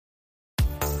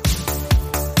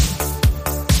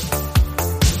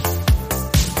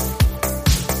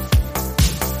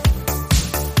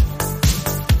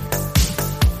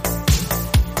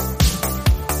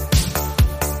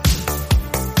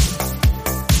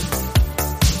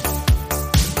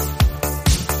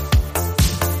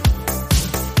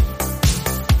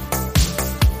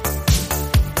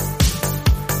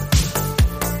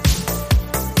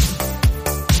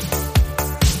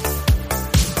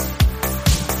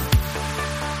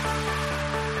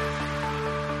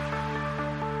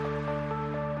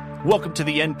Welcome to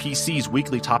the NPC's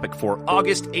weekly topic for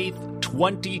August 8th,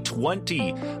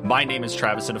 2020. My name is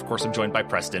Travis, and of course I'm joined by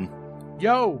Preston.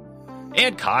 Yo!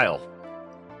 And Kyle.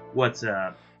 What's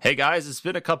up? Hey guys, it's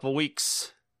been a couple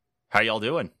weeks. How y'all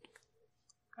doing?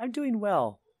 I'm doing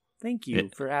well. Thank you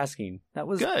for asking. That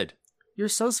was good. You're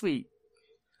so sweet.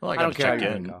 Well, I don't gotta care. check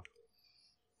how in. you go.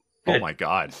 Oh my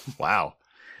god. Wow.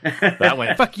 That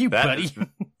went Fuck you, buddy.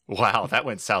 Wow, that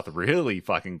went south really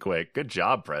fucking quick. Good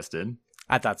job, Preston.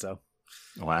 I thought so.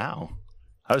 Wow.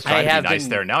 I was trying to be nice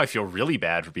there. Now I feel really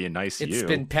bad for being nice to you. It's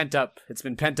been pent up. It's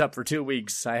been pent up for 2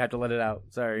 weeks. I have to let it out.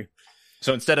 Sorry.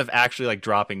 So instead of actually like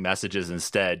dropping messages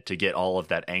instead to get all of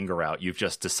that anger out, you've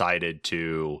just decided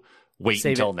to wait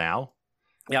Save until it. now?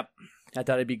 Yep. I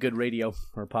thought it'd be good radio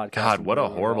or podcast. God, what a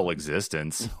horrible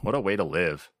existence. What a way to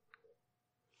live.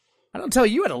 I don't tell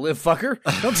you how to live, fucker.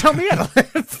 Don't tell me how to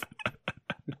live.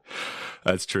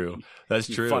 That's true. That's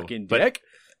You true. fucking dick.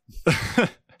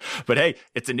 But hey,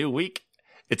 it's a new week.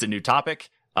 It's a new topic.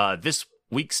 This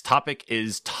week's topic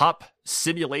is top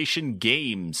simulation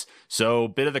games. So,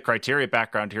 bit of the criteria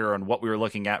background here on what we were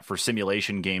looking at for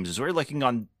simulation games is we're looking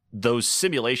on those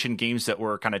simulation games that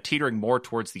were kind of teetering more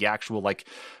towards the actual like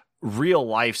real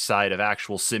life side of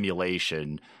actual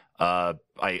simulation.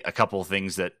 A couple of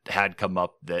things that had come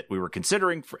up that we were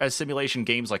considering as simulation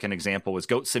games, like an example was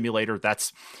Goat Simulator.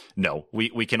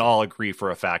 We can all agree for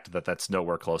a fact that that's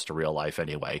nowhere close to real life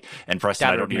anyway. And Preston,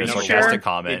 I don't need a sarcastic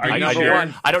comment.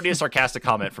 I don't need a sarcastic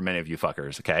comment from any of you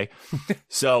fuckers, okay?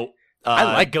 So... I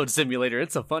like Goat Simulator.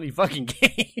 It's a funny fucking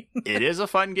game. It is a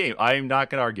fun game. I'm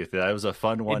not going to argue with that. It was a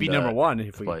fun one. It'd be number one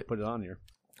if we put it on here.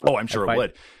 Oh, I'm sure it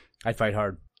would. I'd fight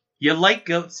hard. You like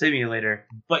Goat Simulator,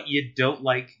 but you don't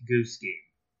like Goose Game.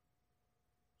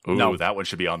 Ooh, No. that one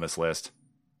should be on this list.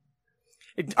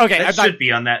 Okay, That should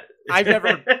be on that.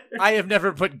 I have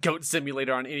never put Goat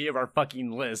Simulator on any of our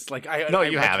fucking lists. Like I you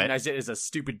haven't. recognize it as a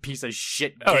stupid piece of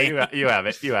shit game. Oh, you have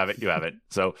it.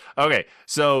 So, okay.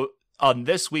 So, on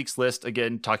this week's list,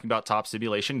 again, talking about top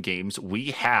simulation games, we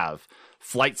have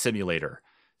Flight Simulator,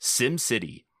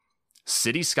 SimCity,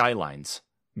 City Skylines,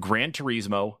 Gran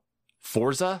Turismo,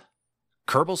 Forza,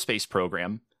 Kerbal Space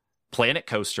Program, Planet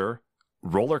Coaster,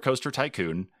 Roller Coaster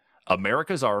Tycoon,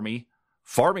 America's Army,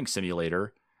 Farming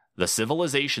Simulator, the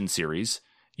Civilization series,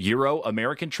 Euro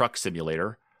American Truck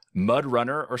Simulator, Mud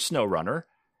Runner or Snow Runner,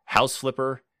 House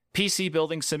Flipper, PC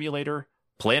Building Simulator,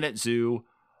 Planet Zoo,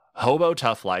 Hobo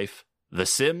Tough Life, The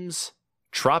Sims,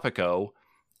 Tropico,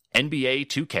 NBA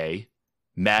 2K,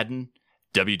 Madden,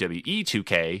 WWE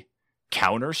 2K,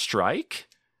 Counter-Strike,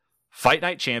 Fight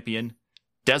Night Champion,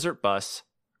 Desert Bus,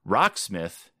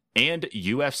 Rocksmith, and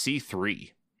UFC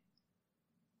 3.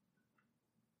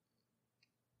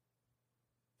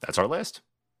 That's our list.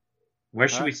 Where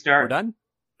should we start? We're done?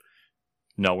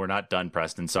 No, we're not done,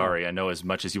 Preston. Sorry. I know as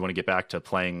much as you want to get back to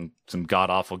playing some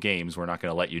god-awful games, we're not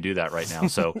going to let you do that right now.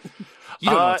 So You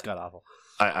don't know what's god-awful.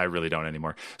 I really don't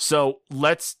anymore. So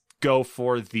let's go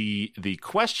for the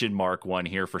question mark one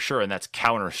here for sure, and that's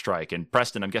Counter-Strike. And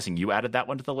Preston, I'm guessing you added that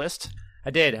one to the list? I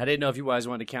did. I didn't know if you guys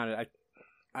wanted to count it.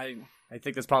 I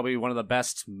think that's probably one of the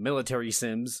best military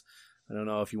sims. I don't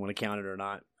know if you want to count it or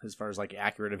not, as far as like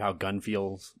accurate of how gun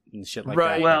feels and shit like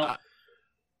that. Well,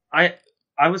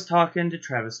 I was talking to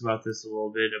Travis about this a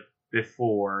little bit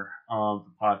before the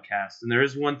podcast, and there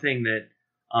is one thing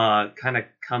that kind of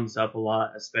comes up a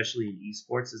lot, especially in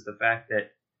esports, is the fact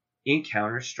that in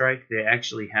Counter-Strike they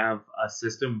actually have a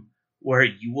system where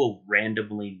you will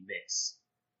randomly miss.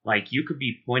 Like, you could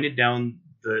be pointed down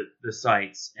the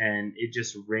sights, and it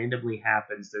just randomly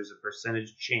happens. There's a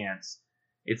percentage chance.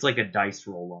 It's like a dice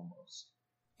roll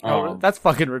almost. That's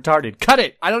fucking retarded. Cut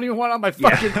it. I don't even want it on my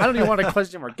fucking. I don't even want a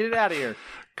question mark. Get it out of here.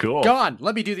 Cool. Gone.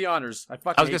 Let me do the honors. I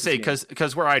was gonna say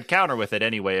because where I'd counter with it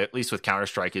anyway, at least with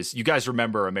Counter-Strike, is you guys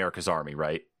remember America's Army,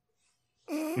 right?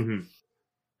 Mm-hmm.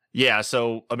 Yeah,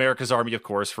 so America's Army, of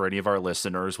course, for any of our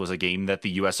listeners, was a game that the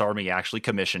U.S. Army actually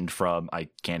commissioned from, I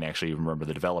can't actually even remember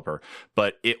the developer,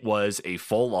 but it was a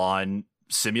full-on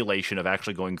simulation of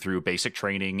actually going through basic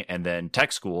training and then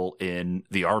tech school in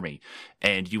the Army.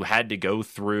 And you had to go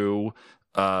through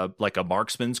like a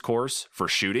marksman's course for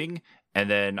shooting. And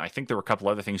then I think there were a couple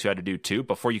other things you had to do too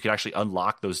before you could actually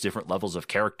unlock those different levels of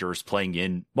characters playing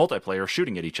in multiplayer,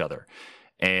 shooting at each other.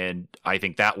 And I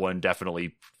think that one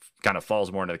definitely kind of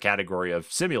falls more into the category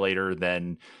of simulator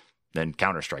than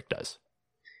Counter-Strike does.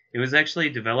 It was actually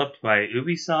developed by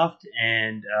Ubisoft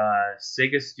and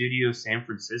Sega Studio San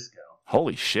Francisco.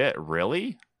 Holy shit,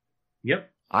 really? Yep.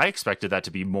 I expected that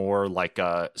to be more like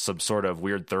some sort of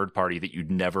weird third party that you'd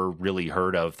never really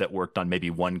heard of that worked on maybe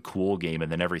one cool game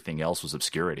and then everything else was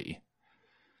obscurity.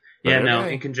 Yeah, no,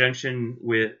 in conjunction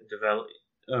with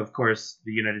of course,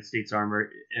 the United States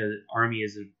Army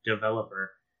is a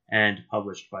developer and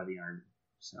published by the Army.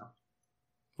 So,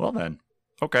 well then,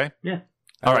 okay, yeah.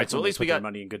 All right, so at least we got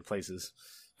money in good places.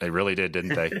 They really did,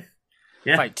 didn't they?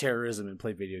 Yeah. Fight terrorism and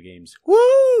play video games.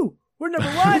 Woo! We're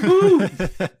number one. Woo!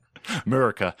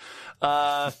 America.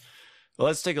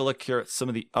 Let's take a look here at some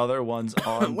of the other ones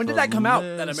on. When did that come out?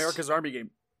 That America's Army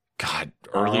game. God,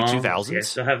 early 2000s. Yeah, I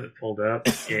still have it pulled up.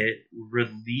 It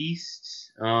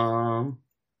released. I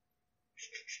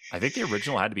think the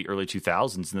original had to be early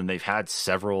 2000s, and then they've had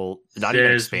several, not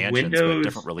even expansions, but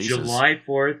different releases. July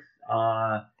 4th,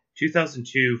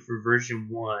 2002 for version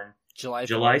 1. July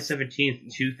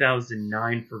 17th,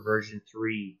 2009 for version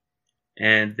 3.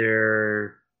 And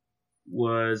there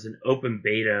was an open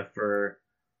beta for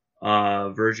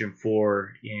version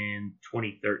 4 in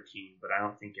 2013, but I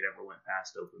don't think it ever went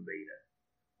past open beta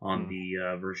on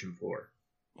the version 4.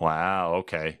 Wow,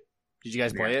 okay. Did you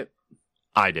guys play it?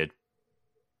 I did.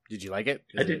 Did you like it?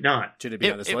 I did not. Should it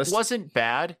be on this list? It wasn't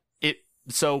bad.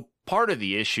 So part of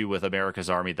the issue with America's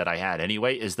Army that I had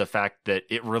anyway is the fact that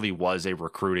it really was a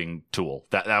recruiting tool.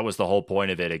 That was the whole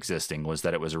point of it existing, was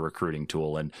that it was a recruiting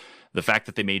tool. And the fact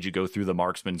that they made you go through the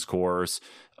marksman's course,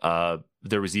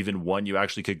 there was even one you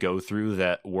actually could go through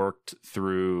that worked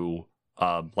through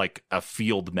like a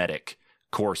field medic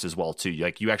course as well too.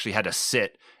 Like you actually had to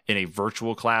sit in a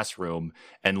virtual classroom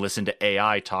and listen to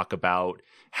AI talk about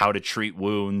how to treat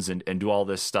wounds and do all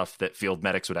this stuff that field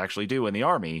medics would actually do in the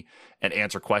Army and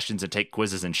answer questions and take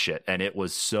quizzes and shit. And it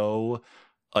was so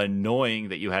annoying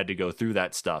that you had to go through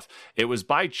that stuff. It was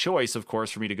by choice, of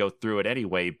course, for me to go through it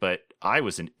anyway, but I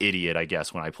was an idiot, I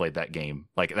guess, when I played that game.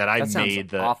 Like that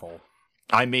sounds awful.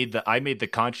 I made the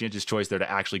conscientious choice there to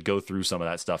actually go through some of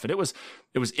that stuff. And it was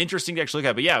interesting to actually look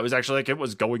at. But yeah, it was actually like it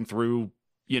was going through,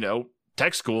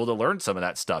 tech school to learn some of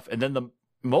that stuff. And then the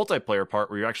multiplayer part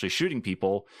where you're actually shooting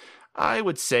people, I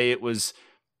would say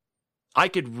I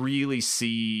could really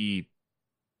see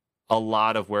a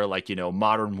lot of where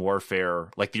Modern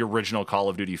Warfare, like the original Call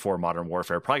of Duty 4 Modern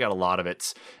Warfare, probably got a lot of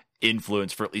its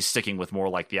influence for at least sticking with more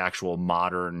like the actual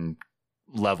modern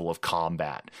level of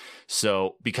combat.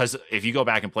 So because if you go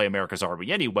back and play America's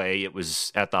Army anyway, it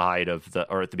was at the height of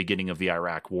at the beginning of the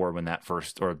Iraq War when that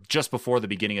first, or just before the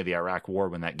beginning of the Iraq War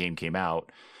when that game came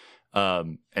out.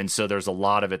 And so there's a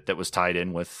lot of it that was tied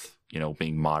in with,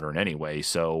 being modern anyway.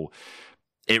 So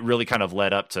it really kind of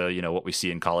led up to, what we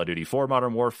see in Call of Duty 4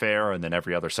 Modern Warfare, and then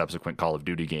every other subsequent Call of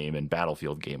Duty game and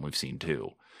Battlefield game we've seen too.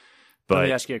 But let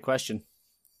me ask you a question.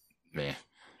 Meh.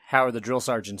 How are the drill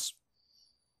sergeants?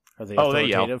 Are they they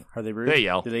yell. Are they rude? They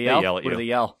yell. Do they yell? They yell at what you. do they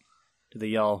yell? Do they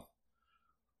yell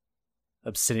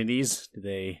obscenities? Do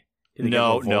they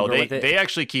No, get more vulgar with it? they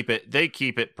actually keep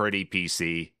it pretty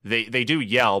PC. They do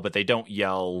yell, but they don't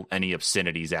yell any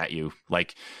obscenities at you.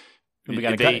 Like we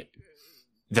gotta cut it.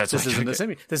 This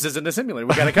isn't a simulator.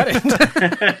 We gotta cut it.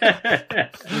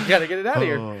 We gotta get it out of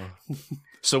here.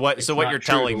 So what you're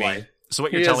telling me? So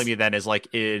what you're telling me then is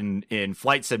like in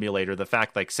Flight Simulator, the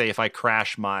fact like say if I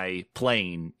crash my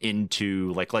plane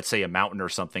into like let's say a mountain or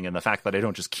something, and the fact that I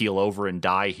don't just keel over and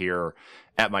die here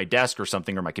at my desk or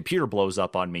something, or my computer blows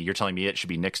up on me, you're telling me it should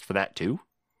be nixed for that too?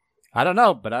 I don't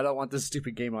know, but I don't want this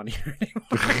stupid game on here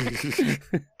anymore.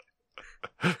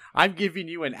 I'm giving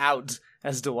you an out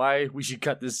as to why we should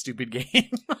cut this stupid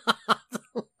game.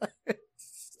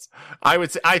 I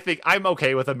think I'm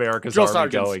okay with America's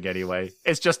Army going anyway.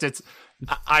 It's just it's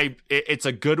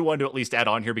a good one to at least add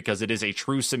on here because it is a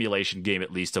true simulation game,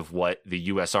 at least of what the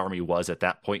U.S. Army was at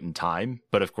that point in time.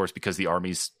 But of course, because the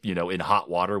Army's in hot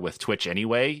water with Twitch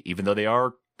anyway, even though they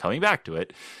are coming back to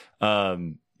it,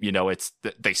 it's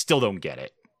they still don't get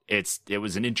it. It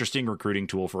was an interesting recruiting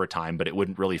tool for a time, but it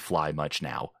wouldn't really fly much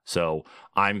now. So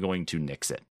I'm going to nix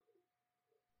it.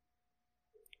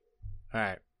 All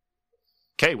right.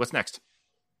 Okay, what's next?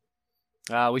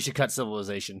 We should cut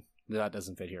Civilization. That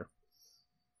doesn't fit here.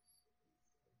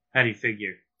 How do you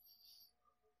figure?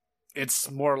 It's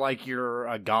more like you're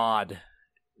a god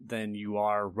than you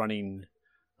are running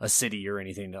a city or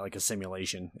anything like a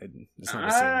simulation. It's not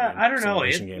a simulation. I don't know.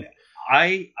 Game.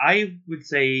 I would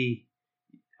say,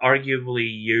 arguably,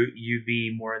 you'd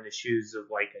be more in the shoes of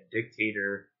like a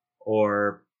dictator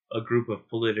or a group of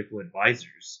political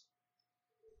advisors.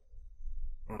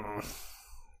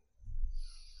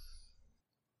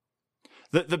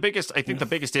 The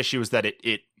biggest issue is that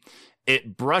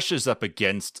it brushes up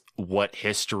against what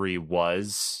history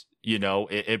was.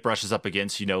 It brushes up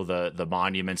against the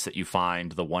monuments that you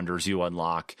find, the wonders you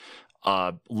unlock,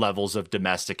 levels of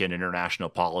domestic and international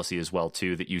policy as well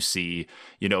too that you see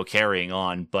carrying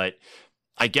on. But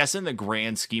I guess in the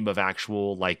grand scheme of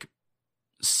actual like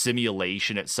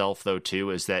simulation itself, though,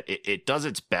 too, is that it does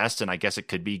its best, and I guess it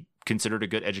could be considered a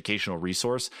good educational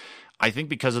resource. I think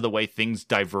because of the way things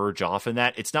diverge off in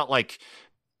that, it's not like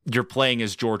you're playing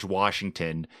as George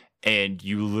Washington and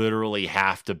you literally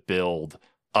have to build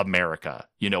America.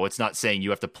 It's not saying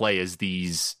you have to play as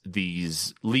these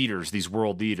leaders, these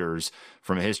world leaders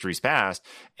from history's past,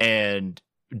 and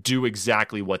do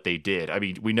exactly what they did. I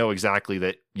mean, we know exactly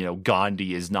that,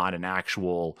 Gandhi is not an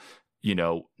actual,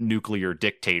 nuclear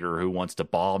dictator who wants to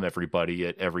bomb everybody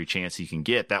at every chance he can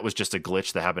get. That was just a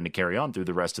glitch that happened to carry on through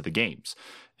the rest of the games.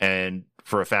 And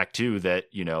for a fact, too, that,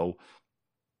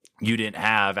 you didn't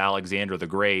have Alexander the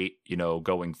Great,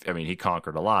 going, I mean, he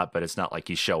conquered a lot, but it's not like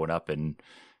he's showing up and,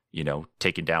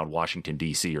 taking down Washington,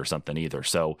 D.C. or something either.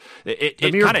 So it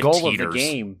kind of goal teeters. Of the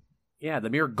game. Yeah,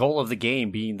 the mere goal of the game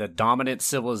being the dominant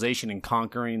civilization and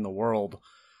conquering the world.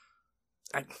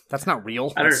 That's not real.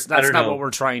 That's not what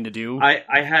we're trying to do.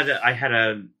 I had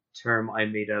a term I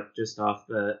made up just off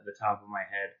the top of my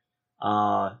head.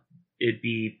 It'd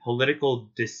be political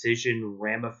decision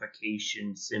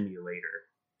ramification simulator.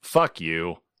 Fuck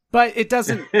you. But it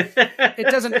doesn't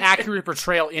accurately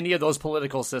portray any of those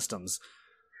political systems.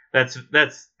 That's true.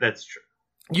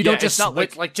 You don't just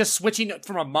switch, just switching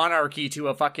from a monarchy to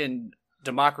a fucking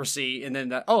democracy, and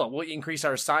then we'll increase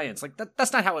our science. Like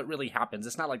that's not how it really happens.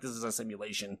 It's not like this is a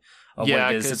simulation of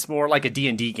what it is. It's more like a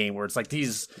D&D game where it's like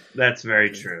these. That's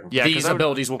very true. Yeah, these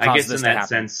abilities will cause this to happen. I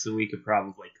guess in that sense, we could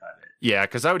probably cut it. Yeah,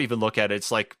 because I would even look at it.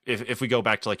 It's like if we go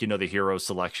back to the hero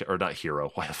selection, or not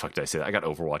hero. Why the fuck did I say that? I got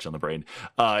Overwatch on the brain.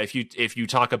 If you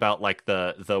talk about like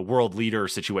the world leader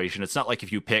situation, it's not like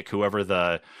if you pick whoever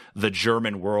the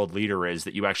German world leader is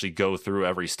that you actually go through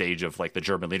every stage of like the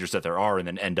German leaders that there are and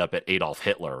then end up at Adolf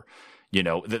Hitler.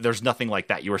 There's nothing like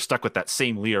that. You were stuck with that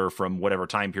same leader from whatever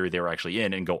time period they were actually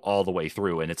in and go all the way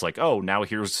through. And it's like, oh, now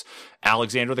here's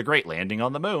Alexander the Great landing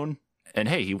on the moon, and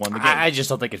hey, he won the game. I just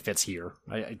don't think it fits here.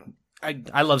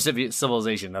 I love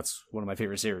Civilization. That's one of my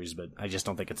favorite series, but I just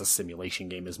don't think it's a simulation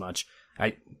game as much.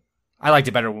 I liked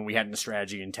it better when we had the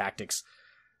strategy and tactics.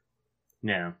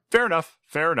 Yeah. Fair enough.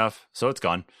 So it's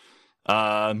gone.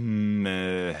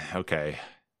 Okay.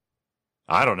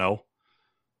 I don't know.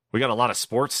 We got a lot of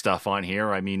sports stuff on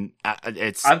here. I mean,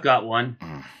 I've got one.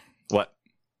 What?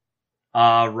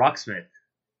 Rocksmith.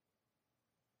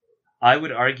 I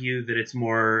would argue that it's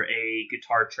more a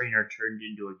guitar trainer turned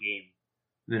into a game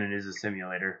than it is a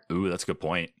simulator. Ooh, that's a good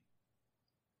point.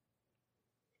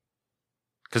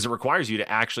 Because it requires you to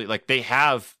actually, like, they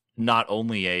have not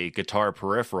only a guitar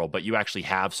peripheral, but you actually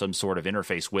have some sort of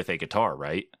interface with a guitar,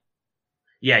 right?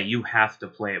 Yeah, you have to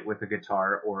play it with a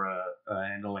guitar or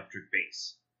an electric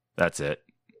bass. That's it.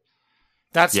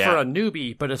 That's for a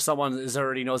newbie, but if someone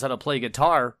already knows how to play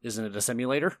guitar, isn't it a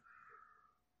simulator?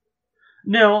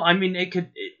 No, I mean,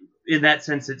 in that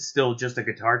sense, it's still just a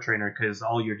guitar trainer because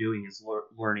all you're doing is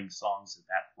learning songs at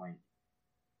that point.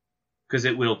 Because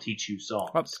it will teach you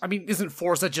songs. I mean, isn't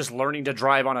Forza just learning to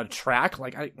drive on a track?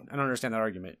 Like, I don't understand that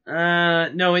argument.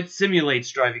 No, it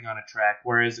simulates driving on a track,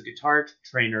 whereas a guitar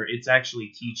trainer, it's actually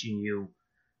teaching you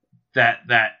that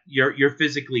you're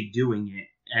physically doing it,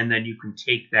 and then you can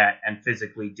take that and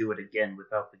physically do it again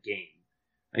without the game.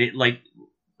 Like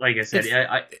I said,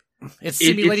 it's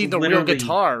simulating the real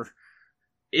guitar.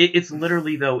 It's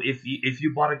literally, though, if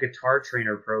you bought a guitar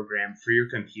trainer program for your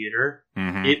computer,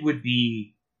 it would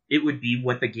be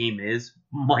what the game is,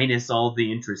 minus all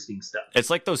the interesting stuff. It's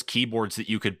like those keyboards that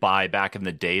you could buy back in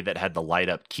the day that had the light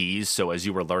up keys. So as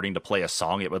you were learning to play a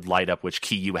song, it would light up which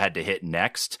key you had to hit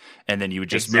next, and then you would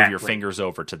just move your fingers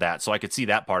over to that. So I could see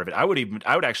that part of it. I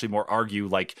would actually more argue,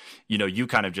 like, you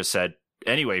kind of just said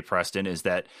anyway, Preston, is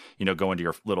that, going to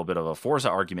your little bit of a Forza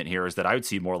argument here, is that I would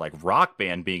see more like Rock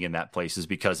Band being in that place, is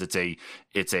because it's a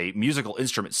musical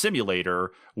instrument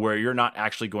simulator where you're not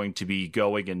actually going to be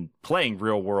going and playing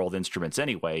real world instruments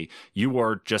anyway. You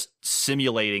are just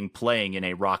simulating playing in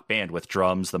a rock band with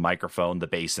drums, the microphone, the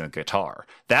bass, and the guitar.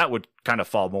 That would kind of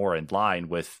fall more in line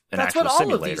with an actual simulator. That's what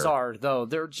all of these are, though.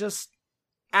 They're just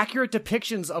accurate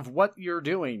depictions of what you're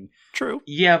doing. True.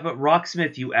 Yeah, but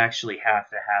Rocksmith, you actually have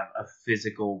to have a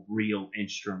physical, real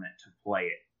instrument to play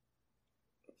it.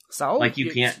 So, like, you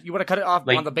can't. You want to cut it off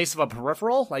on the base of a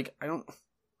peripheral? Like, I don't.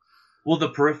 Well, the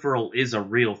peripheral is a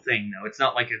real thing, though. It's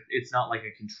not like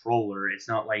a controller. It's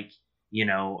not like,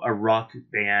 a Rock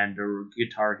Band or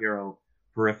Guitar Hero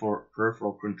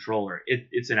peripheral controller.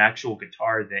 It's an actual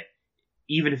guitar that,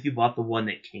 even if you bought the one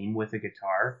that came with a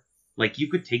guitar, like, you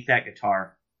could take that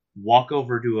guitar, walk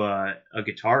over to a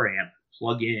guitar amp,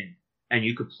 plug in, and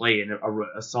you could play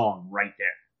a song right there.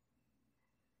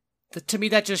 To me,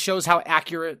 that just shows how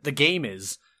accurate the game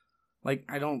is. Like,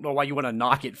 I don't know why you want to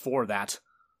knock it for that.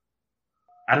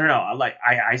 I don't know.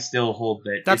 I still hold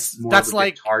that it's more of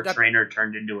a guitar trainer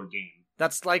turned into a game.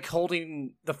 That's like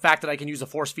holding the fact that I can use a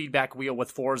force feedback wheel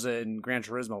with Forza and Gran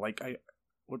Turismo. Like,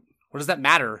 what does that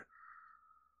matter?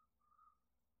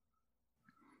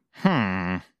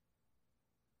 I'm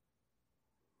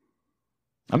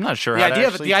not sure.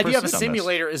 The idea of a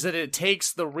simulator is that it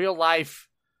takes the real life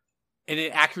and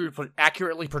it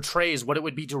accurately portrays what it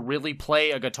would be to really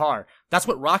play a guitar. That's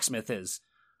what Rocksmith is.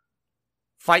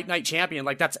 Fight Night Champion,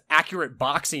 like that's accurate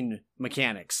boxing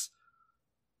mechanics.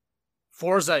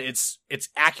 Forza, it's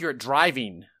accurate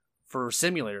driving for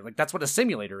simulator. Like that's what a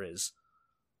simulator is.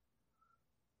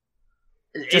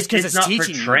 Just because it's not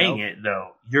teaching portraying it though.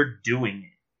 You're doing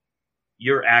it.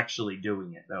 You're actually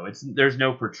doing it though. There's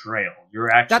no portrayal. You're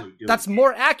actually doing it. That's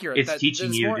more accurate. It's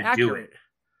teaching you to do it.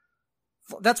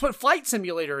 That's what Flight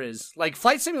Simulator is. Like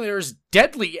Flight Simulator is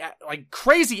deadly, like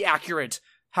crazy accurate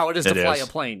how it is to fly a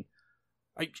plane.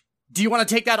 Like, do you want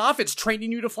to take that off? It's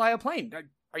training you to fly a plane.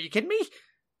 Are you kidding me?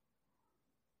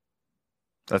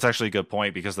 That's actually a good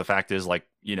point because the fact is, like,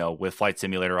 you know, with Flight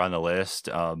Simulator on the list,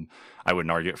 I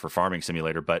wouldn't argue it for Farming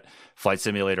Simulator, but Flight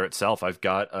Simulator itself, I've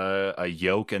got a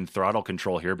yoke and throttle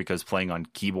control here because playing on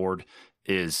keyboard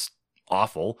is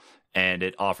awful, and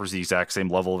it offers the exact same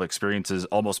level of experiences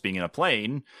almost being in a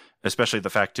plane, especially the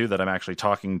fact, too, that I'm actually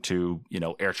talking to, you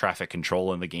know, air traffic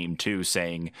control in the game, too,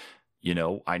 saying, you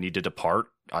know, I need to depart.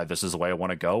 This is the way I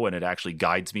want to go, and it actually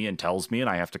guides me and tells me, and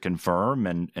I have to confirm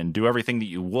and do everything that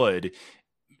you would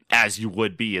as you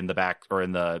would be in the back or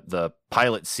in the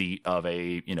pilot seat of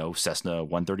a, you know, Cessna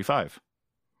 135.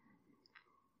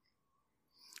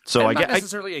 So I'm not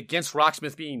necessarily against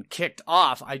Rocksmith being kicked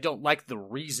off. I don't like the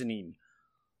reasoning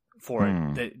for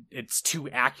it. That it's too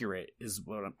accurate is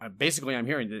what I'm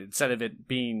hearing. That instead of it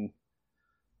being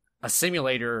a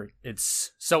simulator,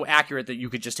 it's so accurate that you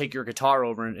could just take your guitar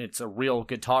over and it's a real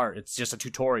guitar. It's just a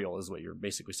tutorial is what you're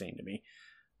basically saying to me.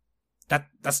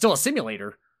 That's still a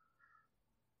simulator.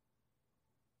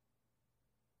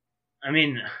 I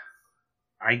mean,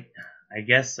 I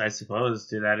guess, I suppose,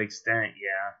 to that extent,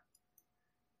 yeah.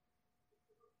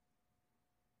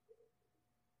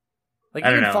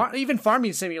 Like even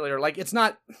Farming Simulator, like it's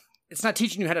not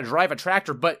teaching you how to drive a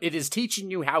tractor, but it is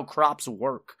teaching you how crops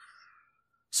work.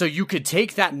 So you could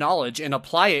take that knowledge and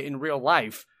apply it in real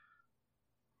life.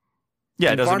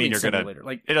 Yeah, it doesn't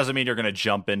mean you're gonna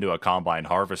jump into a combine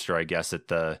harvester, I guess, at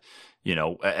the, you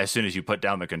know, as soon as you put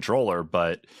down the controller,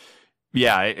 but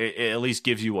yeah, it at least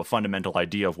gives you a fundamental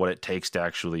idea of what it takes to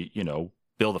actually, you know,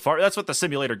 build a farm. That's what the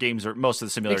simulator games are. Most of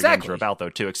the simulator games are about, though,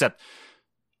 too. Except,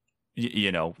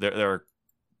 you know, there are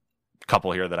a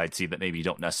couple here that I'd see that maybe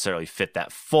don't necessarily fit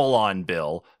that full-on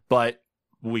bill, but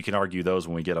we can argue those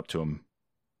when we get up to them.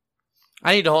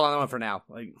 I need to hold on to one for now.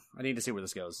 Like, I need to see where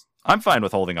this goes. I'm fine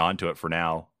with holding on to it for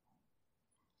now.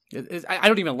 I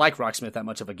don't even like Rocksmith that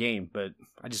much of a game, but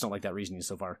I just don't like that reasoning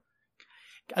so far.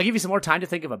 I'll give you some more time to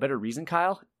think of a better reason,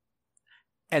 Kyle,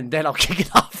 and then I'll kick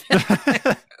it off.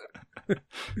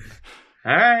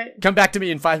 All right. Come back to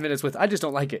me in 5 minutes with, I just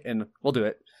don't like it, and we'll do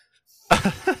it.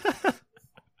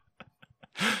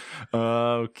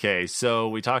 Okay, so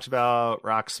we talked about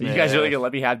Rocksmith. You guys really going to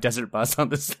let me have Desert Bus on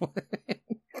this one?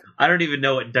 I don't even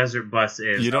know what Desert Bus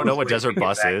is. You don't know what Desert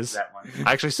Bus is?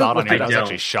 I actually saw it on here. I was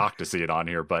actually shocked to see it on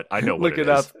here, but I know what it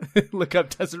is. Look up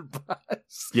Desert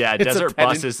Bus. Yeah, Desert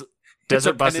Bus is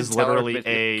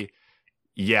literally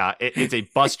it's a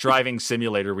bus driving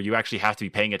simulator where you actually have to be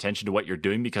paying attention to what you're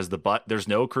doing because there's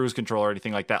no cruise control or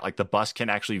anything like that. Like the bus can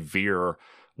actually veer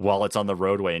while it's on the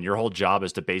roadway, and your whole job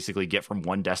is to basically get from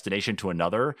one destination to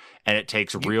another, and it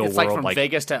takes real it's world, like from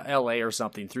Vegas to LA or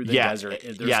something through the desert.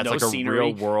 There's it's no like scenery, a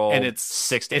real world, and it's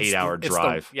 6 to 8 hour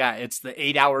drive. It's the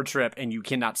 8 hour trip, and you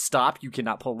cannot stop, you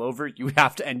cannot pull over, you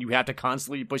have to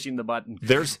constantly be pushing the button.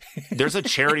 There's a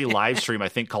charity live stream I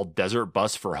think called Desert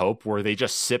Bus for Hope where they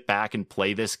just sit back and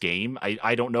play this game.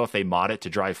 I don't know if they mod it to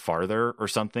drive farther or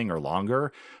something or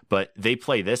longer, but they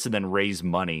play this and then raise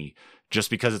money. Just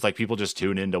because it's like people just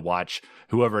tune in to watch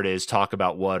whoever it is talk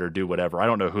about what or do whatever. I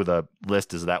don't know who the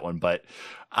list is of that one, but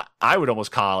I would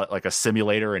almost call it like a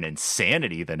simulator and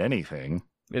insanity than anything.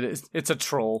 It is. It's a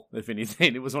troll, if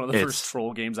anything. It was one of the first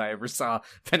troll games I ever saw.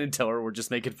 Penn and Teller were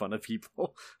just making fun of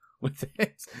people with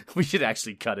it. We should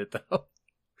actually cut it though.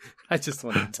 I just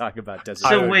wanted to talk about Desert.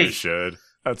 So wait, we should.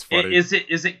 That's funny. Is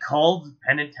it called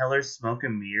Penn and Teller Smoke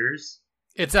and Mirrors?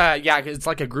 It's it's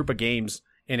like a group of games.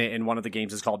 In it, and one of the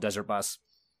games is called Desert Bus.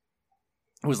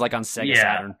 It was like on Sega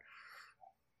Saturn,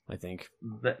 I think.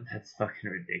 That's fucking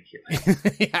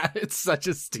ridiculous. Yeah, it's such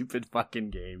a stupid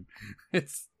fucking game.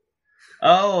 It's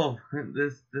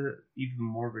this even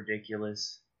more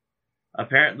ridiculous.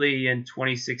 Apparently, in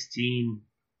 2016,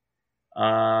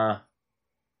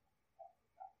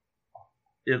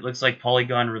 It looks like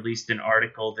Polygon released an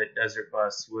article that Desert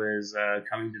Bus was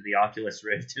coming to the Oculus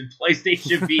Rift and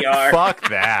PlayStation VR. Fuck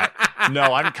that. No,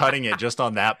 I'm cutting it just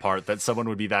on that part, that someone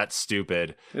would be that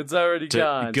stupid. It's already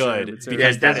gone. Good.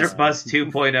 Because Desert Bus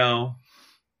 2.0.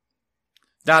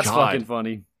 That's fucking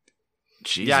funny.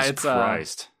 Jesus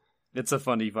Christ. It's a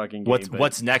funny fucking game.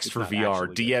 What's next for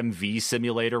VR? DMV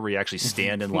simulator where you actually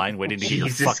stand in line waiting to get your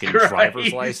fucking Christ.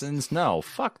 driver's license? No,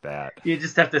 fuck that. You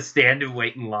just have to stand and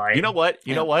wait in line. You know what?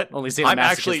 Only Saint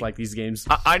Masochists like these games.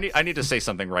 I need to say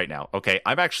something right now. Okay,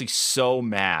 I'm actually so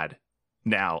mad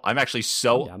now. I'm actually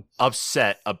so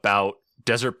upset about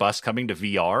Desert Bus coming to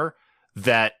VR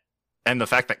and the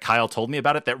fact that Kyle told me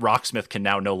about it, that Rocksmith can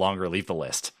now no longer leave the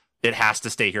list. It has to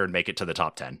stay here and make it to the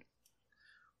top 10.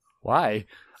 Why?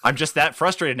 I'm just that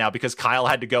frustrated now because Kyle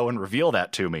had to go and reveal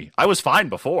that to me. I was fine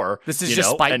before. This is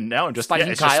just spite, and now I'm just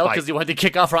spiking Kyle because he wanted to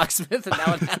kick off Rocksmith, and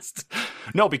now it has to.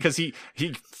 No, because he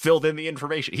filled in the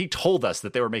information. He told us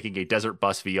that they were making a Desert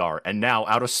Bus VR, and now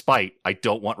out of spite, I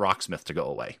don't want Rocksmith to go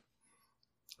away.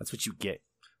 That's what you get.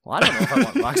 Well, I don't know if I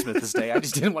want Rocksmith to stay. I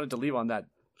just didn't want it to leave on that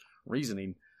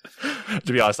reasoning.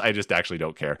 To be honest, I just actually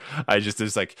don't care.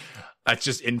 That's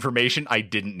just information I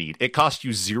didn't need. It cost you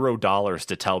 $0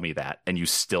 to tell me that, and you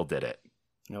still did it.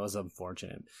 That was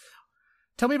unfortunate.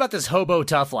 Tell me about this Hobo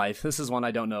Tough Life. This is one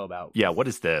I don't know about. Yeah, what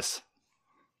is this?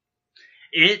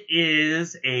 It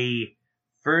is a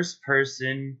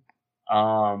first-person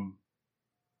hobo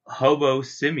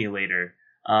simulator.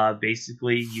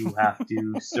 Basically, you have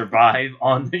to survive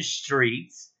on the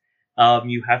streets.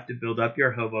 You have to build up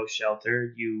your hobo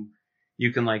shelter.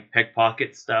 You can like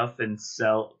pickpocket stuff and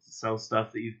sell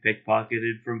stuff that you've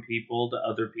pickpocketed from people to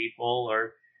other people,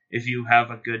 or if you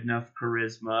have a good enough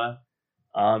charisma,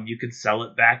 you can sell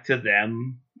it back to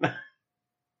them.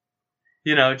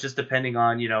 Just depending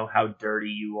on how dirty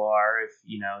you are. If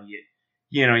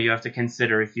you have to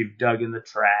consider if you've dug in the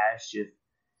trash.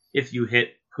 If you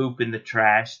hit poop in the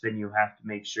trash, then you have to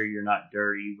make sure you're not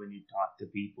dirty when you talk to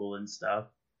people and stuff.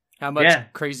 How much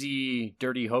crazy,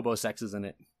 dirty hobo sex is in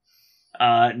it?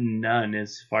 None,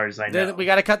 as far as I know. Then we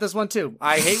got to cut this one too.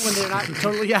 I hate when they're not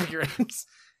totally accurate.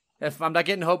 If I'm not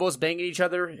getting hobos banging each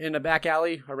other in a back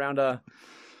alley around a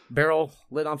barrel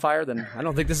lit on fire, then I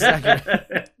don't think this is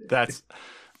accurate. That's.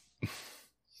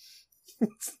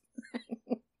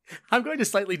 I'm going a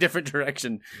slightly different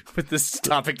direction with this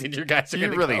topic than your guys are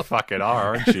going to You really go. fucking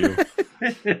are, aren't you?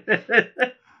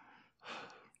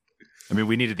 I mean,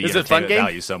 we needed the entertainment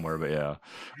value somewhere, but yeah.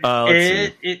 Let's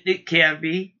see. It can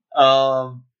be.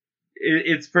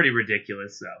 It's pretty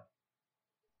ridiculous, though.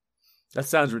 That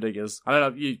sounds ridiculous. I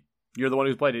don't know. You're the one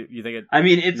who's played it. You think it? I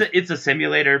mean, it's a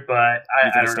simulator, but I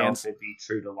don't know if it'd be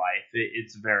true to life.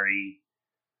 It's very,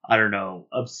 I don't know,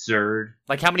 absurd.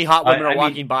 Like, how many hot women are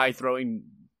walking by throwing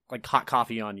like hot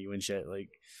coffee on you and shit? Like,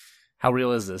 how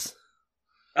real is this?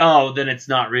 Oh, then it's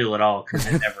not real at all because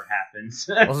it never happens.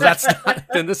 Well,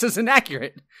 then this isn't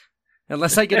accurate.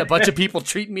 Unless I get a bunch of people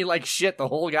treating me like shit the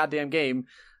whole goddamn game,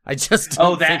 I just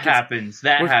that happens.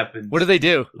 Happens. What do they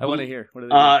do? I want to hear. What do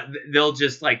they do? They'll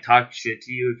just like talk shit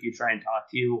to you if you try and talk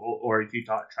to you, or if you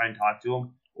try and talk to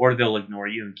them, or they'll ignore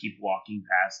you and keep walking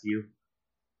past you.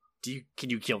 Can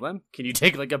you kill them? Can you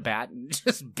take like a bat and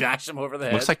just bash them over the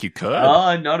head? Looks like you could.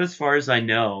 Not as far as I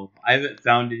know. I haven't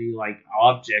found any like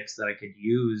objects that I could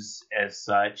use as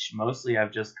such. Mostly,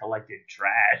 I've just collected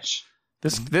trash.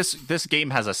 This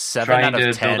game has a 7 out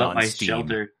of 10 on Steam.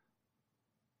 Shelter.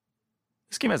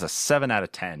 This game has a 7 out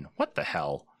of 10. What the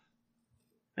hell?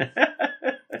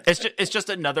 It's just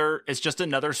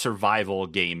another survival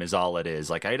game is all it is.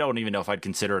 Like, I don't even know if I'd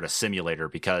consider it a simulator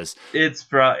because it's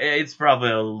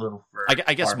probably a little.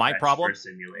 I guess my problem,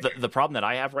 the problem that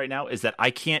I have right now is that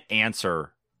I can't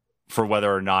answer for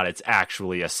whether or not it's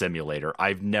actually a simulator.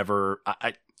 I've never.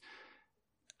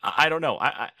 I don't know.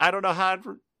 I don't know how.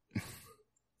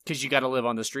 Because you got to live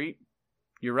on the street.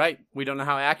 You're right. We don't know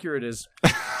how accurate it is.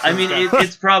 I mean,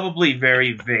 it's probably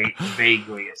very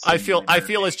vaguely. I feel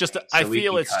it's just. I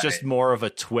feel it's just more of a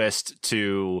twist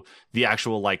to the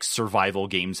actual like survival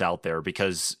games out there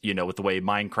because with the way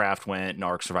Minecraft went and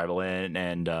Ark Survival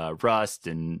and Rust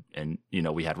and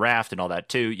we had Raft and all that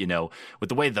too. With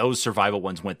the way those survival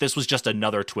ones went, this was just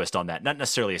another twist on that. Not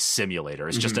necessarily a simulator.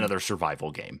 It's just another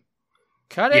survival game.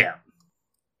 Cut it. Yeah.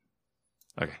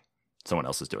 Okay. Someone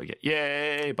else is doing it.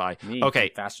 Yay! Bye. Me,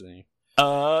 okay. Faster than you.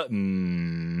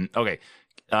 Okay.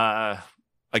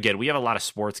 Again, we have a lot of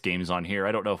sports games on here.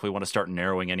 I don't know if we want to start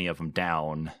narrowing any of them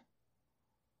down.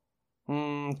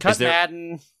 Cut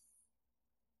Madden.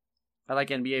 I like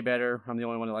NBA better. I'm the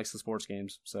only one who likes the sports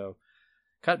games. So,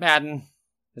 cut Madden.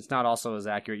 It's not also as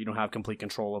accurate. You don't have complete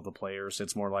control of the players.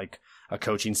 It's more like a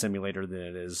coaching simulator than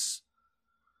it is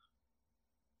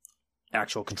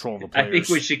actual control of the players. I think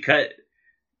we should cut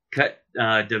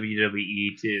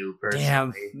WWE too. Personally.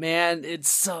 Damn, man, it's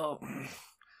so.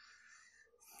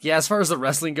 Yeah, as far as the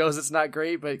wrestling goes, it's not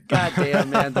great, but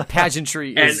goddamn, man, the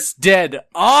pageantry is dead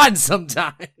on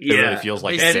sometimes. Yeah, it really feels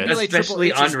like it. And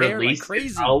especially on release,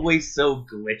 it's always so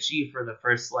glitchy for the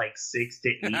first 6 to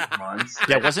 8 months.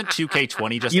 Yeah, wasn't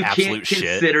 2K20 just absolute shit? You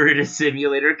can't consider it a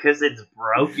simulator because it's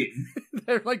broken.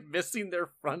 They're missing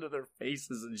their front of their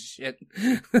faces and shit.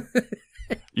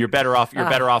 You're better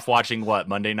off watching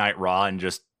Monday Night Raw and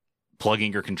just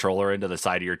plugging your controller into the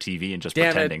side of your TV and just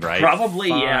pretending, right? Probably,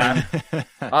 fine. Yeah.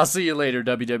 I'll see you later,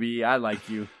 WWE. I like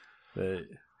you. But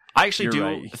I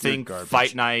actually think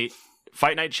Fight Night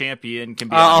Champion can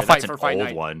be that's an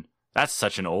old one. That's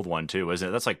such an old one too, isn't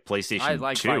it? That's like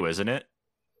PlayStation 2, isn't it?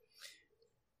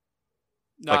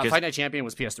 No, Fight Night Champion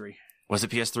was PS3. Was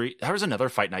it PS3? There was another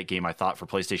Fight Night game I thought for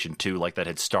PlayStation 2 that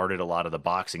had started a lot of the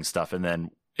boxing stuff and then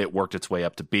it worked its way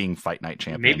up to being Fight Night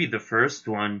Champion. Maybe the first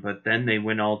one, but then they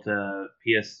went all to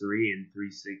PS3 and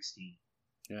 360.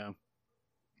 Yeah.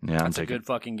 Yeah, that's a good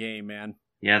fucking game, man.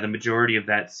 Yeah, the majority of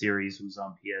that series was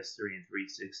on PS3 and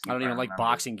 360. I don't even like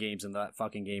boxing games, and that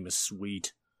fucking game is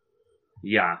sweet.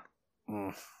 Yeah.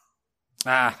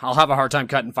 I'll have a hard time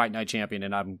cutting Fight Night Champion,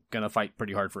 and I'm going to fight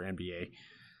pretty hard for NBA.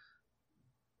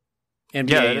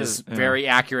 NBA is very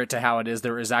accurate to how it is.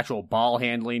 There is actual ball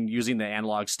handling. Using the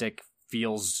analog stick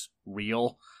feels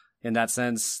real in that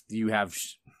sense. You have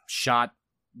shot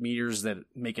meters that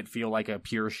make it feel like a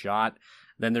pure shot.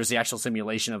 Then there's the actual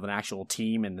simulation of an actual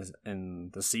team in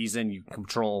the season. You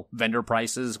control vendor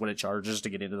prices, what it charges to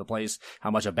get into the place,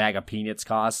 how much a bag of peanuts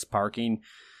costs, parking.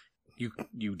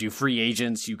 You do free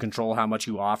agents. You control how much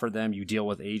you offer them. You deal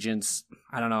with agents.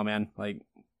 I don't know, man.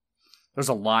 There's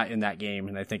a lot in that game,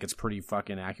 and I think it's pretty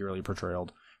fucking accurately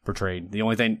portrayed. The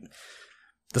only thing,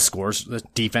 the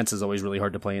defense is always really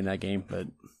hard to play in that game, but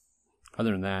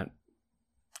other than that,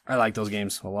 I like those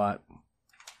games a lot.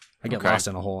 I get lost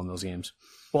in a hole in those games.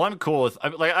 Well, I'm cool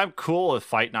with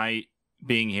Fight Night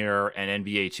being here and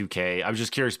NBA 2K. I was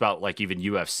just curious about even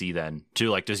UFC then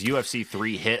too. Does UFC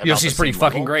 3 hit? UFC's pretty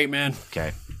fucking great, man.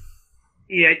 Okay.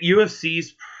 Yeah,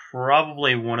 UFC's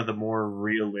probably one of the more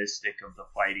realistic of the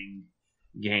fighting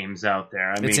games out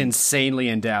there. It's insanely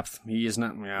in depth. He is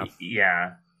not. Yeah.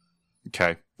 Yeah.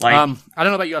 Okay. I don't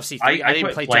know about UFC 3. I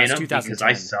didn't play past 2010 because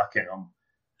I suck at them.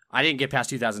 I didn't get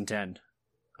past 2010.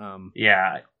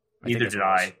 Yeah. Neither did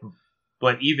I.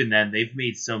 But even then, they've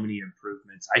made so many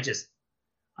improvements.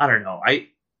 I don't know. I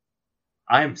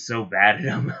am so bad at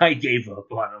them. I gave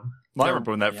up on them. Well, I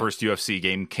remember when that first UFC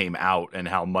game came out and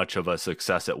how much of a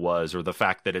success it was, or the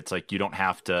fact that it's you don't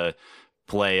have to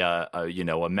play a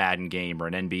Madden game or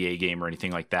an NBA game or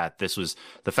anything like that. This was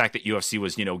the fact that UFC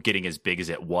was, getting as big as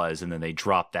it was, and then they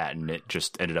dropped that and it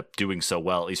just ended up doing so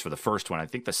well, at least for the first one. I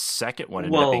think the second one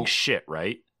ended up being shit,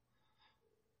 right?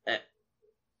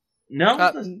 No,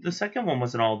 the second one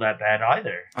wasn't all that bad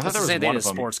either. I thought there was one of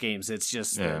them. Sports games. It's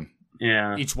just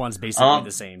each one's basically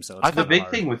the same. So the big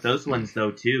thing with those ones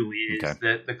though too is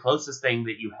that the closest thing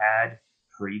that you had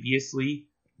previously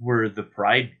were the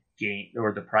Pride game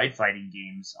or the Pride fighting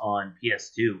games on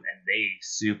PS2, and they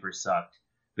super sucked.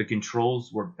 The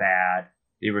controls were bad.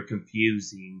 They were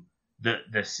confusing.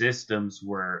 The systems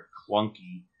were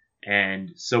clunky.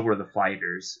 And so were the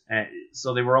fighters. And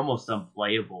so they were almost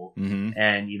unplayable. Mm-hmm.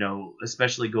 And,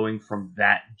 especially going from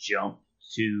that jump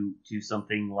to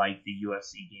something like the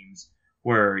UFC games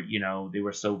where, they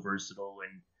were so versatile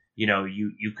and,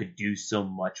 you could do so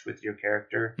much with your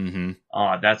character. Mm-hmm.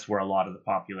 That's where a lot of the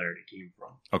popularity came from.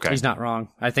 Okay. He's not wrong.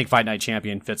 I think Fight Night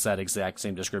Champion fits that exact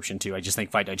same description too. I just think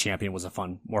Fight Night Champion was a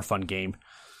more fun game.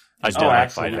 I do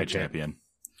like Fight Night Champion.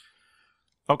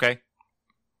 Okay.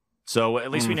 So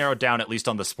at least we narrowed down at least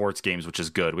on the sports games, which is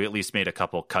good. We at least made a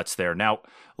couple cuts there. Now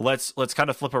let's kind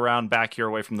of flip around back here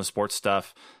away from the sports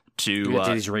stuff to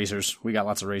these racers. We got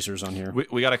lots of racers on here.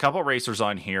 We got a couple of racers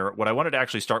on here. What I wanted to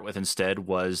actually start with instead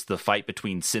was the fight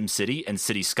between SimCity and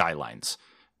City Skylines.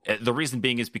 The reason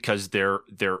being is because they're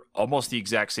almost the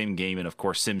exact same game, and of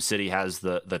course SimCity has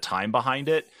the time behind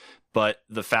it. But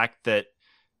the fact that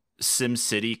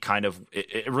SimCity kind of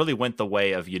it really went the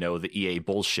way of the EA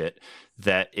bullshit,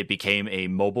 that it became a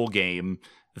mobile game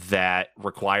that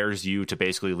requires you to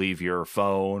basically leave your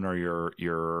phone or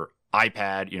your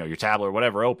iPad, your tablet or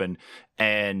whatever open,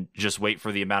 and just wait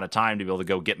for the amount of time to be able to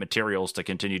go get materials to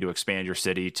continue to expand your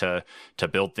city, to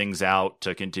build things out,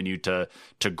 to continue to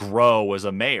grow as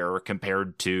a mayor,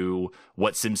 compared to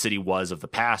what SimCity was of the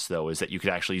past, though, is that you could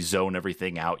actually zone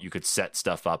everything out. You could set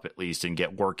stuff up at least and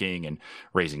get working and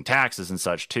raising taxes and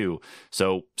such too.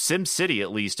 So SimCity,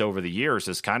 at least over the years,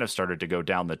 has kind of started to go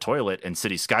down the toilet, and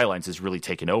City Skylines has really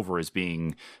taken over as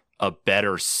being a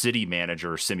better city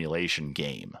manager simulation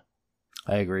game.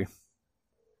 I agree.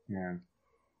 Yeah.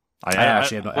 I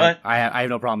have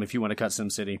no problem if you want to cut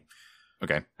SimCity.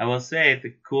 Okay. I will say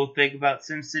the cool thing about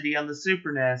SimCity on the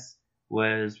Super NES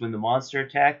was when the monster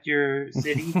attacked your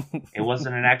city, it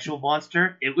wasn't an actual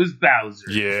monster, it was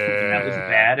Bowser. Yeah. And that was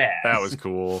badass. That was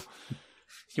cool.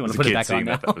 You want to put it back on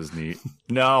now? That was neat.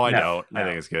 No, I don't. No. I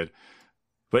think it's good.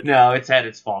 But no, it's had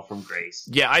its fall from grace.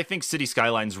 Yeah, I think City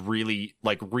Skylines really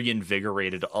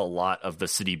reinvigorated a lot of the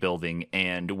city building,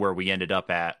 and where we ended up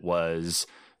at was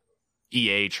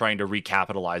EA trying to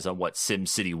recapitalize on what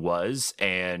SimCity was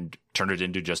and turn it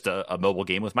into just a mobile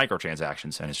game with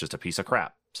microtransactions, and it's just a piece of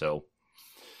crap. So,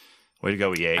 way to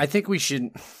go, EA. I think we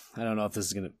should. I don't know if this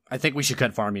is gonna. I think we should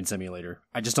cut Farming Simulator.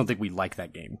 I just don't think we like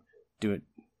that game. Do it.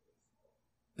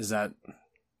 Is that?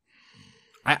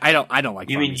 I don't like.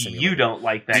 You mean Simulator. You don't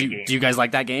like that game? Do you guys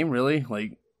like that game? Really?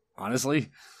 Like, honestly,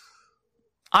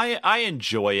 I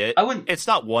enjoy it. I wouldn't. It's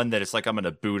not one that it's like I'm going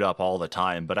to boot up all the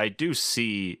time, but I do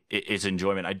see its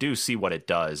enjoyment. I do see what it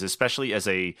does, especially as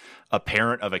a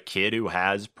parent of a kid who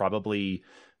has probably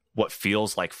what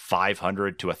feels like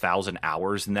 500 to 1,000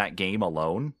 hours in that game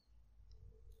alone.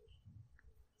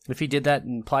 If he did that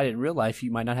and applied it in real life, you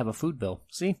might not have a food bill.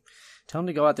 See, tell him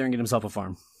to go out there and get himself a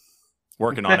farm.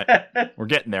 Working on it. We're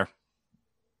getting there.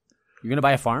 You're going to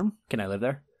buy a farm? Can I live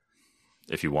there?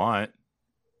 If you want.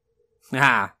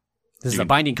 This is a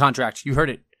binding contract. You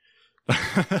heard it.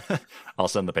 I'll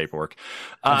send the paperwork.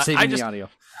 I'm saving the audio.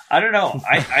 I don't know.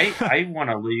 I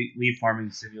want to leave Farming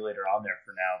Simulator on there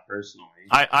for now, personally.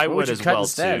 I would as well,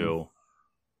 too.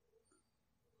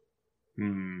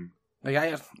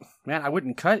 I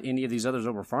wouldn't cut any of these others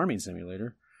over Farming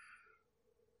Simulator.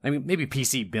 I mean, maybe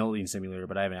PC Building Simulator,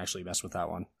 but I haven't actually messed with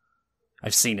that one.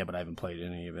 I've seen it, but I haven't played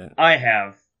any of it. I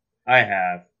have.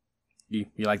 You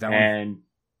like that one?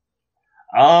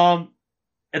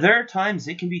 And there are times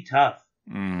it can be tough.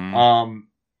 Mm-hmm.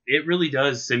 It really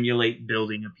does simulate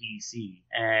building a PC,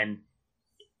 and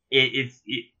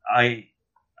I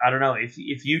don't know, if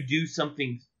you do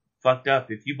something fucked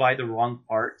up, if you buy the wrong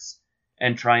parts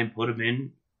and try and put them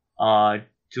in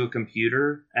to a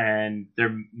computer and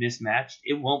they're mismatched,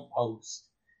 it won't post,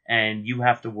 and you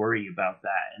have to worry about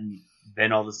that. And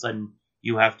then all of a sudden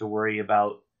you have to worry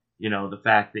about, the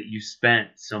fact that you spent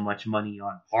so much money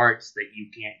on parts that you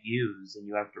can't use, and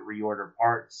you have to reorder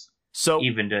parts. So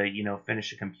even to,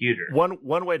 finish a computer.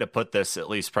 One way to put this, at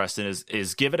least, Preston,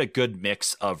 is give it a good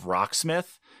mix of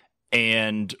Rocksmith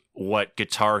and what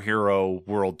Guitar Hero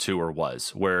World Tour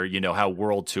was, where, how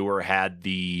World Tour had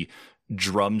the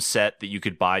drum set that you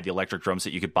could buy, the electric drum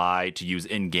set you could buy to use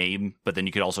in game, but then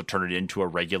you could also turn it into a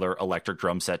regular electric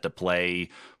drum set to play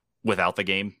without the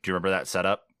game. Do you remember that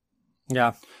setup?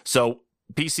 Yeah. So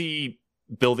PC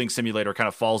Building Simulator kind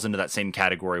of falls into that same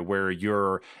category, where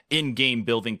you're in-game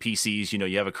building PCs.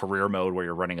 You have a career mode where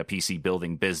you're running a PC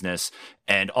building business,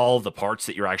 and all of the parts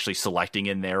that you're actually selecting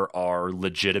in there are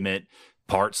legitimate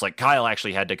parts. Like, Kyle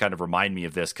actually had to kind of remind me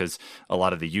of this, because a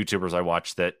lot of the YouTubers I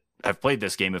watch that have played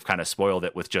this game have kind of spoiled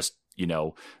it with just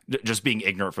being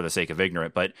ignorant for the sake of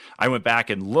ignorant. But I went back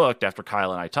and looked after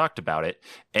Kyle and I talked about it,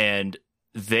 and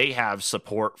they have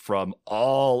support from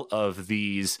all of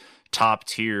these top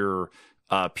tier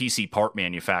PC part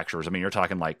manufacturers. I mean, you're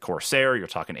talking like Corsair, you're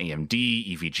talking AMD,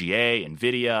 EVGA,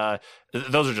 NVIDIA.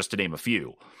 Those are just to name a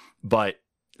few. But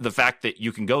the fact that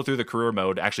you can go through the career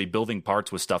mode actually building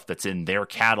parts with stuff that's in their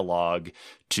catalog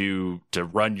to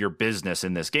run your business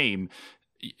in this game,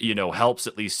 helps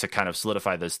at least to kind of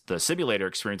solidify the simulator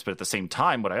experience. But at the same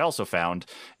time, what I also found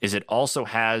is it also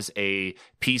has a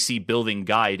PC building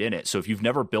guide in it. So if you've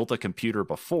never built a computer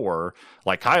before,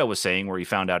 like Kyle was saying, where he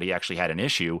found out he actually had an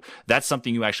issue, that's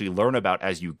something you actually learn about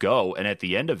as you go. And at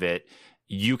the end of it,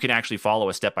 you can actually follow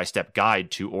a step-by-step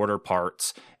guide to order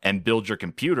parts and build your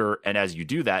computer. And as you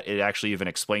do that, it actually even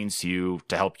explains to you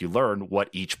to help you learn what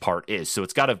each part is. So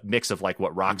it's got a mix of like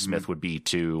what Rocksmith would be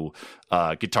to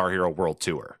Guitar Hero World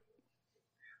Tour.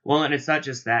 Well, and it's not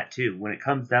just that, too. When it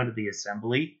comes down to the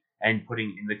assembly and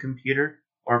putting in the computer,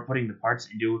 or putting the parts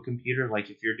into a computer, like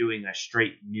if you're doing a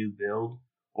straight new build,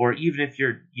 or even if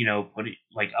you're, putting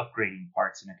upgrading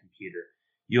parts in a computer,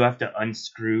 you have to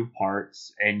unscrew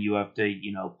parts, and you have to,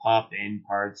 pop in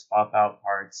parts, pop out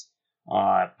parts.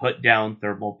 put down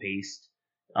thermal paste.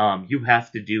 You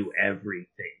have to do everything.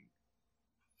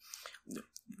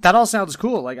 That all sounds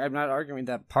cool. Like, I'm not arguing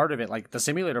that part of it. Like, the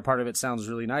simulator part of it sounds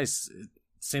really nice.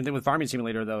 Same thing with Farming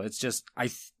Simulator, though. It's just,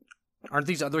 aren't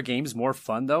these other games more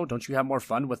fun, though? Don't you have more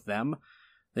fun with them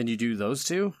than you do those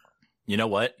two? You know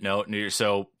what? No.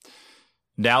 So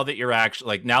now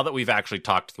that now that we've actually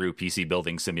talked through PC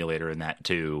Building Simulator and that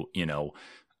too,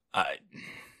 I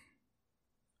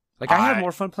have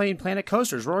more fun playing Planet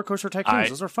Coasters, Roller Coaster Tycoons.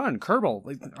 Those are fun. Kerbal.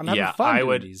 Like, I'm having fun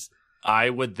doing these.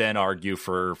 I would then argue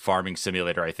for Farming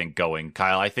Simulator, I think, going.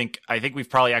 Kyle, I think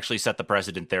we've probably actually set the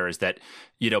precedent there, is that,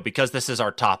 because this is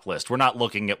our top list, we're not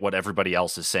looking at what everybody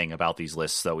else is saying about these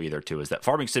lists, though, either, too, is that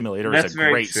Farming Simulator is a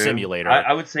great simulator.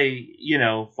 I would say,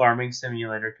 Farming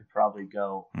Simulator could probably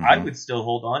go. Mm-hmm. I would still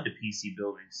hold on to PC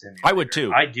Building Simulator. I would,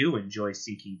 too. I do enjoy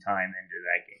sinking time into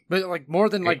that game. But, like, more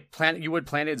than, you would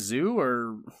Planet Zoo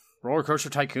or Roller Coaster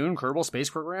Tycoon, Kerbal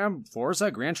Space Program, Forza,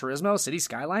 Gran Turismo, City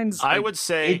Skylines. I would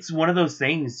say it's one of those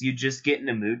things you just get in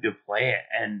the mood to play it,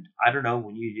 and I don't know,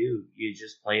 when you do, you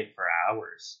just play it for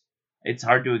hours. It's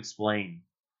hard to explain.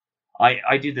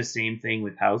 I do the same thing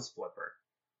with House Flipper.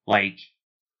 Like,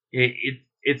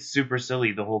 it's super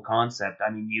silly, the whole concept.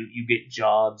 I mean, you get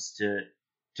jobs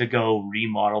to go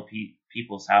remodel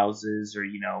people's houses, or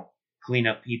clean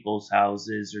up people's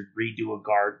houses, or redo a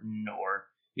garden, or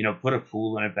put a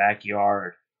pool in a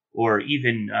backyard, or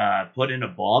even put in a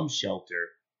bomb shelter.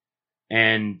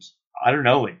 And I don't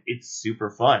know, it's super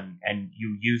fun. And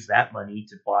you use that money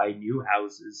to buy new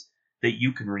houses that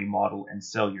you can remodel and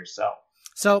sell yourself.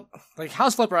 So, like,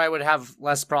 House Flipper I would have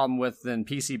less problem with than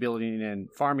PC Building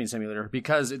and Farming Simulator,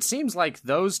 because it seems like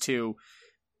those two,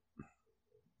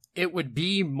 it would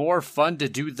be more fun to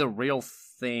do the real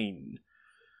thing.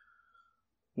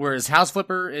 Whereas House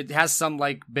Flipper, it has some,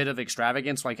 like, bit of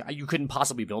extravagance. Like, you couldn't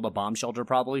possibly build a bomb shelter,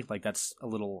 probably. Like, that's a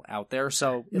little out there.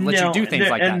 So it lets you do things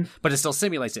like that. But it still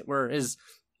simulates it. Whereas,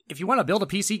 if you want to build a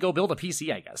PC, go build a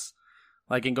PC, I guess.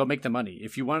 Like, and go make the money.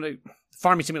 If you want to...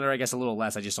 Farming Simulator, I guess, a little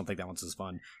less. I just don't think that one's as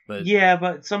fun. But yeah,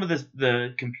 but some of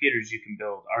the computers you can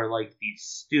build are, like, these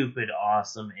stupid,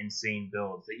 awesome, insane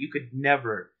builds that you could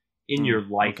never in your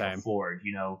life afford.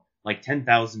 Like $10,000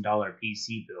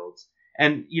 PC builds.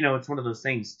 And, it's one of those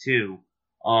things, too.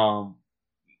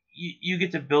 You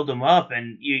get to build them up,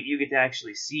 and you get to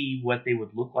actually see what they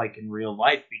would look like in real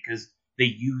life, because they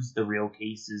use the real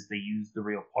cases, they use the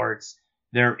real parts.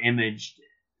 They're imaged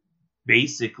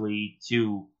basically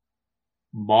to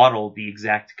model the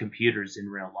exact computers in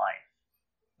real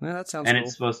life. Yeah, that sounds and cool.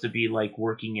 It's supposed to be like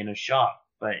working in a shop,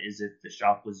 but as if the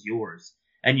shop was yours.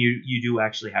 And you do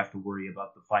actually have to worry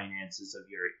about the finances of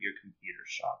your computer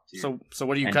shop too. So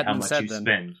what do you cut instead then?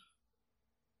 Spend.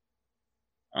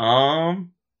 I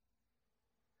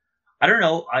don't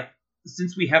know.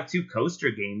 Since we have two coaster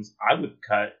games, I would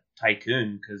cut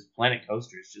Tycoon, because Planet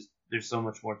Coaster is just, there's so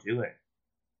much more to it.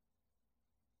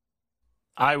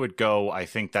 I would go, I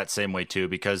think, that same way too,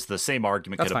 because the same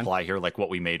argument could apply here, like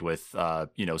what we made with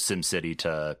SimCity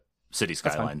to City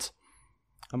Skylines.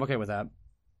 I'm okay with that.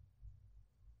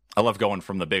 I love going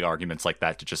from the big arguments like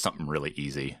that to just something really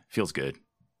easy. Feels good.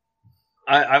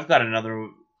 I've got another,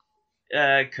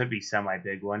 could be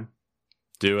semi-big one.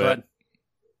 Do it.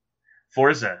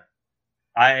 Forza.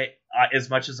 I as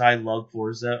much as I love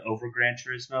Forza over Gran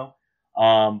Turismo,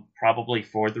 probably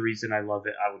for the reason I love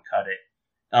it, I would cut it.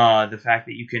 The fact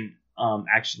that you can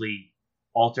actually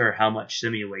alter how much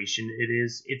simulation it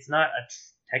is. It's not a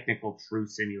technical true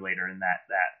simulator in that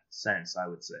sense, I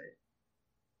would say.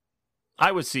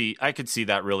 I could see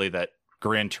that, really, that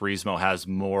Gran Turismo has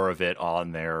more of it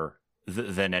on there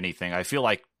than anything. I feel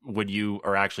like when you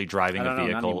are actually driving a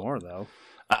vehicle, not anymore, though.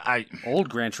 Old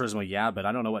Gran Turismo, yeah, but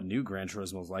I don't know what new Gran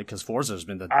Turismo is like, because Forza's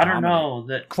been the I don't know.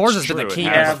 Forza's been the king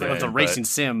of the racing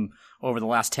sim over the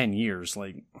last 10 years.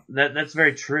 Like that's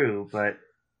very true, but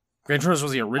Gran Turismo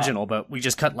was the original, but we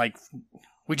just cut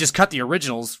the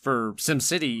originals for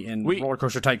SimCity and Roller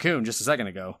Coaster Tycoon just a second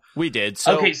ago. We did.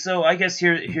 Okay, so I guess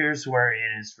here's where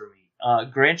it is for me.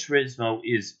 Gran Turismo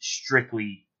is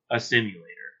strictly a simulator.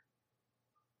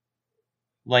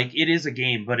 Like, it is a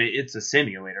game, but it's a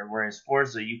simulator, whereas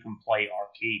Forza, you can play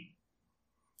arcade.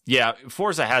 Yeah,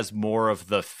 Forza has more of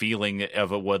the feeling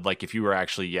of it would, like, if you were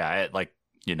actually, at, like,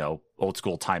 old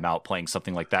school timeout playing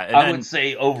something like that. And I would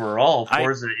say overall,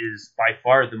 Forza is by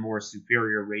far the more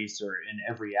superior racer in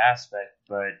every aspect,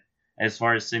 but as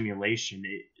far as simulation,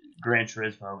 Gran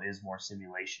Turismo is more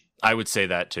simulation. I would say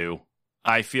that too.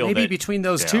 I feel maybe between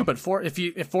those two, but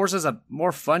if Forza's a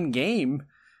more fun game,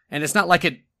 and it's not like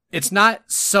It's not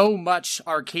so much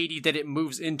arcadey that it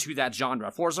moves into that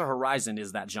genre. Forza Horizon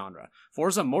is that genre.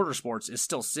 Forza Motorsports is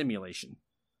still simulation.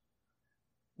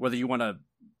 Whether you want to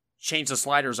change the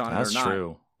sliders on it or not. That's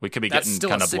true. We could be getting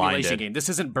kind of blinded. Game. This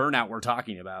isn't Burnout we're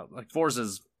talking about. Like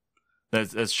Forza's.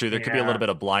 That's true. There could be a little bit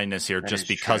of blindness here just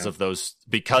because of those.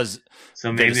 Because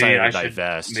so maybe they decided to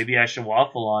divest. Maybe I should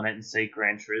waffle on it and say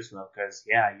Gran Turismo because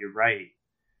you're right.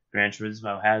 Gran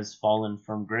Turismo has fallen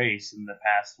from grace in the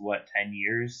past 10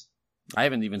 years. I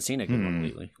haven't even seen a good one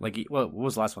lately. Like, what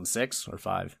was the last one? 6 or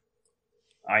 5?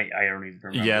 I don't even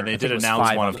remember. Yeah, they did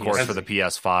announce one, of course, for the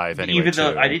PS5. Anyway, even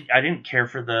though I didn't care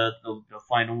for the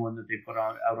final one that they put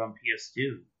out on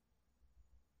PS2.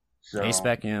 So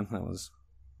A-Spec, yeah, that was.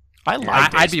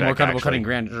 I'd be more comfortable cutting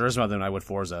Gran Turismo than I would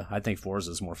Forza. I think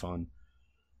Forza is more fun.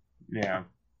 Yeah.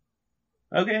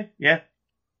 Okay. Yeah.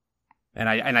 And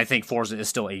I think Forza is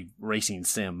still a racing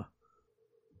sim.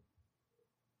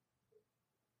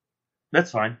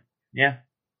 That's fine. Yeah.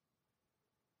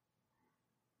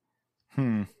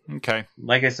 Okay.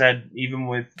 Like I said, even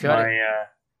with my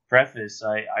preface,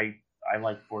 I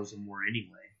like Forza more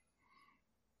anyway.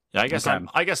 Yeah,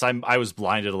 I guess I was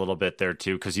blinded a little bit there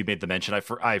too because you made the mention.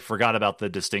 I forgot about the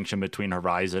distinction between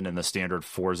Horizon and the standard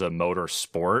Forza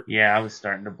Motorsport. Yeah, I was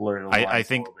starting to blur the lines. I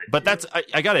think, but that's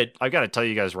I gotta tell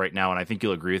you guys right now, and I think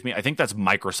you'll agree with me. I think that's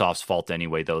Microsoft's fault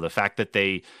anyway, though. The fact that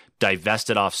they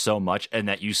divested off so much and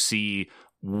that you see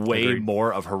way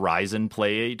more of Horizon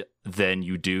played than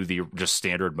you do the just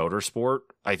standard Motorsport.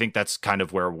 I think that's kind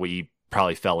of where we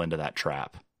probably fell into that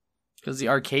trap. Because the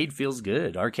arcade feels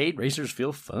good. Arcade racers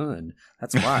feel fun.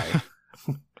 That's why.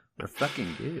 They're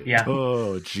fucking good. Yeah.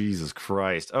 Oh, Jesus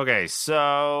Christ. Okay,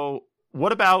 so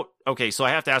what about... Okay, so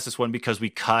I have to ask this one because we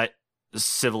cut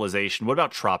Civilization. What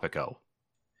about Tropico?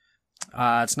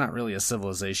 It's not really a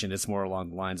Civilization. It's more along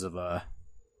the lines of a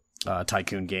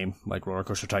tycoon game, like Roller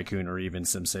Coaster Tycoon or even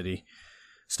SimCity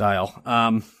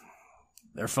style.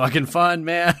 They're fucking fun,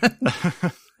 man.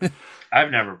 I've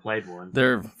never played one.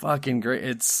 They're fucking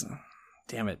great.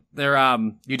 Damn it. They're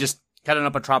you just heading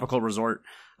up a tropical resort.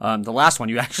 The last one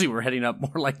you actually were heading up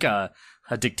more like a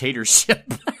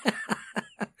dictatorship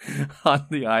on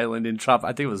the island in I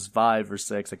think it was 5 or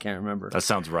 6. I can't remember. That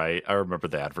sounds right. I remember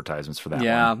the advertisements for that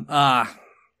one.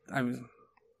 Yeah.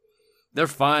 They're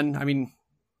fun. I mean,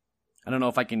 I don't know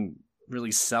if I can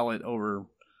really sell it over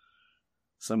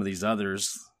some of these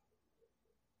others.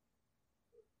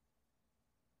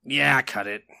 Yeah, cut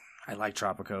it. I like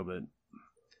Tropico, but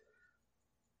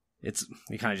it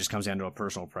kind of just comes down to a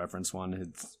personal preference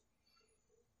one.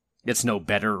 It's no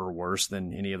better or worse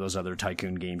than any of those other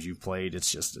tycoon games you've played.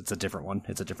 It's a different one.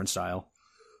 It's a different style.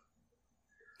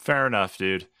 Fair enough,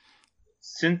 dude.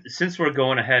 Since we're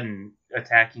going ahead and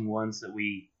attacking ones that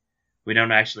we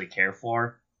don't actually care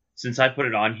for, since I put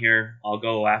it on here, I'll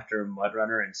go after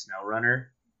MudRunner and SnowRunner.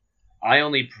 I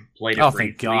only played it briefly.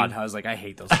 Thank God. I was like, I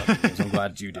hate those fucking games. I'm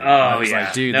glad you did. Yeah.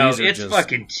 Like, dude, no, these are it's just...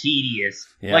 fucking tedious.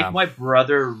 Yeah. Like, my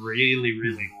brother really,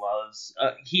 really loves...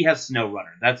 he has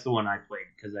SnowRunner. That's the one I played,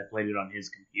 because I played it on his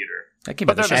computer.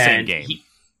 But they're the same game.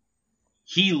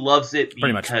 He loves it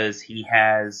because he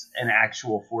has an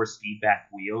actual force feedback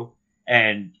wheel.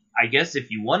 And I guess if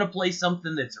you want to play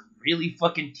something that's really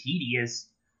fucking tedious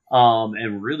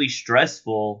and really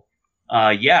stressful...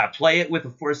 play it with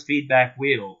a force feedback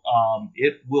wheel.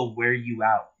 It will wear you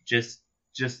out. Just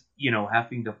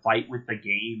having to fight with the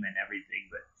game and everything.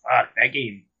 But fuck, that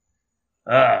game,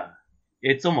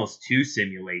 it's almost too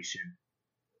simulation.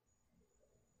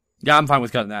 Yeah, I'm fine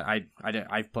with cutting that.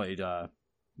 I played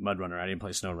MudRunner. I didn't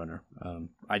play SnowRunner.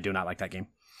 I do not like that game.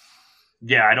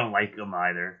 Yeah, I don't like them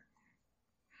either.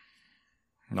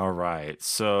 All right,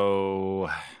 so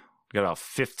we got about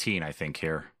 15, I think,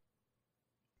 here.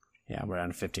 Yeah, we're down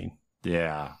to 15.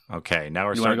 Yeah. Okay. Now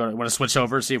we're want to switch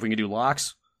over, see if we can do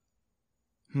locks?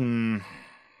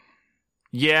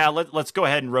 Yeah, let's go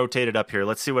ahead and rotate it up here.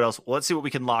 Let's see what else. Let's see what we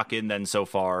can lock in then so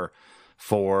far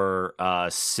for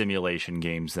simulation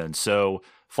games then. So,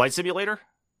 Flight Simulator?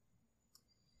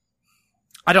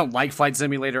 I don't like Flight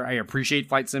Simulator. I appreciate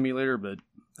Flight Simulator, but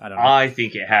I don't know. I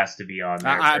think it has to be on there.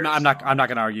 I'm not going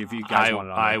to argue if you guys want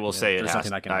it on there. I will say it has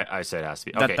to. I say it has to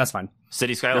be. Okay. That's fine.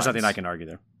 City Skylines. There's nothing I can argue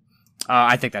there.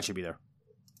 I think that should be there.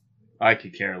 I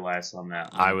could care less on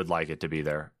that one. I would like it to be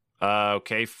there.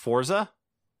 Okay, Forza?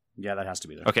 Yeah, that has to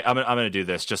be there. Okay, I'm gonna do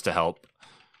this just to help.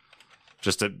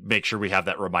 Just to make sure we have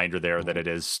that reminder there that it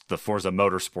is the Forza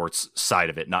Motorsports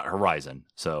side of it, not Horizon.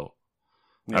 So,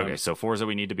 okay, so Forza,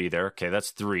 we need to be there. Okay,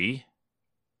 that's 3.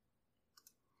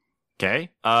 Okay,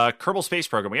 Kerbal Space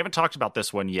Program. We haven't talked about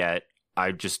this one yet.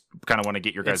 I just kind of want to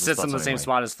get your guys' thoughts. It sits in the same anyway.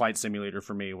 spot as Flight Simulator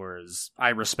for me, whereas I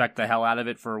respect the hell out of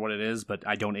it for what it is, but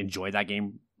I don't enjoy that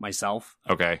game myself.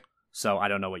 Okay. So I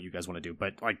don't know what you guys want to do,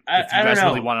 but like I if you guys don't know.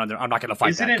 really want to, I'm not going to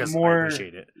fight Isn't that it because I more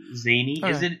appreciate it. zany?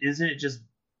 Okay. Isn't it just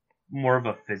more of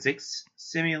a physics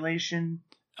simulation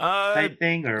type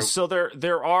thing? Or So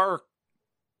there are.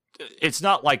 It's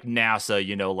not like NASA,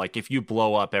 you know, like if you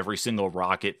blow up every single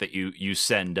rocket that you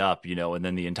send up, you know, and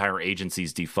then the entire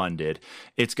agency's defunded.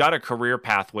 It's got a career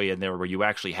pathway in there where you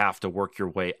actually have to work your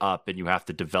way up and you have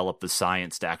to develop the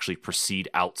science to actually proceed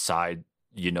outside,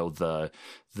 you know,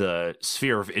 the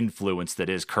sphere of influence that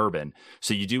is Kerbin.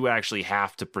 So you do actually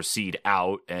have to proceed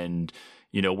out and,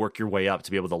 you know, work your way up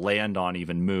to be able to land on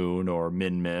even Moon or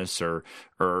Minmus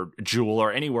or Jewel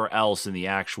or anywhere else in the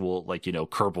actual, like, you know,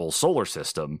 Kerbal solar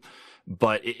system.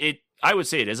 But I would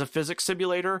say it is a physics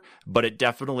simulator, but it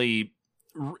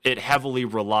heavily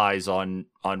relies on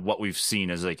what we've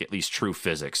seen as like at least true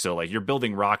physics. So like you're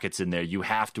building rockets in there, you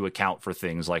have to account for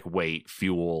things like weight,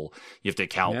 fuel, you have to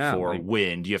account for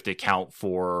wind, you have to account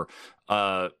for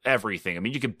everything. I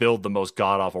mean, you could build the most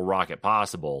god-awful rocket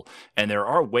possible, and there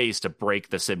are ways to break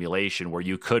the simulation where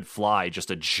you could fly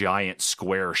just a giant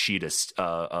square sheet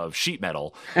of sheet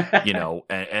metal, you know,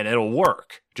 and it'll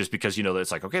work just because, you know,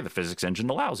 it's like, okay, the physics engine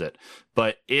allows it.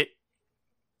 But it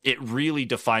really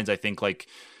defines, I think, like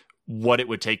what it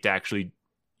would take to actually,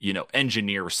 you know,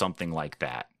 engineer something like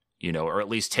that, you know, or at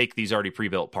least take these already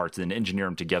pre-built parts and then engineer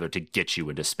them together to get you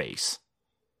into space.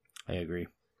 I agree.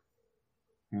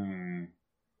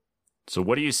 So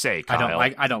what do you say, Kyle?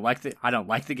 I don't like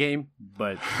the game,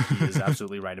 but he is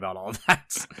absolutely right about all of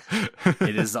that.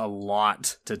 It is a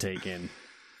lot to take in.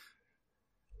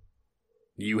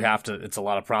 You have to. It's a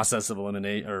lot of process of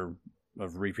eliminate or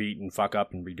of repeat and fuck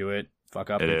up and redo it. Fuck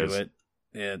up and do it.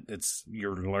 It's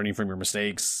you're learning from your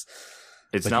mistakes.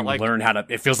 It's not like learn how to.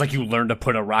 It feels like you learn to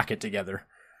put a rocket together.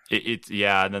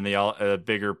 Yeah, and then the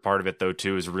bigger part of it though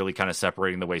too is really kind of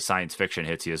separating the way science fiction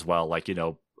hits you as well. Like, you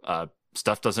know,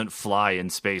 stuff doesn't fly in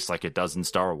space like it does in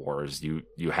Star Wars. You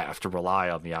have to rely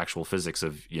on the actual physics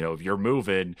of, you know, if you're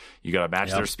moving, you got to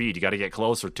match their speed. You got to get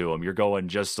closer to them. You're going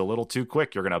just a little too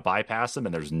quick. You're going to bypass them,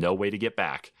 and there's no way to get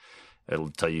back. It'll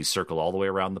tell you circle all the way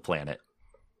around the planet.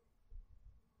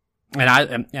 And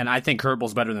I think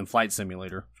Kerbal's better than Flight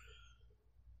Simulator.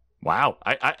 Wow,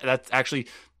 I that's actually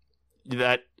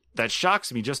that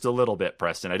shocks me just a little bit,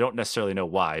 Preston. I don't necessarily know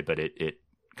why, but it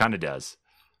kind of does.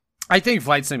 I think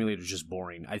Flight Simulator is just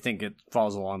boring. I think it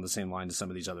falls along the same line as some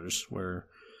of these others. Where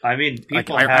I mean,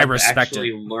 people have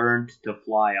actually learned to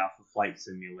fly off of Flight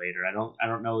Simulator. I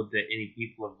don't know that any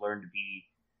people have learned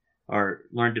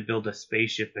to build a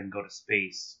spaceship and go to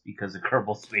space because of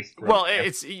Kerbal Space Program.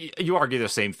 Well, you argue the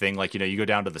same thing. Like, you know, you go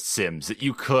down to The Sims. That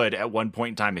you could at one point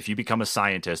in time, if you become a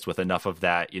scientist with enough of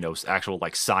that, you know, actual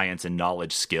like science and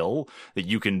knowledge skill, that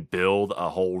you can build a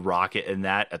whole rocket in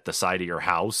that at the side of your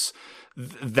house.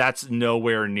 That's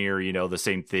nowhere near, you know, the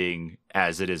same thing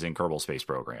as it is in Kerbal Space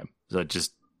Program. So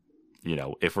just, you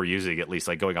know, if we're using at least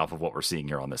like going off of what we're seeing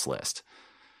here on this list.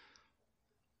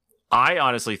 I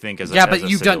honestly think you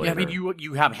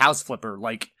have House Flipper.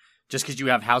 Like, just because you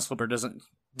have House Flipper just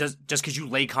because you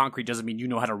lay concrete doesn't mean you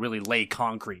know how to really lay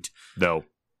concrete. No,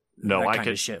 that kind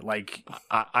of shit. Like,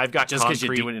 I've got just because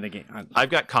you're doing it in a game. I've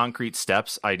got concrete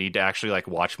steps. I need to actually like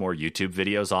watch more YouTube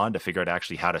videos on to figure out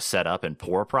actually how to set up and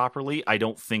pour properly. I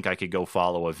don't think I could go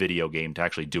follow a video game to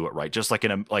actually do it right. Just like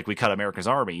like we cut America's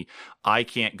Army, I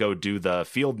can't go do the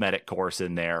field medic course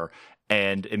in there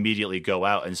and immediately go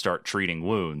out and start treating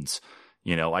wounds.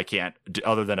 You know, I can't,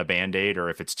 other than a Band-Aid, or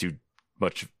if it's too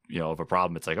much, you know, of a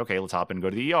problem, it's like, okay, let's hop in and go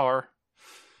to the ER.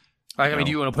 I mean,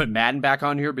 do you want to put Madden back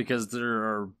on here? Because there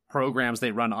are programs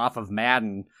they run off of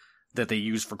Madden that they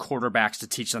use for quarterbacks to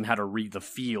teach them how to read the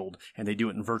field, and they do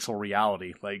it in virtual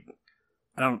reality. Like,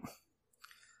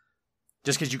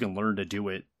 just because you can learn to do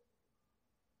it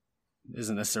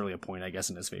isn't necessarily a point, I guess,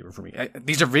 in his favor for me.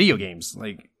 These are video games.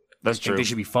 Like, that's true. They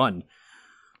should be fun.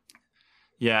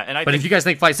 Yeah, and if you guys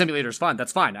think Flight Simulator is fun,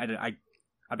 that's fine. I'm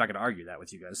not going to argue that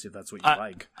with you guys if that's what you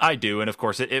like. I do, and of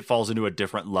course, it falls into a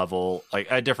different level, like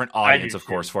a different audience, of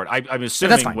course, for it. I'm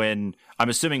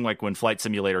assuming when Flight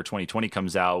Simulator 2020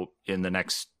 comes out in the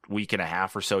next week and a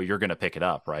half or so, you're going to pick it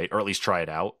up, right? Or at least try it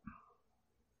out.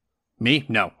 Me?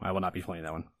 No, I will not be playing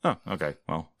that one. Oh, okay.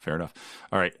 Well, fair enough.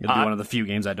 All right. It'll be one of the few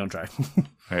games I don't try. All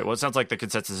right. Well, it sounds like the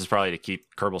consensus is probably to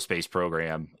keep Kerbal Space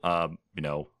Program. You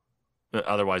know,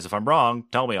 otherwise, if I'm wrong,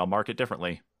 tell me. I'll mark it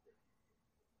differently.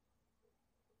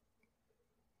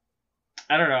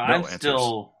 I don't know. I'm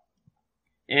still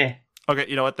Okay,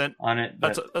 you know what then? On it.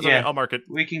 That's okay. I'll mark it.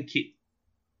 We can keep.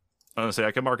 I was gonna say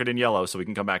I can mark it in yellow so we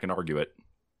can come back and argue it.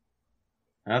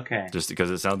 Okay. Just because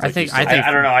it sounds like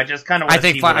I don't know. I just kind of want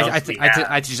to see what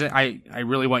else I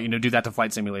really want you to do that to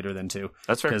Flight Simulator then too.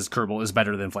 That's fair. Because Kerbal is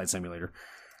better than Flight Simulator.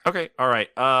 Okay. All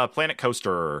right. Planet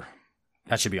Coaster.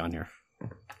 That should be on here.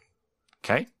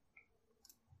 Okay.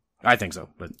 I think so,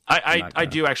 but I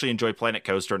do actually enjoy Planet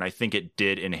Coaster, and I think it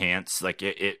did enhance like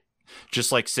it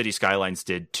just like City Skylines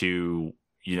did to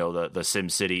the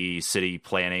SimCity city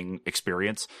planning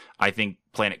experience. I think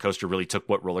Planet Coaster really took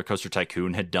what Roller Coaster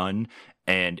Tycoon had done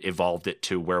and evolved it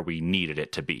to where we needed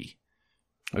it to be.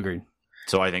 Agreed.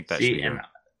 So I think that should be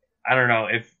I don't know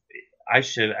if I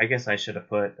guess I should have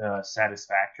put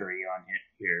Satisfactory on it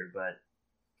here, but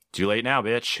too late now,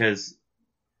 bitch. Because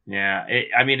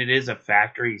it is a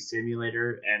factory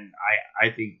simulator, and I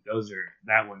think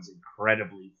that one's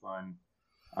incredibly fun.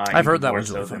 I've heard that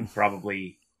one's really fun.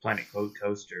 Probably Planet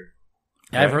Coaster.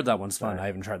 Yeah, I've heard that one's fun. I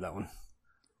haven't tried that one.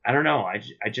 I don't know.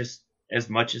 I just, as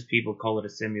much as people call it a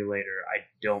simulator, I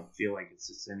don't feel like it's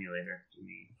a simulator to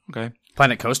me. Okay.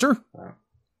 Planet Coaster?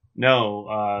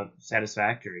 No,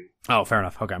 Satisfactory. Oh, fair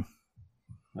enough. Okay.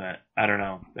 But I don't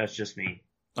know. That's just me.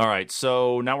 All right.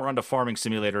 So now we're on to Farming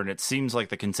Simulator, and it seems like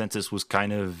the consensus was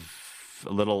kind of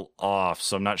a little off,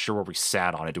 so I'm not sure where we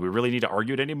sat on it. Do we really need to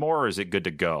argue it anymore, or is it good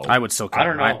to go? I would still cut. I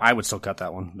don't know. I would still cut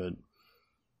that one, but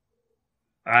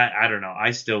I don't know.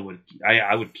 I still would.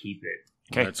 I would keep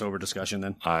it. Okay, it's over discussion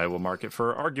then. I will mark it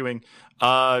for arguing.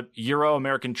 Euro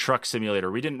American Truck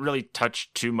Simulator. We didn't really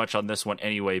touch too much on this one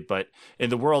anyway, but in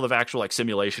the world of actual like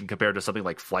simulation compared to something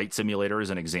like Flight Simulator as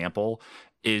an example,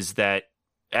 is that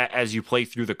as you play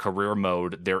through the career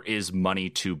mode, there is money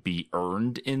to be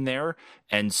earned in there.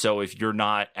 And so if you're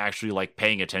not actually like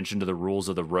paying attention to the rules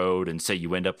of the road and say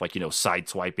you end up like,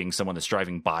 sideswiping someone that's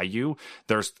driving by you,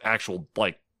 there's actual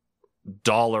like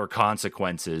dollar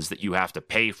consequences that you have to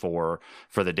pay for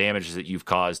the damages that you've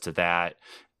caused to that.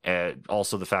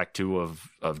 Also the fact too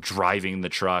of driving the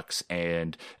trucks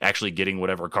and actually getting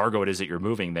whatever cargo it is that you're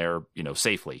moving there,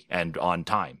 safely and on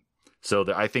time. So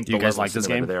I think you guys like this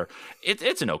game? There,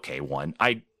 it's an okay one.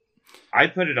 I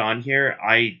put it on here.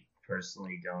 I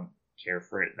personally don't care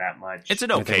for it that much. It's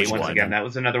an okay one. Once again, that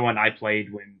was another one I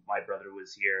played when my brother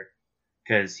was here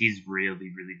because he's really,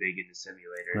 really big into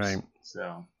simulators. Right.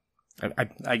 So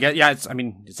I get, yeah.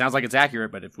 It sounds like it's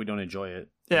accurate, but if we don't enjoy it,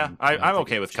 yeah, I'm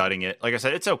okay with cutting it. Like I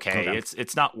said, it's okay.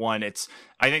 It's not one.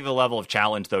 I think the level of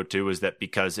challenge though too is that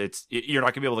because you're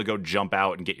not gonna be able to go jump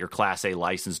out and get your Class A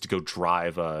license to go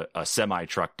drive a semi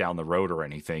truck down the road or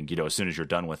anything. As soon as you're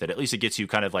done with it, at least it gets you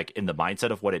kind of like in the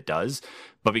mindset of what it does.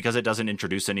 But because it doesn't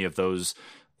introduce any of those,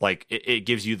 like it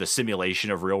gives you the simulation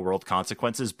of real world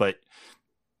consequences, but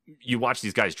you watch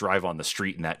these guys drive on the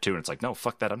street and that too, and it's like, no,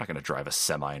 fuck that. I'm not going to drive a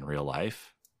semi in real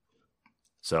life.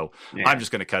 So yeah. I'm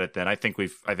just going to cut it then. I think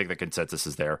the consensus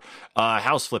is there.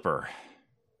 House Flipper.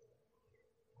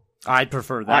 I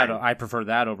prefer that. I prefer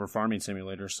that over Farming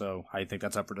Simulator. So I think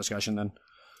that's up for discussion then.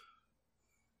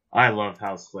 I love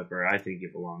House Flipper. I think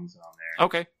it belongs on there.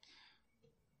 Okay.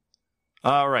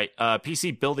 All right.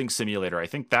 PC Building Simulator. I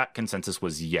think that consensus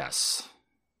was yes.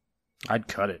 I'd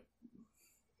cut it.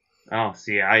 Oh,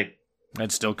 see, I'd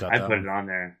still cut. I'd put it on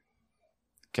there.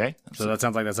 Okay, so that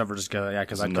sounds like that's up for discussion. Yeah,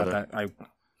 because I cut that.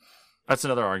 That's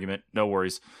another argument. No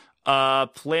worries.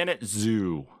 Planet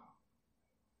Zoo.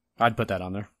 I'd put that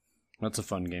on there. That's a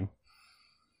fun game.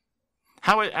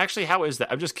 How is that?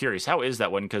 I'm just curious. How is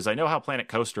that one? Because I know how Planet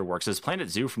Coaster works. Is Planet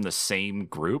Zoo from the same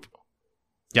group?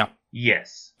 Yeah.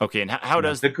 Yes. Okay, and how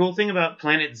does the cool thing about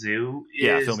Planet Zoo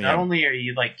is not only are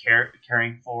you like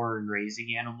caring for and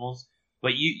raising animals,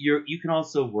 but you can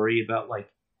also worry about like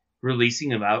releasing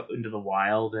them out into the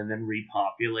wild and then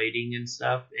repopulating and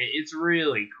stuff. It's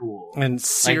really cool and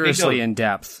seriously in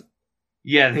depth.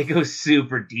 Yeah, they go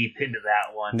super deep into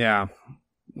that one. Yeah,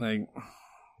 like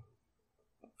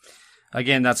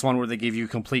again, that's one where they give you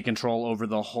complete control over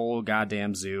the whole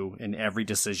goddamn zoo and every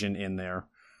decision in there.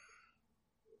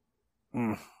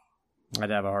 I'd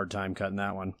have a hard time cutting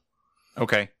that one.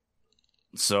 Okay.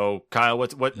 So, Kyle,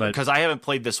 what? Because I haven't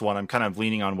played this one, I'm kind of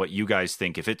leaning on what you guys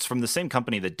think. If it's from the same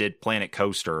company that did Planet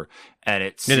Coaster, and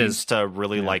it seems to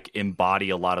really like embody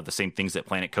a lot of the same things that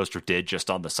Planet Coaster did, just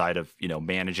on the side of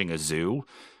managing a zoo,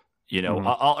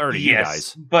 I'll urge you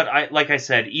guys. But like I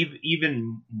said,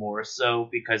 even more so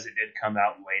because it did come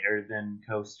out later than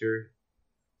Coaster.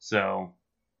 So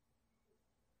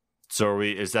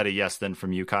is that a yes then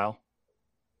from you, Kyle?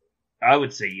 I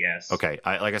would say yes. Okay.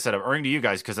 Like I said, I'm erring to you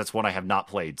guys because that's one I have not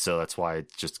played, so that's why I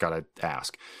just got to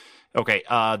ask. Okay,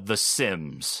 The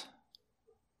Sims.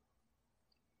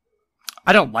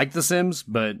 I don't like The Sims,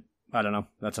 but I don't know.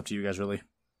 That's up to you guys, really.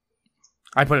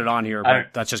 I put it on here,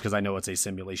 but that's just because I know it's a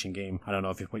simulation game. I don't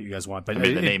know what you guys want, but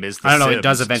the name is. I don't know. Sims, it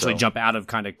does eventually jump out of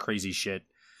kind of crazy shit.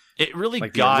 It really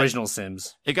like got the original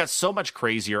Sims. It got so much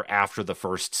crazier after the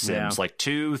first Sims, like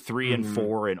 2, 3, and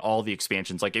 4, and all the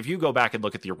expansions. Like if you go back and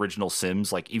look at the original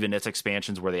Sims, like even its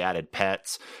expansions where they added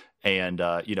pets, and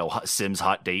Sims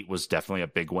Hot Date was definitely a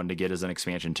big one to get as an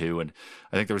expansion too. And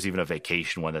I think there was even a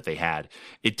vacation one that they had.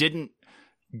 It didn't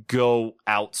go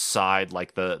outside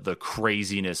like the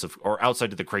craziness or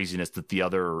outside of the craziness that the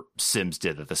other Sims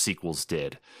did, that the sequels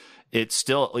did. It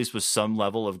still at least was some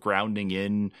level of grounding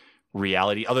in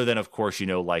reality, other than of course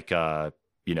the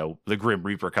Grim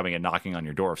Reaper coming and knocking on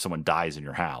your door if someone dies in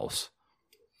your house.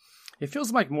 It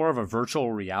feels like more of a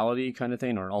virtual reality kind of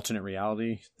thing, or an alternate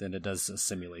reality, than it does a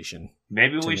simulation.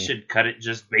 Maybe we should cut it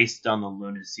just based on the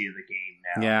lunacy of the game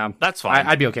now. Yeah, that's fine.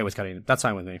 I'd be okay with cutting it. That's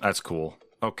fine with me. That's cool.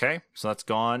 Okay, so that's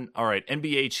gone. All right,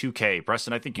 NBA 2K.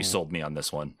 Preston, I think you sold me on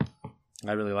this one.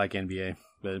 I really like NBA,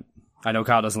 but I know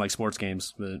Kyle doesn't like sports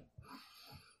games, but...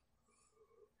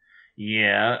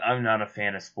 Yeah, I'm not a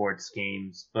fan of sports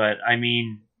games, but I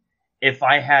mean, if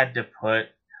I had to put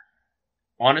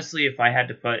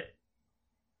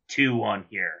 2 on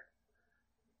here,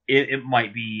 it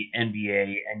might be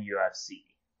NBA and UFC.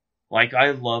 Like,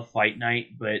 I love Fight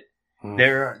Night, but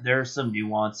there are some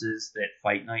nuances that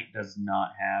Fight Night does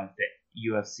not have that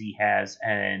UFC has,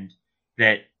 and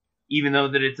that even though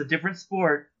that it's a different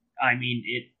sport, I mean,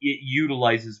 it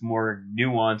utilizes more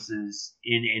nuances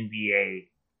in NBA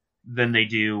than they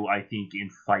do, I think,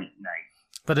 in Fight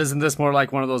Night. But isn't this more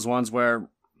like one of those ones where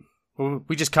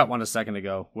we just cut one a second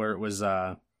ago, where it was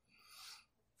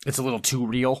it's a little too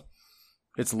real,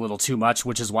 it's a little too much,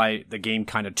 which is why the game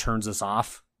kind of turns us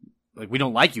off. Like, we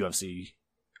don't like UFC.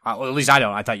 Well, at least I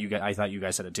don't. I thought you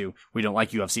guys said it too. We don't like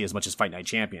UFC as much as Fight Night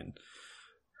Champion.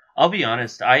 I'll be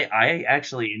honest, I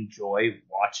actually enjoy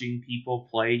watching people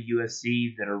play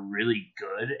UFC that are really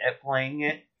good at playing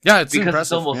it. Yeah, it's because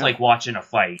impressive. It's almost like watching a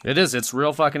fight. It is. It's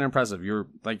real fucking impressive. You're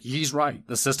like, he's right.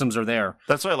 The systems are there.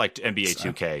 That's why I liked NBA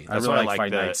 2K. That's why I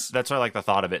like that's why I like the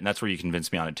thought of it, and that's where you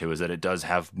convinced me on it too. Is that it does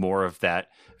have more of that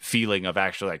feeling of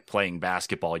actually like playing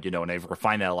basketball, and they've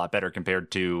refined that a lot better compared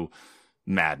to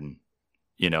Madden.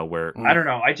 Where I don't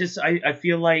know. I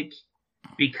feel like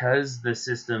because the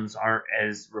systems aren't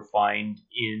as refined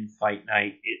in Fight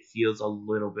Night, it feels a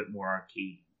little bit more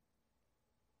arcade.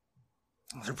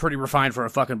 They're pretty refined for a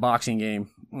fucking boxing game.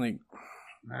 Like,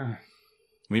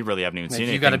 we really haven't even seen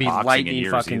anything. You got to be lightning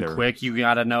fucking either. quick. You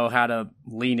got to know how to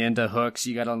lean into hooks.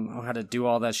 You got to know how to do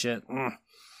all that shit. You're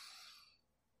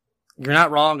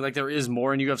not wrong. Like, there is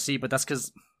more in UFC, but that's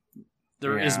because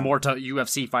there is more to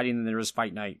UFC fighting than there is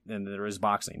Fight Night, than there is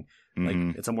boxing.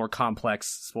 Like, it's a more complex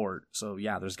sport. So,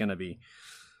 yeah, there's going to be...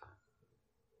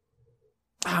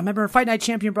 I remember Fight Night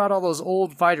Champion brought all those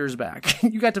old fighters back.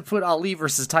 You got to put Ali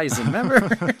versus Tyson, remember?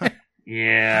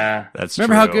 Yeah. That's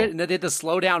Remember true. how good, and they did the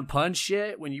slow down punch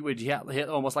shit when you would hit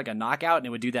almost like a knockout, and it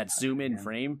would do that zoom in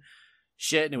frame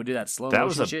shit, and it would do that slow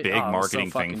motion shit. That was a big marketing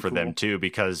thing for them too,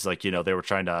 because they were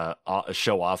trying to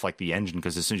show off like the engine,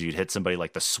 because as soon as you'd hit somebody,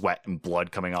 like the sweat and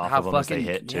blood coming off of them as they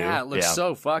hit too. Yeah, it looks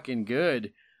so fucking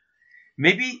good.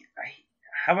 Maybe,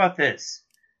 how about this?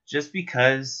 Just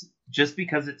because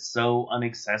it's so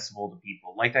inaccessible to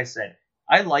people. Like I said,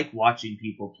 I like watching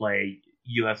people play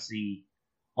UFC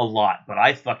a lot, but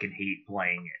I fucking hate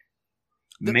playing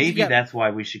it. Maybe that's why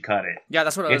we should cut it. Yeah,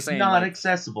 that's what I was saying. It's not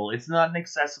accessible. It's not an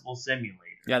accessible simulator.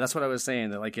 Yeah, that's what I was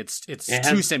saying. That like it's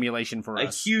too simulation for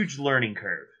us. A huge learning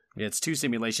curve. It's too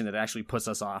simulation that actually puts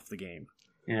us off the game.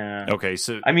 Yeah. Okay,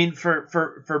 so I mean,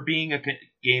 for being a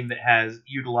game that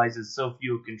utilizes so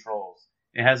few controls,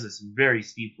 it has this very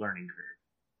steep learning curve.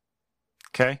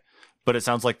 Okay, but it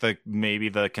sounds like maybe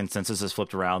the consensus has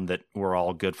flipped around that we're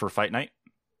all good for Fight Night.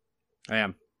 I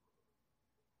am.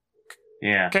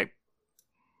 Yeah. Okay.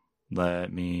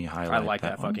 Let me highlight. I like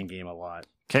that fucking game a lot.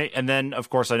 Okay, and then of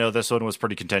course I know this one was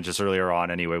pretty contentious earlier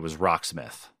on. Anyway, was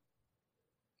Rocksmith.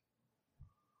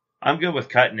 I'm good with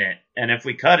cutting it, and if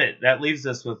we cut it, that leaves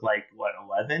us with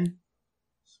 11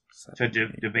 to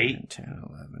debate. 10,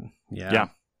 11. Yeah.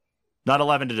 Not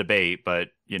 11 to debate, but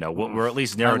we're at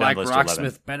least narrowed down the list to 11.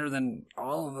 Rocksmith better than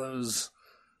all of those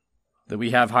that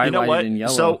we have highlighted in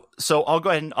yellow. So I'll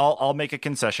go ahead and I'll make a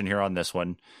concession here on this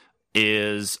one.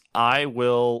 Is I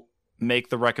will make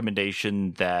the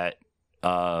recommendation that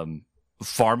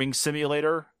Farming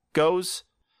Simulator goes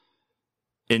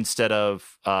instead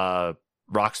of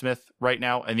Rocksmith right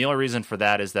now, and the only reason for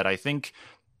that is that I think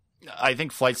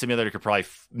Flight Simulator could probably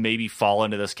maybe fall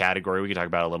into this category. We could talk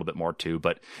about it a little bit more too,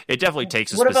 but it definitely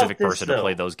takes a specific person to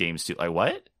play those games too. Like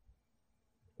what?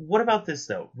 what about this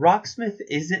though? Rocksmith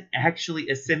isn't actually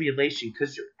a simulation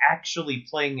because you're actually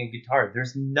playing a guitar.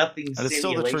 There's nothing. And it's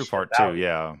still the true part too.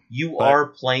 Yeah, you are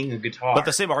playing a guitar. But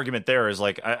the same argument there is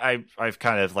like I've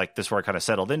kind of like this where I kind of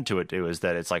settled into it too is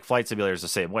that it's like Flight Simulator is the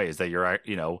same way. Is that you're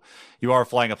you are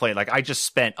flying a plane. Like I just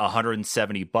spent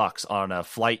 $170 on a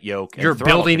flight yoke. And you're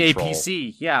building control. a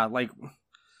PC. Yeah, like.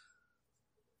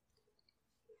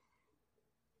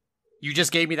 You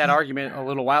just gave me that argument a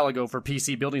little while ago for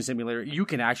PC Building Simulator. You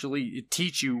can actually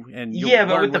teach you and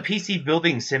but with the PC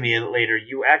Building Simulator,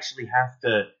 you actually have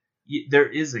to. There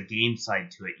is a game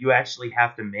side to it. You actually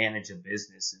have to manage a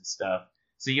business and stuff.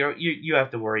 So you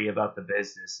have to worry about the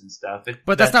business and stuff.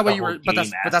 But that's not what you were. But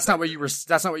that's not what you were.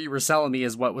 That's not what you were selling me.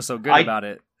 Is what was so good about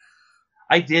it.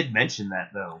 I did mention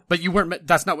that though. But you weren't.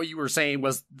 That's not what you were saying.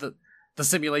 Was the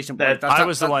simulation that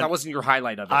wasn't your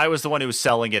highlight of it. I was the one who was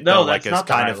selling it though, like as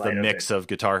kind of the mix of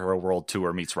Guitar Hero World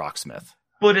Tour meets Rocksmith.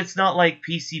 But it's not like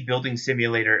PC Building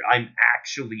Simulator. I'm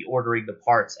actually ordering the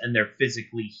parts and they're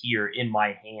physically here in my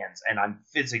hands and I'm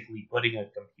physically putting a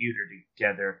computer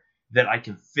together that I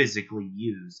can physically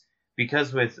use.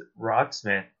 Because with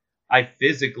Rocksmith, I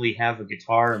physically have a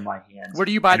guitar in my hands. Where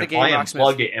do you buy the game Rocksmith?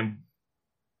 Unplug it and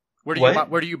where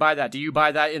do you buy that? Do you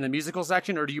buy that in the musical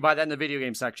section or do you buy that in the video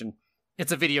game section?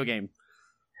 It's a video game.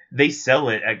 They sell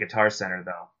it at Guitar Center,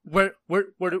 though. Where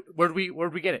do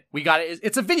we get it? We got it.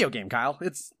 It's a video game, Kyle.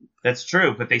 That's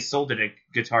true, but they sold it at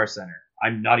Guitar Center.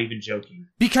 I'm not even joking.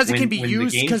 Because it can be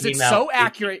used, because it's so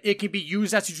accurate, it can be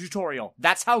used as a tutorial.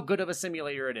 That's how good of a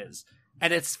simulator it is.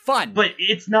 And it's fun. But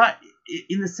it's not,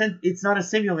 in the sense, it's not a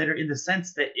simulator in the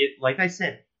sense that it, like I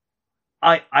said,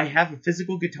 I have a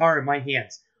physical guitar in my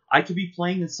hands. I could be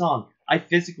playing a song. I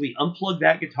physically unplug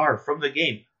that guitar from the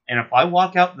game. And if I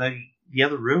walk out in the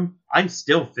other room, I'm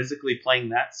still physically playing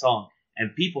that song.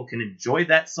 And people can enjoy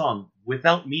that song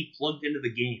without me plugged into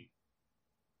the game.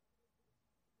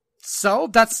 So,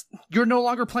 you're no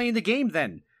longer playing the game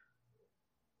then.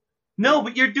 No,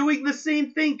 but you're doing the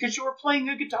same thing because you were playing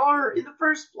a guitar in the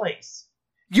first place.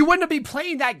 You wouldn't be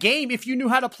playing that game if you knew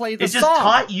how to play the song. It just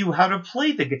taught you how to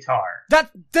play the guitar.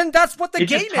 Then that's what the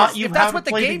game is. If that's what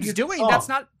the game's doing, that's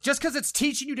not just because it's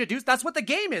teaching you to do. That's what the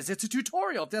game is. It's a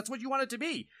tutorial. If that's what you want it to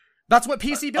be. That's what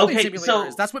PC Building Simulator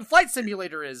is. That's what Flight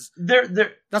Simulator is.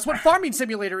 That's what Farming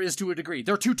Simulator is to a degree.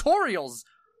 They're tutorials.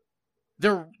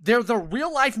 They're the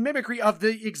real life mimicry of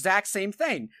the exact same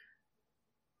thing.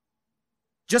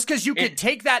 Just because you can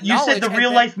take that knowledge. You said the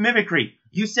real life mimicry.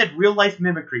 You said real life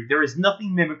mimicry. There is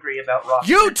nothing mimicry about Rocksmith.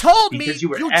 You told me because you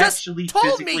were actually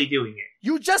physically doing it.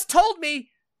 You just told me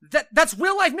that's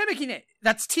real life mimicking it.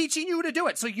 That's teaching you to do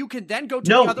it, so you can then go to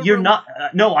the other room. No, you're not.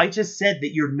 No, I just said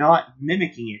that you're not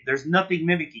mimicking it. There's nothing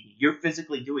mimicking it. You're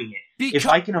physically doing it. If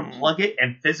I can unplug it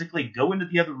and physically go into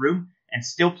the other room and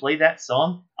still play that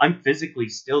song, I'm physically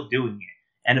still doing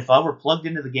it. And if I were plugged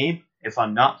into the game, if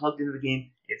I'm not plugged into the game,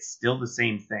 it's still the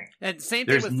same thing. And same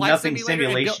thing with Flight Simulator.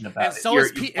 Simulation about and so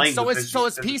is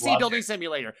PC Building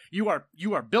Simulator. You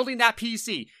are building that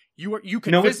PC.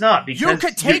 It's not. Because you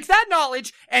could take that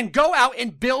knowledge and go out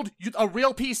and build a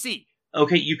real PC.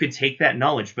 Okay, you could take that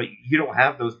knowledge, but you don't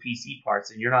have those PC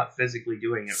parts, and you're not physically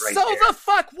doing it right So there. the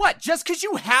fuck what? Just because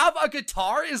you have a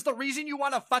guitar is the reason you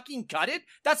want to fucking cut it?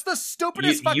 That's the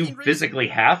stupidest fucking reason. You physically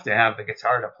have to have the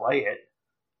guitar to play it.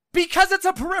 Because it's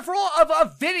a peripheral of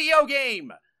a video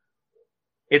game!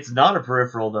 It's not a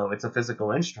peripheral, though. It's a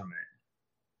physical instrument.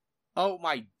 Oh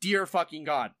my dear fucking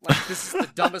god. Like, this is the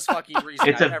dumbest fucking reason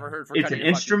I've ever heard for cutting It's an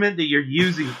instrument that you're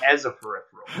using as a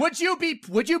peripheral. Would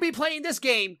you be playing this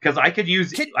game? Because I could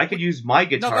use my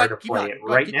guitar to play it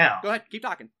right now. Go ahead, keep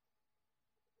talking.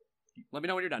 Let me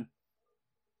know when you're done.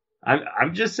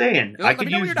 I'm just saying, I could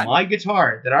use my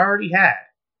guitar that I already had.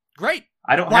 Great.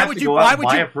 I don't have to go out and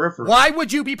buy a peripheral. Why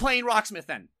would you be playing Rocksmith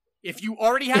then? If you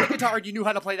already had a guitar and you knew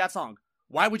how to play that song,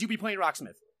 why would you be playing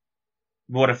Rocksmith?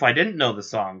 What if I didn't know the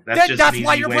song? That's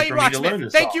why you're playing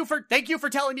Rocksmith. Thank you for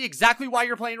telling me exactly why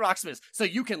you're playing Rocksmith, so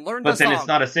you can learn the song. But then it's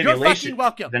not a simulation. You're fucking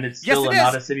welcome. Then it's still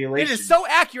not a simulation. It is so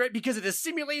accurate because it is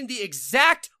simulating the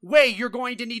exact way you're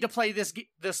going to need to play this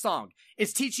song.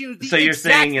 It's teaching you the exact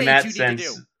things you need to do. So you're saying in that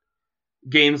sense,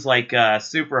 games like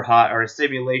Super Hot are a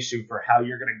simulation for how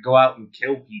you're going to go out and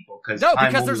kill people.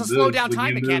 Because there's a slow down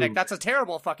time mechanic. That's a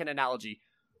terrible fucking analogy.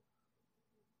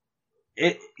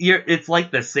 It's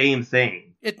like the same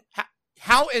thing.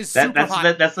 How is Super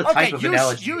Hot? That's the type of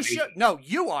analogy.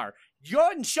 You are. You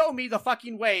didn't show me the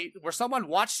fucking way where someone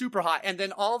watched Super Hot and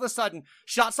then all of a sudden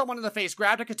shot someone in the face,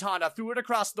 grabbed a katana, threw it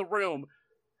across the room,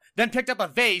 then picked up a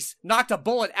vase, knocked a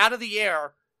bullet out of the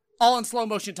air, all in slow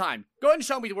motion time. Go ahead and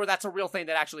show me where that's a real thing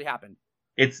that actually happened.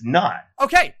 It's not.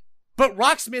 Okay. But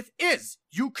Rocksmith is.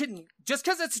 You can, just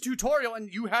because it's a tutorial and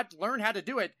you had to learn how to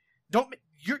do it,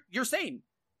 you're saying,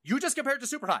 you just compared to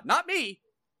Superhot, not me.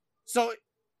 So,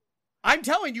 I'm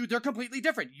telling you they're completely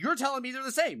different. You're telling me they're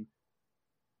the same.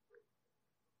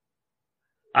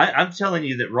 I'm telling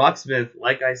you that Rocksmith,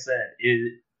 like I said,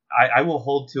 I will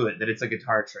hold to it that it's a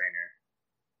guitar trainer.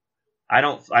 I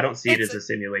don't see it as a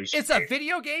simulation. It's a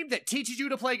video game that teaches you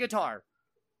to play guitar.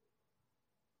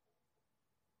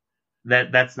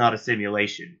 That's not a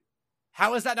simulation.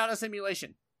 How is that not a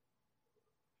simulation?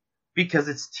 Because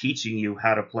it's teaching you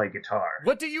how to play guitar.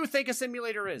 What do you think a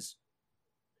simulator is?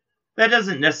 That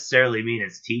doesn't necessarily mean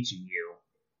it's teaching you.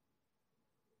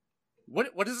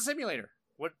 What is a simulator?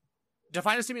 What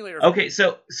define a simulator? Okay,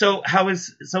 so how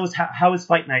is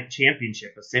Fight Night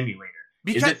Championship a simulator?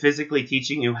 Because is it physically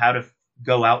teaching you how to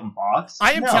go out and box?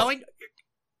 I am telling.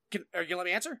 Are you gonna let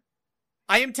me answer?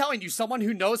 I am telling you, someone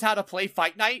who knows how to play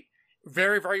Fight Night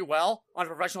very, very well on a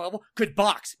professional level could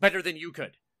box better than you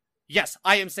could. Yes,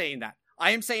 I am saying that.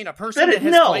 I am saying a person that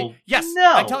has played. Yes,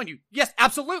 no. I'm telling you. Yes,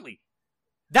 absolutely.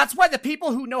 That's why the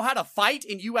people who know how to fight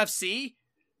in UFC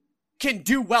can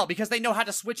do well, because they know how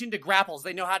to switch into grapples.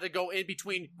 They know how to go in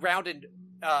between ground and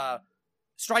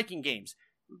striking games.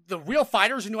 The real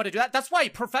fighters who know how to do that, that's why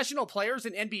professional players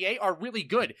in NBA are really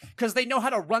good, because they know how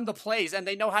to run the plays and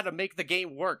they know how to make the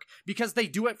game work, because they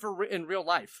do it in real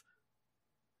life.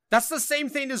 That's the same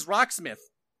thing as Rocksmith.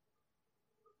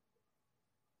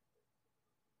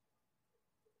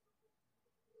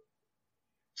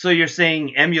 So you're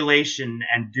saying emulation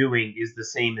and doing is the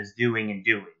same as doing and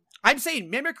doing? I'm saying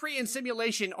mimicry and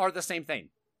simulation are the same thing.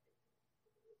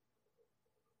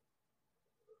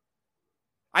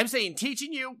 I'm saying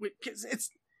teaching you,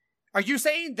 are you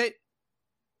saying that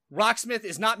Rocksmith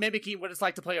is not mimicking what it's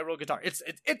like to play a real guitar? It's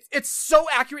so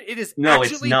accurate. It is no,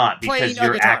 actually it's not, because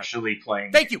you're guitar. Actually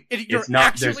playing. Thank you. You're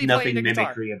not. There's nothing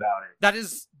mimicry about it. That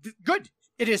is good.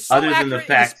 It is so other than accurate, the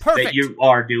fact that you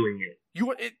are doing it.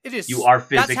 It is. You are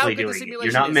physically doing it.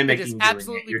 You're not mimicking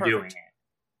doing it. You're doing it.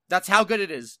 That's how good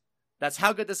it is. That's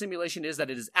how good the simulation is. That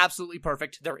it is absolutely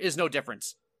perfect. There is no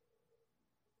difference.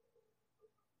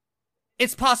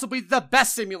 It's possibly the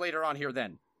best simulator on here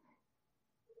then.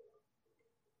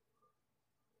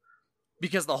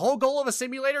 Because the whole goal of a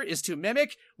simulator is to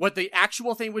mimic what the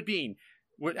actual thing would be.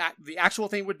 What the actual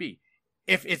thing would be.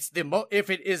 If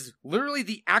it is literally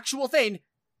the actual thing,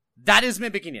 that is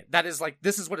mimicking it. That is like,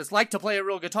 this is what it's like to play a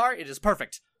real guitar. It is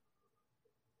perfect.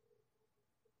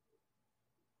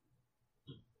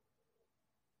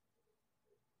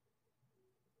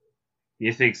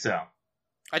 You think so?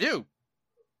 I do.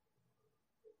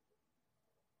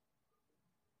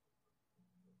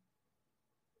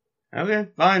 Okay,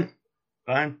 fine.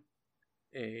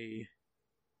 A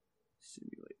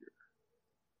simulator.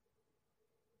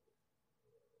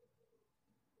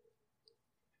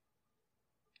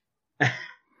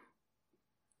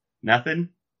 Nothing?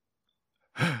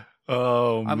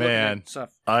 Oh, man.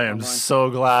 I am so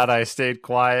glad I stayed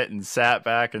quiet and sat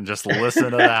back and just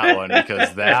listened to that one,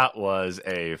 because that was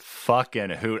a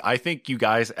fucking hoot. I think you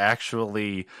guys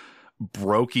actually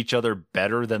broke each other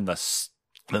better than this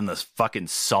fucking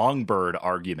Songbird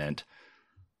argument.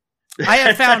 I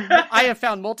have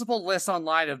found multiple lists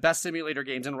online of best simulator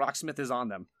games, and Rocksmith is on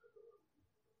them.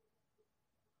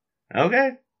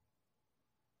 Okay.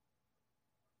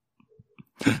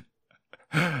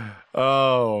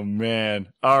 Oh, man.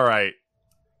 All right.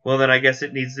 Well, then I guess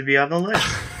it needs to be on the list.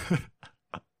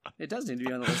 It does need to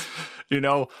be on the list. You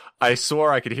know, I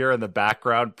swore I could hear in the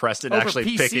background Preston actually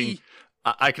PC. Picking...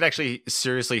 I could actually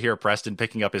seriously hear Preston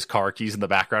picking up his car keys in the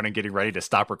background and getting ready to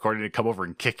stop recording and come over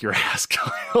and kick your ass,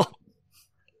 Kyle.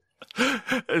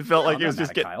 It felt like he was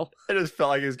just getting. It just felt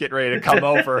like he was getting ready to come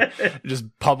over and just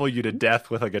pummel you to death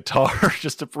with a guitar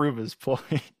just to prove his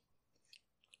point.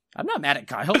 I'm not mad at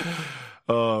Kyle.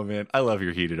 Oh man, I love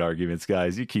your heated arguments,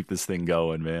 guys. You keep this thing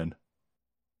going, man.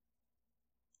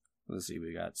 Let's see,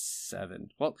 we got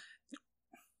 7. Well,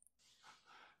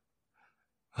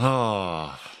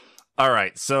 oh, all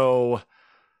right. So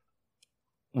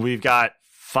we've got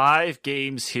 5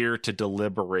 games here to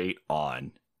deliberate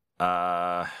on.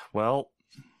 Well,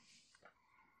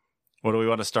 what do we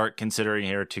want to start considering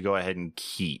here to go ahead and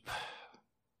keep?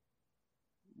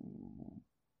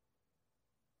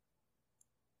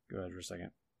 Go ahead for a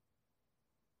second.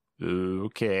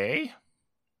 Okay.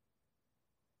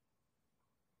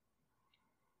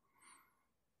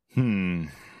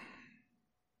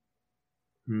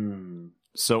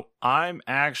 So I'm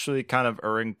actually kind of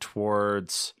erring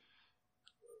towards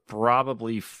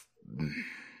probably...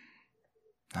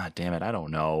 damn it, I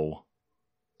don't know.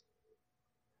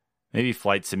 Maybe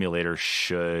Flight Simulator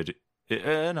should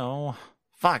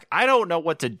fuck, I don't know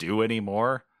what to do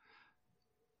anymore.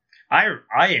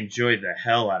 I enjoyed the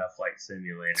hell out of Flight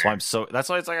Simulator. That's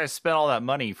why it's like I spent all that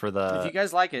money for the. If you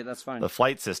guys like it, that's fine. The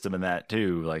flight system in that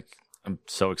too. Like, I'm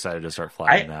so excited to start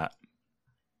flying that.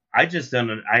 I just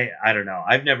don't. I don't know.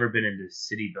 I've never been into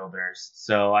city builders,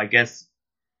 so I guess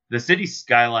the city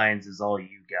skylines is all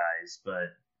you guys. But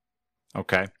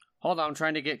okay, hold on. I'm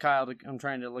trying to get Kyle. I'm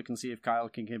trying to look and see if Kyle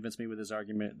can convince me with his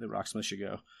argument that Rocksmith should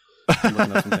go. I'm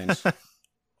looking up some things.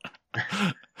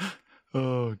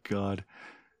 Oh God.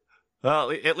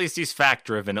 Well, at least he's fact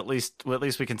driven. At least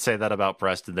we can say that about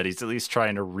Preston, that he's at least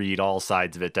trying to read all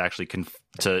sides of it to actually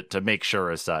to make sure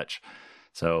as such.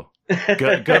 So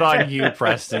good on you,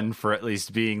 Preston, for at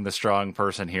least being the strong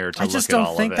person here to look at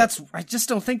all of it. I just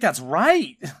don't think that's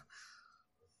right.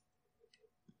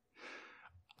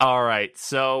 All right,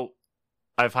 so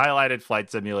I've highlighted Flight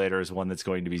Simulator as one that's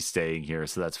going to be staying here.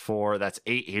 So that's 4. That's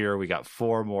 8 here. We got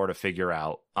 4 more to figure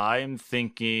out. I'm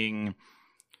thinking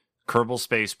Kerbal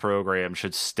Space Program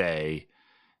should stay,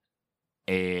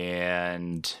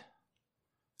 and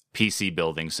PC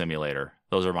Building Simulator.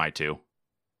 Those are my 2.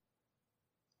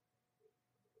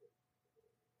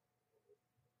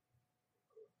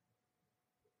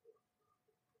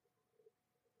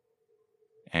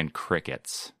 And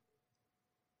crickets.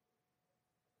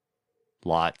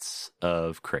 Lots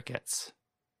of crickets.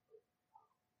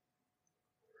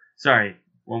 Sorry,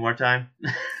 one more time.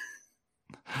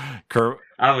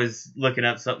 I was looking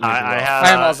up something. I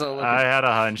had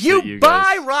a hunch. You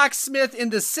buy Rocksmith in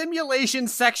the simulation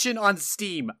section on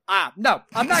Steam. No,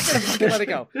 I'm not going to let it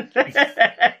go.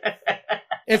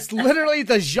 It's literally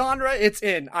the genre it's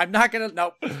in. I'm not going to.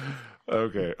 Nope.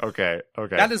 Okay.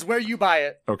 That is where you buy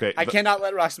it. Okay. I cannot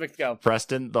let Rocksmith go.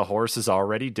 Preston, the horse is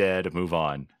already dead. Move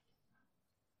on.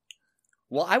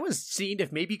 Well, I was seeing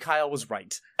if maybe Kyle was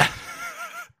right.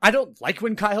 I don't like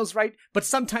when Kyle's right, but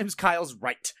sometimes Kyle's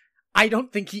right. I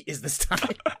don't think he is this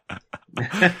time.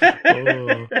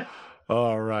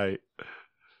 All right.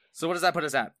 So what does that put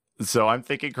us at? So I'm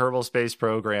thinking Kerbal Space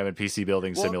Program and PC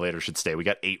Building Simulator should stay. We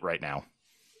got 8 right now.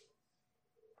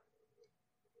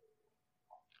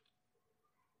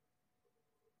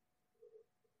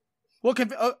 Well,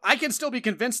 I can still be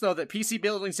convinced, though, that PC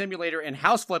Building Simulator and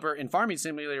House Flipper and Farming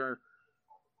Simulator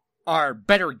are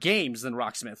better games than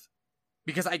Rocksmith.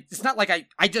 Because it's not like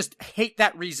I just hate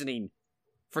that reasoning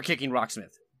for kicking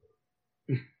Rocksmith.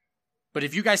 But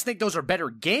if you guys think those are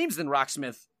better games than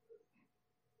Rocksmith,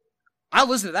 I'll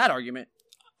listen to that argument.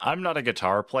 I'm not a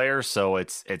guitar player, so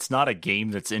it's not a game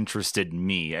that's interested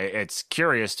me. It's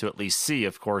curious to at least see,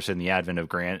 of course, in the advent of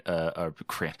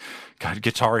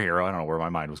Guitar Hero. I don't know where my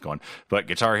mind was going, but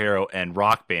Guitar Hero and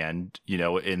Rock Band,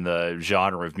 in the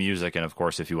genre of music, and of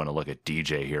course, if you want to look at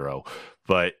DJ Hero.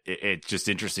 But it's just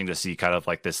interesting to see kind of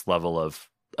like this level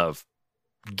of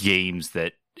games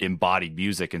that embody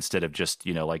music instead of just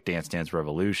like Dance Dance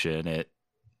Revolution. It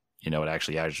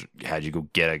actually had you go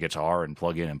get a guitar and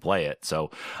plug in and play it.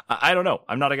 So I don't know.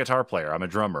 I'm not a guitar player. I'm a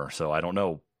drummer, so I don't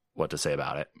know what to say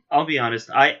about it. I'll be honest.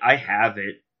 I have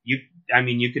it. You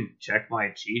can check my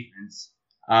achievements.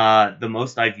 The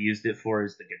most I've used it for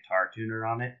is the guitar tuner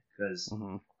on it, because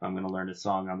if I'm going to learn a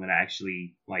song, I'm going to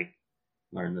actually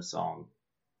learn the song.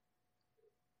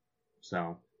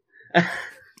 So,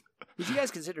 would you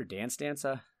guys consider Dance Dance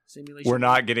a simulation? We're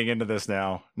not getting into this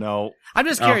now. No, I'm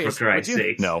just curious. For Christ's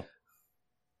sake. No.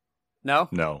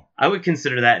 I would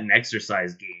consider that an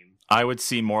exercise game. I would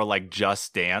see more like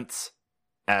Just Dance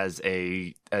as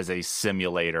a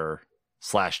simulator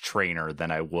 / trainer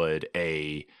than I would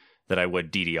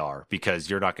DDR, because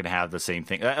you're not going to have the same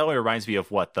thing. It only reminds me of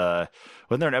wasn't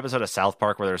there an episode of South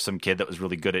Park where there was some kid that was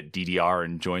really good at DDR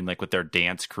and joined with their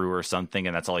dance crew or something,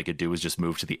 and that's all he could do was just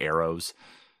move to the arrows.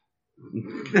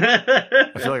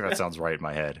 I feel like that sounds right in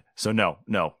my head. So no,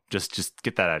 just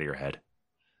get that out of your head.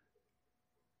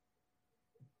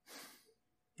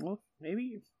 Well,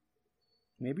 maybe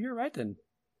you're right then.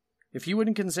 If you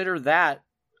wouldn't consider that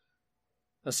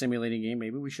a simulating game,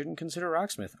 maybe we shouldn't consider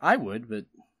Rocksmith. I would, but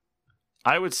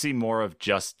I would see more of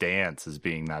Just Dance as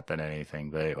being that than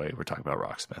anything. But anyway, we're talking about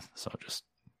Rocksmith, so just.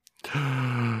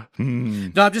 No,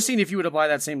 I'm just seeing if you would apply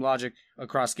that same logic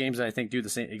across games that I think do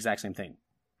the exact same thing.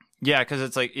 Yeah, because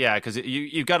it's because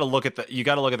you got to look at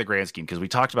the grand scheme, because we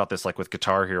talked about this with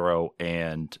Guitar Hero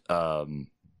and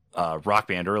Rock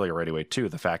Band earlier anyway too.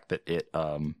 The fact that it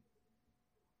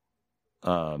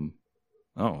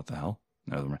what the hell?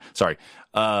 No, sorry.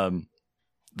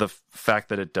 The fact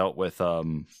that it dealt with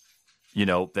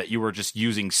that you were just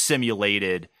using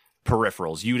simulated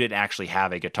peripherals. You didn't actually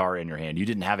have a guitar in your hand. You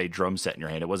didn't have a drum set in your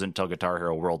hand. It wasn't until Guitar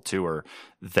Hero World Tour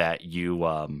that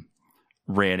you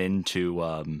ran into,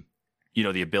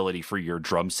 the ability for your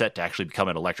drum set to actually become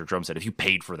an electric drum set if you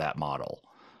paid for that model.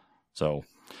 So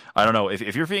I don't know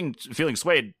if you're feeling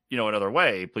swayed, another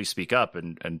way, please speak up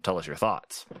and tell us your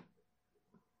thoughts.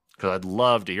 Because I'd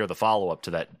love to hear the follow-up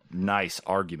to that nice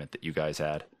argument that you guys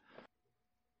had.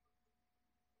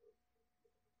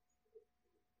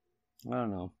 I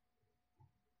don't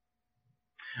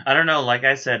know. Like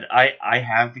I said, I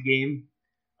have the game.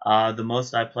 The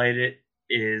most I played it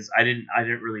is I didn't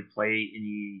really play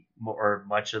any or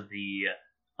much of the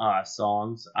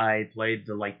songs. I played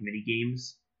the mini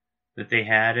games that they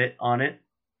had on it.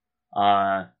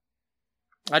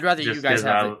 I'd rather you guys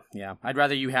have I'd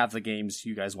rather you have the games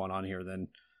you guys want on here than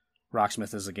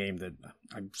Rocksmith is a game that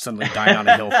I'm suddenly dying on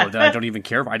a hill for that I don't even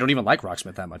care. I don't even like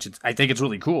Rocksmith that much. I think it's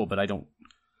really cool, but I don't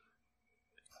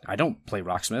play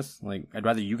Rocksmith. I'd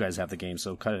rather you guys have the game,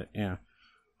 so cut it. Yeah.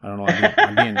 I don't know why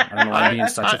I'm being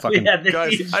such a fucking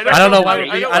guys, I don't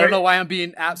know why I'm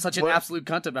being such an absolute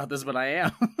cunt about this, but I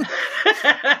am.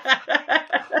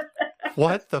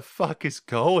 What the fuck is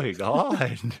going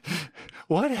on?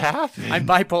 What happened? I'm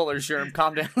bipolar, Sherm.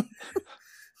 Calm down.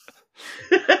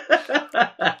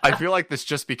 I feel like this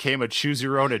just became a choose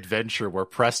your own adventure where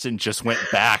Preston just went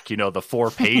back, the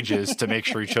 4 pages to make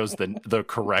sure he chose the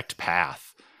correct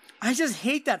path. I just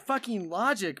hate that fucking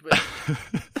logic, but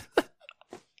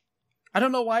I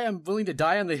don't know why I'm willing to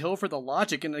die on the hill for the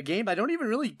logic in a game I don't even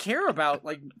really care about.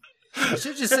 I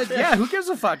should have just said, yeah, who gives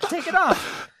a fuck? Take it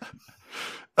off.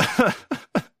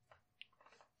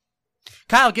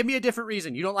 Kyle, give me a different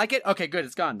reason. You don't like it? Okay, good.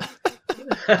 It's gone.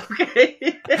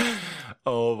 Okay.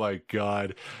 Oh my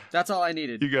god. That's all I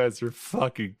needed. You guys are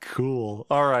fucking cool.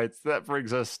 All right, so that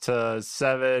brings us to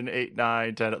 7, 8,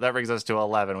 9, 10. That brings us to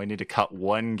 11. We need to cut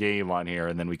one game on here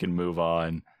and then we can move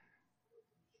on.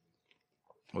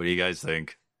 What do you guys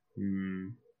think?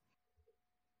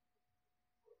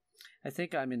 I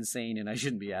think I'm insane and I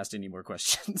shouldn't be asked any more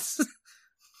questions.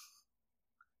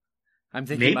 I'm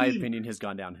thinking my opinion has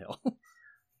gone downhill.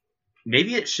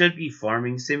 Maybe it should be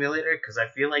Farming Simulator, because I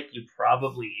feel like you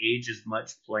probably age as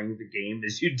much playing the game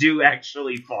as you do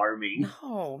actually farming.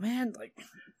 No, man.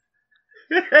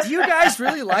 Do you guys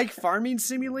really like Farming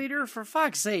Simulator? For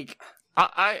fuck's sake.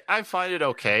 I find it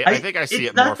okay. I think I see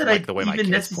it more from the way my kids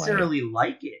play. It's not that I even necessarily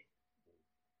like it.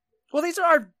 Well, these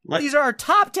are our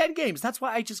top 10 games. That's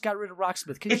why I just got rid of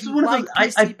Rocksmith. It's one of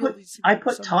those. I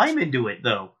put time into it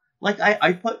though.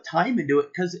 I put time into it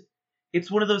because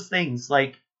it's one of those things.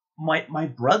 My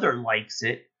brother likes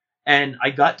it, and I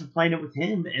got to playing it with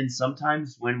him. And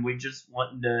sometimes when we just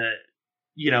want to,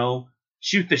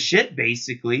 shoot the shit,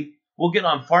 basically, we'll get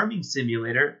on Farming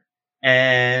Simulator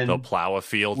and they'll plow a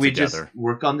field we together. Just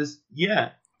work on this.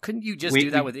 Yeah. Couldn't you just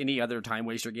do that with any other time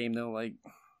waster game though?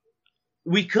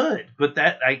 We could, but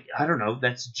that I don't know.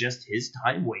 That's just his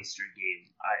time waster game.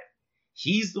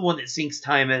 He's the one that sinks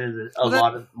time into a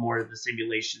lot of more of the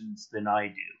simulations than I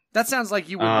do. That sounds like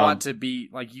you would want to be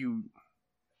you.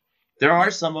 There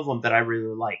are some of them that I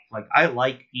really like. I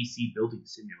like PC Building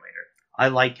Simulator. I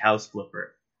like House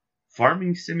Flipper.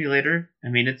 Farming Simulator. I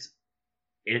mean,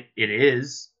 it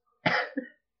is.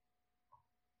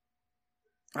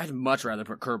 I'd much rather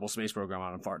put Kerbal Space Program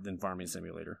on than Farming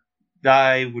Simulator.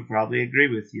 I would probably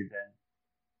agree with you then.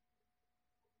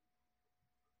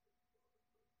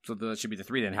 So that should be the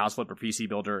 3 then: House Flipper, PC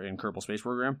Builder, and Kerbal Space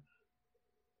Program.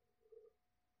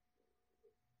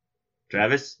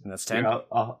 Travis? And that's 10.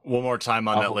 One more time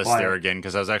on that list there again,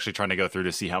 because I was actually trying to go through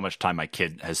to see how much time my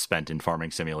kid has spent in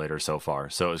Farming Simulator so far.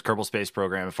 So it was Kerbal Space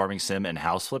Program, Farming Sim, and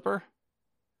House Flipper?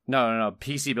 No.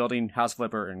 PC Building, House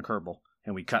Flipper, and Kerbal.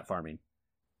 And we cut Farming.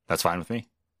 That's fine with me.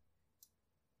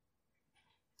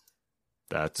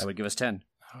 That would give us 10.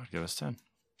 That would give us 10.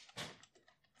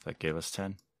 That gave us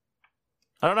 10.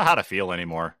 I don't know how to feel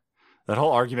anymore. That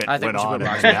whole argument went on,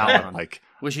 and now I'm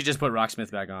we should just put Rocksmith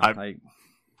back on.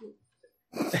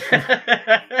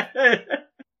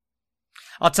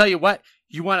 I'll tell you what.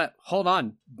 You want to hold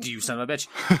on? Do you son of a bitch?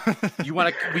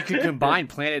 We could combine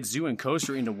Planet Zoo and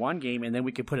Coaster into one game, and then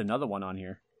we could put another one on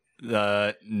here.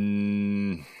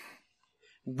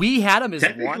 We had them as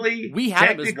one. We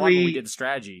had them as one when we did the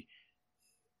strategy.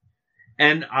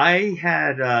 And I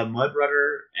had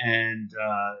Mudrunner and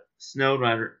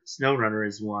SnowRunner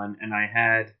as one, and I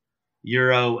had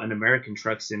Euro and American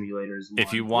Truck Simulator as one.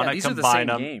 If you want to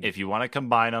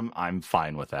combine them, I'm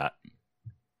fine with that.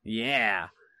 Yeah.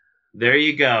 There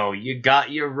you go. You got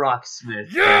your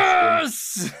Rocksmith.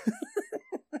 Yes.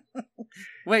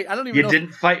 Wait, I don't even know. You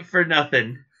didn't fight for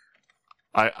nothing.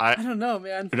 I don't know,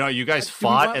 man. No, you guys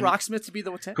fought. Do we want Rocksmith to be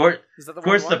the 10? Of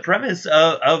course, the premise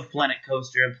of Planet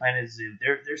Coaster and Planet Zoo,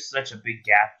 there's such a big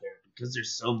gap there because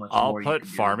there's so much I'll more. I'll put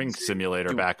Farming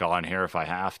Simulator back on here if I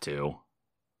have to.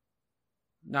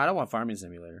 No, I don't want Farming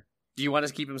Simulator. Do you want us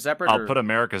to keep them separate? I'll put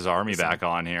America's Army back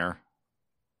on here.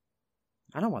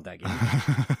 I don't want that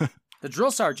game. The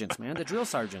drill sergeants, man. The drill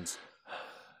sergeants.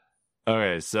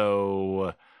 Okay,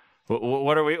 so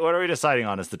what are we deciding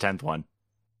on as the 10th one?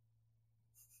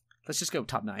 Let's just go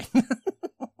top 9.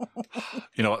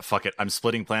 You know what? Fuck it. I'm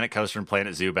splitting Planet Coaster and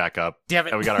Planet Zoo back up. Damn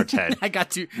it. And we got our 10. I got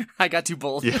two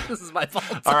both. Yeah. This is my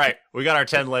fault. All right. We got our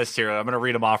 10 list here. I'm going to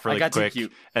read them off really quick.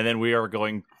 And then we are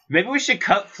going... Maybe we should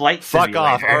cut Flight Simulator. Fuck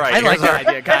off. All right. I like that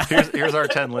idea, Kyle. Here's our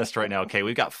 10 list right now. Okay,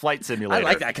 we've got Flight Simulator. I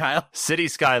like that, Kyle. City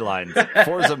Skylines,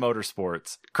 Forza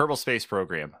Motorsports, Kerbal Space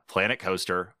Program, Planet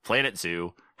Coaster, Planet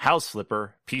Zoo, House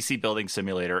Flipper, PC Building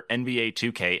Simulator, NBA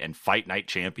 2K, and Fight Night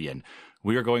Champion.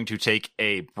 We are going to take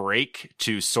a break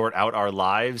to sort out our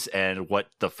lives and what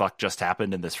the fuck just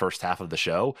happened in this first half of the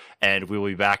show. And we will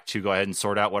be back to go ahead and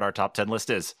sort out what our top 10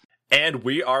 list is. And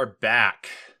we are back.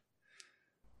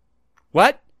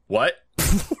 What? What?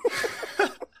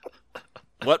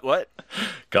 What?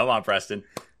 Come on, Preston.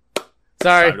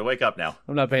 Sorry. Time to wake up now.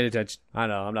 I'm not paying attention. I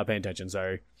know, I'm not paying attention.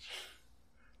 Sorry.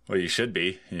 Well, you should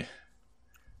be. Yeah.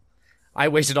 I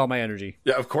wasted all my energy.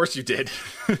 Yeah, of course you did.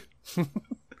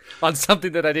 On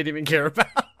something that I didn't even care about.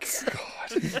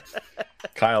 God.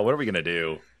 Kyle, what are we going to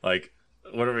do? Like,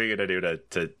 what are we going to do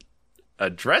to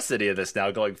address any of this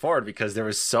now going forward? Because there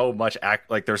was so much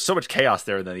there's so much chaos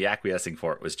there, and then the acquiescing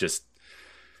for it was just...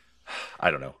 I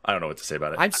don't know what to say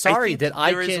about it. I'm sorry that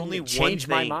I can change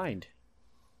my mind.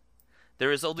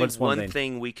 There is only one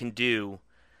thing we can do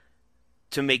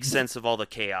to make sense of all the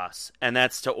chaos, and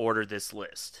that's to order this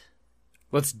list.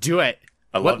 Let's do it.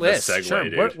 I love this segue, sure.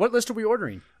 dude. What list are we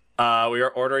ordering? We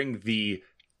are ordering the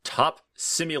top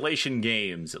simulation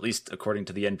games, at least according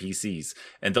to the NPCs.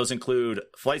 And those include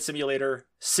Flight Simulator,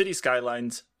 City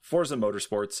Skylines, Forza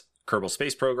Motorsports, Kerbal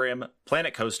Space Program,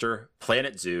 Planet Coaster,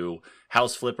 Planet Zoo,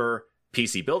 House Flipper,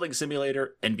 PC Building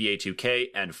Simulator, NBA 2K,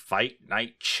 and Fight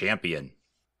Night Champion.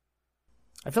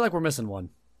 I feel like we're missing one.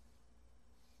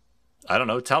 I don't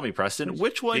know. Tell me, Preston.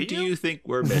 Which one do you think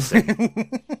we're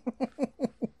missing?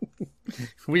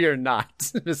 We are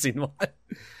not missing one.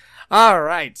 All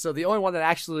right. So the only one that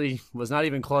actually was not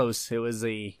even close, it was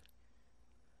a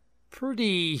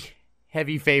pretty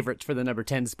heavy favorite for the number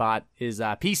 10 spot, is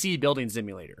PC Building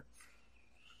Simulator.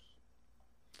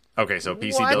 Okay, so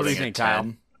PC Building at 10.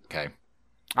 Kyle? Okay.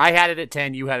 I had it at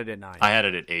 10. You had it at 9. I had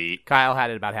it at 8. Kyle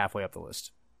had it about halfway up the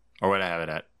list. Or what did I have it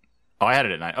at? Oh, I had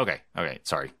it at 9. Okay.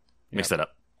 Sorry. Mixed that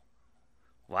up.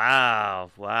 Wow.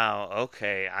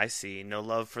 Okay, I see. No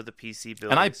love for the PC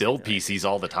building. And I build PCs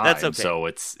all the time. That's okay. So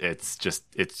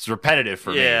it's repetitive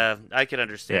for me. Yeah, I can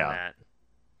understand that.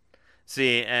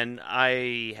 See, and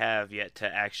I have yet to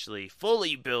actually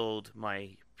fully build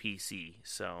my PC,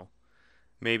 so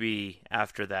maybe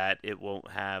after that it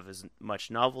won't have as much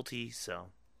novelty, so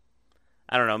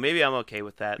I don't know. Maybe I'm okay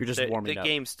with that. You're just warming up. The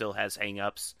game still has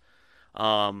hang-ups.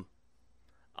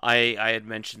 I had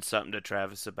mentioned something to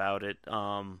Travis about it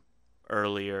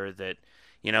earlier that,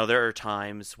 you know, there are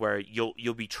times where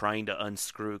you'll be trying to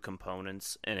unscrew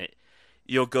components and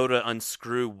you'll go to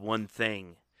unscrew one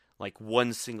thing, like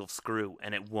one single screw,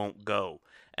 and it won't go.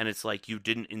 And it's like you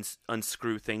didn't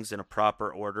unscrew things in a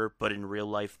proper order, but in real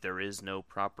life there is no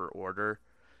proper order,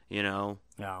 you know?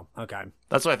 Oh, okay.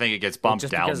 That's why I think it gets bumped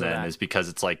down then, is because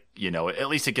it's like, you know, at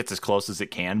least it gets as close as it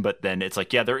can, but then it's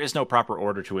like, yeah, there is no proper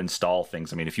order to install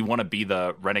things. I mean, if you want to be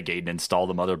the renegade and install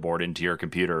the motherboard into your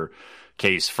computer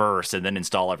case first and then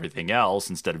install everything else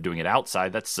instead of doing it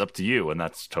outside, that's up to you, and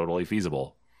that's totally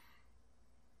feasible.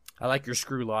 I like your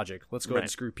screw logic. Let's go ahead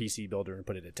and screw PC Builder and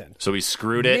put it at 10. So we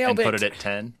screwed it and put it at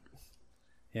 10?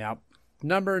 Yeah.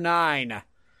 Number 9.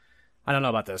 I don't know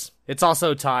about this. It's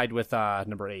also tied with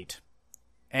number 8.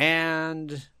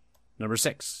 And number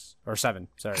 6. Or 7,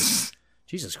 sorry.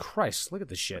 Jesus Christ, look at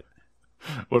this shit.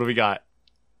 What do we got?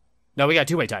 No, we got a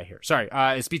two-way tie here. Sorry.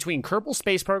 It's between Kerbal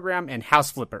Space Program and House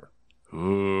Flipper.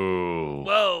 Ooh.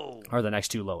 Whoa. Are the next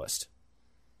two lowest.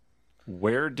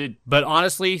 But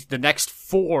honestly, the next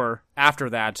 4 after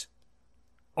that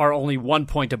are only 1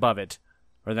 point above it.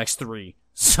 Or the next 3.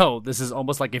 So this is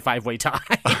almost like a 5-way tie.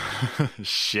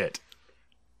 Shit.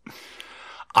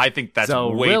 I think that's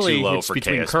way really, too low it's for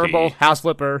between KSP. Kerbal, House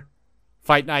Flipper,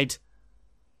 Fight Night,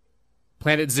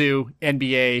 Planet Zoo,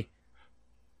 NBA.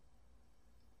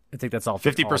 I think that's all.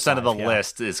 50% of the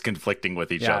list is conflicting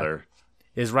with each other.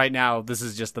 Is right now, this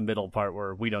is just the middle part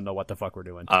where we don't know what the fuck we're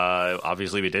doing.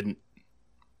 Obviously we didn't.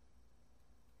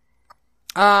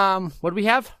 What do we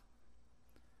have?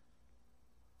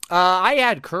 I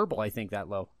had Kerbal, I think, that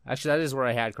low. Actually, that is where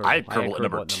I had Kerbal. I had Kerbal at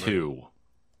number 2.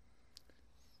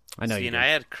 I know. See, and I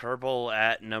had Kerbal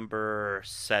at number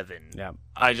 7. Yeah,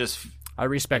 I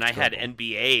respect. And I Kerbal. had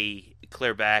NBA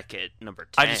clear back at number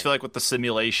 10. I just feel like with the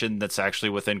simulation that's actually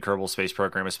within Kerbal Space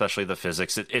Program, especially the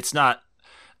physics, it's not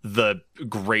the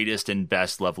greatest and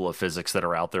best level of physics that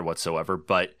are out there whatsoever,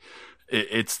 but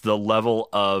it's the level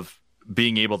of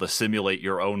being able to simulate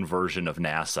your own version of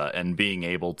NASA and being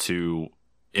able to,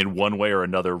 in one way or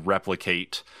another,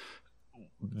 replicate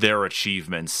their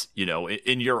achievements,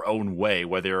 in your own way,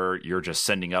 whether you're just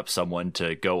sending up someone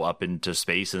to go up into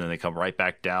space and then they come right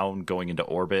back down, going into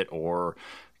orbit, or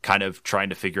kind of trying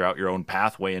to figure out your own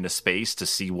pathway into space to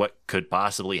see what could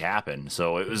possibly happen.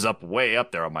 So it was way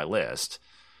up there on my list.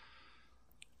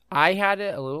 I had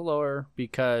it a little lower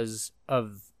because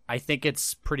I think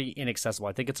it's pretty inaccessible.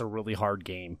 I think it's a really hard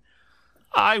game.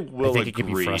 I will think agree. It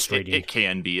can be frustrating. It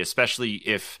can be, especially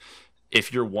if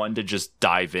you're one to just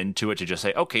dive into it, to just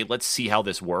say, okay, let's see how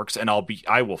this works. And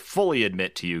I will fully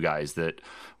admit to you guys that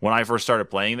when I first started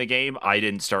playing the game, I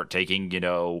didn't start taking,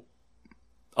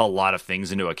 a lot of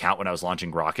things into account when I was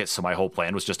launching rockets. So my whole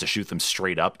plan was just to shoot them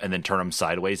straight up and then turn them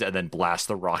sideways and then blast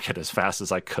the rocket as fast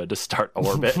as I could to start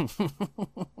orbit.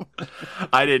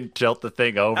 I didn't tilt the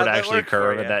thing over to actually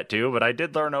curve and that too, but I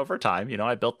did learn over time.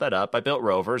 I built that up. I built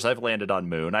rovers. I've landed on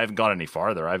moon. I haven't gone any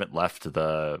farther. I haven't left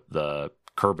the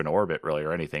Kerbin orbit really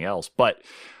or anything else, but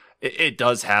it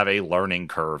does have a learning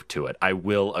curve to it. I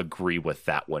will agree with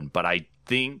that one, but I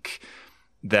think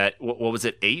that, what was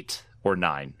it, 8 or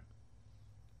 9?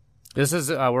 This is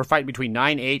we're fighting between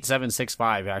 9, 8, 7, 6,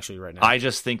 5 actually right now. I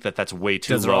just think that that's way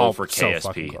too low for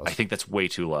KSP. I think that's way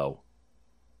too low.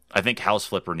 I think House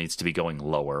Flipper needs to be going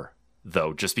lower,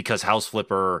 though, just because House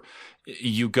Flipper,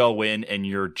 you go in and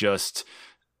you're just,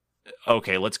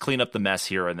 okay, let's clean up the mess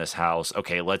here in this house.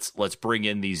 Okay, let's bring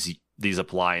in these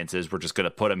appliances. We're just going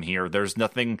to put them here. There's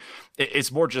nothing.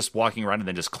 It's more just walking around and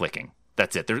then just clicking.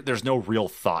 That's it. There's no real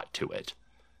thought to it.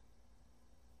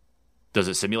 Does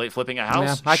it simulate flipping a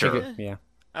house? Yeah, sure. Yeah.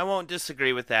 I won't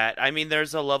disagree with that. I mean,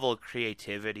 there's a level of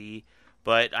creativity,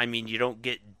 but I mean, you don't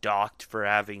get docked for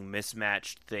having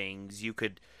mismatched things. You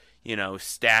could,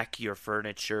 stack your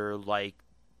furniture like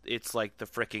it's like the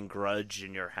frickin' Grudge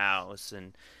in your house,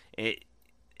 and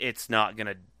it's not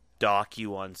gonna dock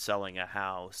you on selling a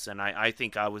house. And I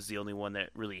think I was the only one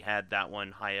that really had that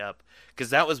one high up,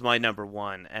 because that was my number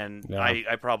 1, and yeah.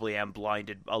 I probably am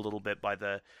blinded a little bit by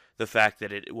the fact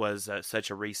that it was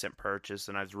such a recent purchase,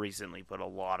 and I've recently put a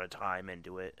lot of time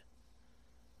into it.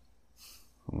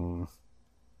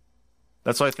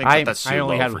 That's why I think that's too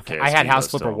low for KSP. I had House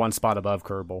Flipper one spot above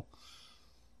Kerbal,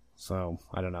 so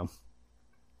I don't know.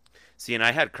 See, and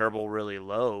I had Kerbal really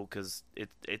low because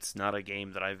it's not a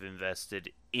game that I've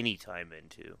invested any time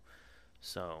into.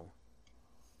 So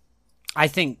I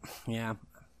think, yeah.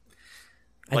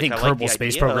 I think Kerbal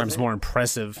Space Program is more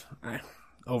impressive.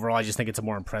 Overall, I just think it's a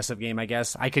more impressive game, I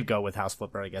guess. I could go with House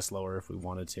Flipper, I guess, lower if we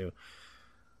wanted to.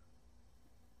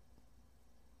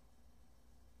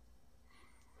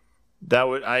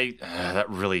 That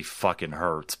really fucking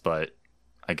hurts, but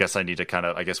I guess we need to kind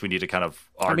of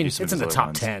argue some it's in the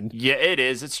top 10. Yeah, it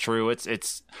is. It's true.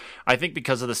 It's I think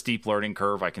because of the steep learning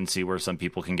curve, I can see where some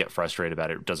people can get frustrated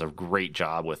about it. It does a great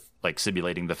job with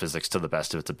simulating the physics to the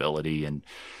best of its ability and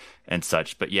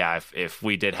such. But yeah, if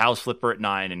we did House Flipper at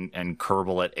 9 and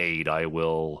Kerbal at 8, I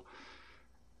will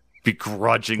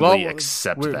begrudgingly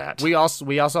accept that. We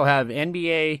also have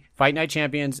NBA, Fight Night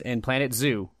Champions, and Planet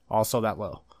Zoo also that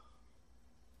low.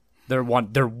 They're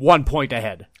 1 point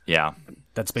ahead. Yeah.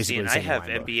 That's basically the same. I have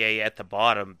NBA at the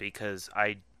bottom because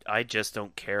I just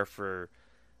don't care for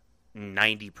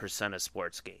 90% of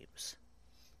sports games.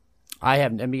 I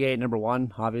have NBA at number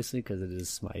 1, obviously, because it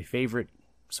is my favorite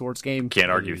sports game. Can't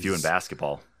argue with you in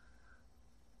basketball.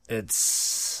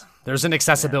 There's an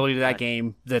accessibility to that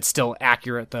game that's still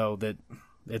accurate, though, that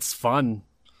it's fun.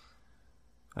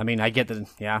 I mean, I get the,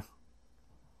 yeah.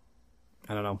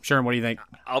 I don't know. Sharon, what do you think?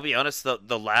 I'll be honest,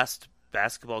 the last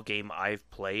basketball game I've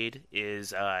played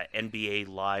is NBA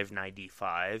Live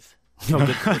 95. You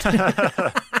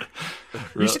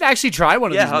should actually try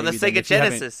one of these. Yeah, on the Sega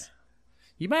Genesis.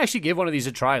 You might actually give one of these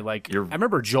a try. I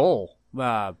remember Joel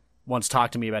once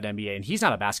talked to me about NBA, and he's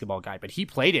not a basketball guy, but he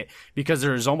played it because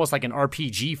there's almost like an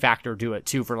RPG factor to it,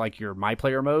 too, for your My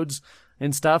Player modes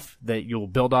and stuff, that you'll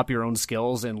build up your own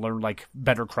skills and learn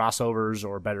better crossovers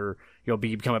or better, you'll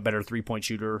become a better 3-point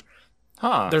shooter.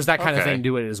 There's that kind of thing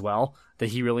to it as well that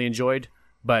he really enjoyed,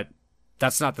 but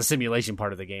that's not the simulation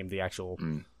part of the game, the actual...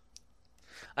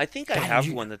 I think I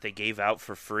have one that they gave out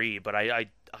for free, but I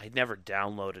never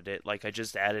downloaded it. Like, I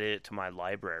just added it to my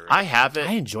library. I have it.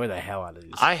 I enjoy the hell out of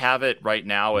these. I have it right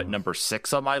now at number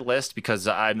 6 on my list because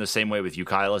I'm the same way with you,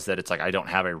 Kyle, is that it's like I don't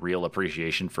have a real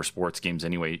appreciation for sports games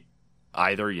anyway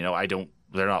either. You know,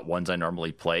 they're not ones I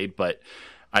normally play, but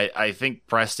I think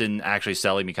Preston actually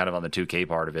selling me kind of on the 2K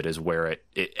part of it is where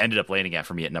it ended up landing at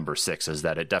for me at number 6, is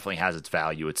that it definitely has its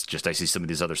value. It's just I see some of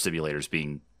these other simulators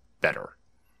being better.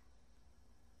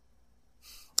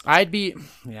 I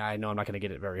know I'm not going to get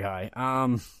it very high.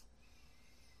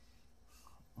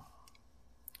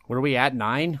 What are we at,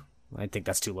 9? I think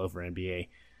that's too low for NBA.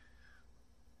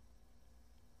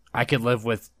 I could live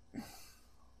with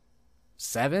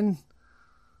 7.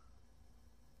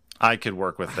 I could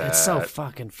work with that. It's so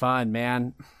fucking fun,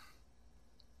 man.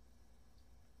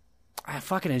 I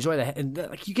fucking enjoy that. And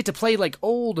like, you get to play like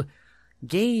old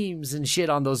games and shit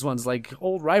on those ones, like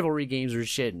old rivalry games or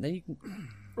shit. And then you can.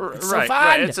 It's so fun.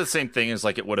 Right. It's the same thing as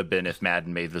like it would have been if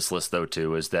Madden made this list, though,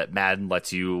 too, is that Madden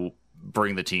lets you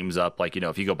bring the teams up. Like, you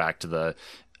know, if you go back to the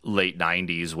late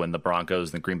 90s when the Broncos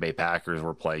and the Green Bay Packers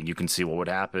were playing, you can see what would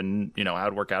happen, you know, how it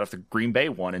would work out if the Green Bay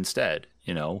won instead.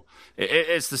 You know,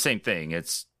 it's the same thing.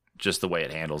 It's just the way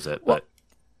it handles it. But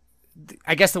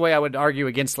I guess the way I would argue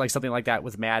against like something like that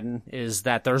with Madden is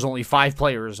that there's only 5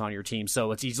 players on your team,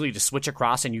 so it's easily to switch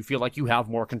across and you feel like you have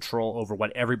more control over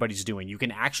what everybody's doing. You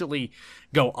can actually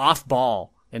go off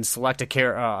ball and select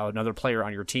another player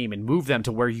on your team and move them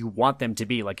to where you want them to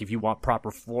be. Like if you want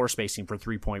proper floor spacing for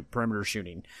 3-point perimeter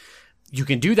shooting, you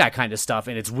can do that kind of stuff,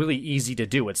 and it's really easy to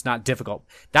do. It's not difficult.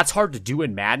 That's hard to do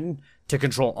in Madden, to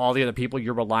control all the other people.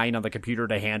 You're relying on the computer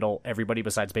to handle everybody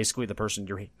besides basically the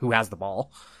person who has the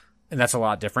ball. And that's a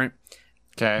lot different.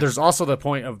 Okay. There's also the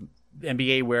point of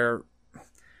NBA where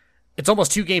it's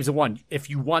almost 2 games in one. If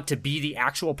you want to be the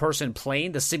actual person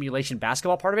playing the simulation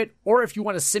basketball part of it, or if you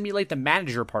want to simulate the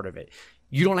manager part of it,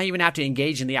 you don't even have to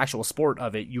engage in the actual sport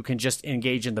of it. You can just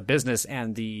engage in the business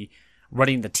and the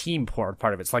running the team part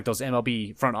of it. It's like those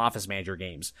MLB front office manager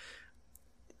games.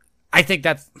 I think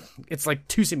it's like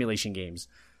 2 simulation games,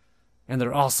 and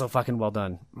they're all so fucking well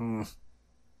done.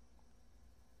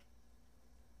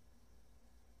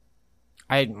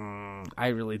 I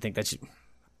really think that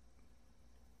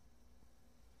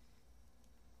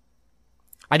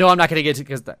I know I'm not going to get it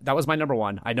because that was my number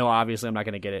 1. I know obviously I'm not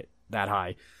going to get it that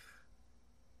high.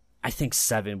 I think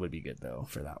 7 would be good though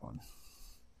for that one.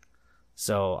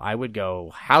 So I would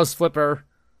go House Flipper,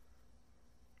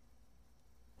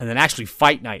 and then actually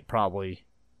Fight Night probably,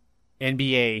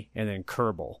 NBA, and then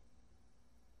Kerbal.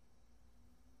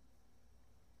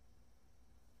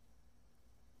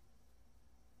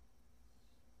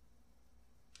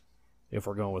 If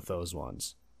we're going with those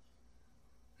ones.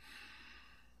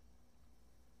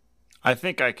 I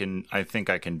think I can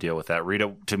deal with that. Read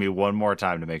it to me one more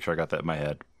time to make sure I got that in my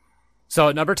head. So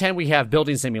at number 10, we have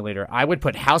Building Simulator. I would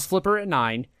put House Flipper at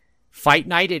 9, Fight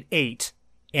Night at 8,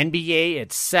 NBA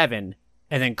at 7,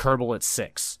 and then Kerbal at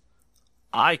 6.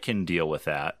 I can deal with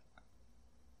that.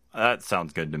 That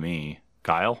sounds good to me.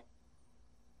 Kyle?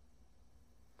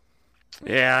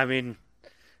 Yeah, I mean...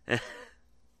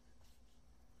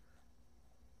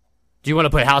 Do you want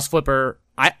to put House Flipper?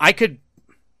 I could...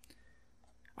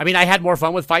 I mean, I had more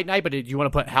fun with Fight Night, but do you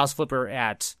want to put House Flipper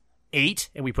at 8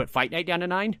 and we put Fight Night down to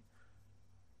 9?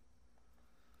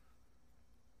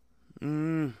 I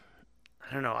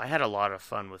don't know. I had a lot of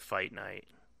fun with Fight Night.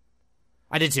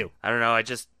 I did too. I don't know.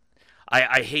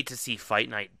 I hate to see Fight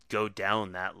Night go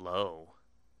down that low.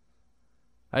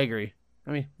 I agree. I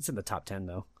mean, it's in the top 10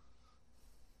 though.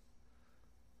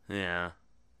 Yeah.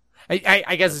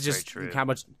 I guess it's just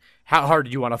how hard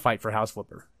do you want to fight for House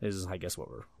Flipper is, I guess, what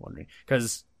we're wondering.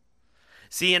 Because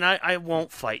see, and I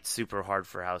won't fight super hard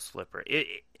for House Flipper.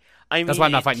 That's why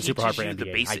I'm not fighting super hard for NBA. The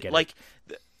basic, I get like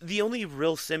the only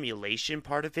real simulation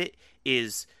part of it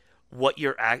is what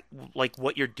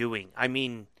you're doing. I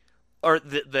mean, or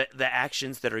the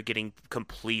actions that are getting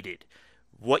completed.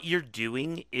 What you're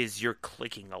doing is you're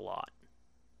clicking a lot.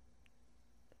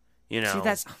 You know,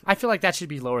 see, I feel like that should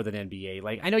be lower than NBA.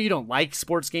 Like, I know you don't like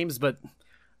sports games, but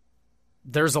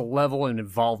there's a level of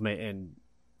involvement and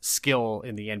skill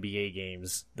in the NBA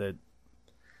games that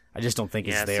I just don't think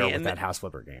is there with that House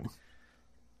Flipper game.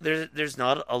 There's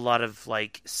not a lot of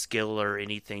like skill or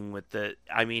anything with the.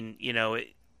 I mean, you know,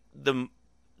 the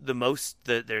most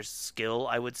that there's skill,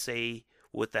 I would say,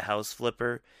 with the House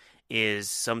Flipper is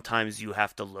sometimes you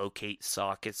have to locate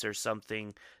sockets or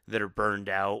something that are burned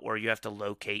out, or you have to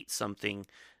locate something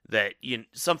that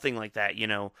something like that, you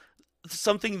know,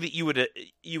 something that you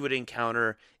would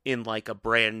encounter in like a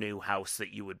brand new house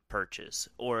that you would purchase,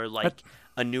 or like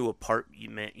a new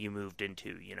apartment you moved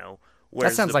into.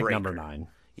 That sounds like number 9.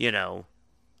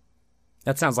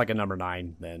 That sounds like a number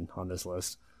 9 then on this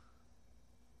list.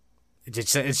 It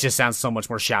just sounds so much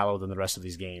more shallow than the rest of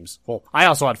these games. Well, I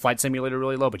also had Flight Simulator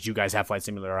really low, but you guys have Flight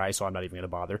Simulator high, so I'm not even going to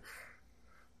bother.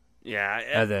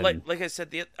 Yeah, like I said,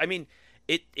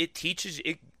 it teaches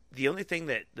it. The only thing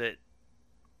that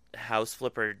House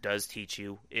Flipper does teach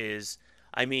you is,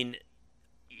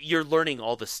 you're learning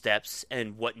all the steps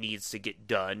and what needs to get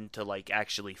done to like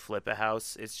actually flip a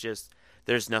house. It's just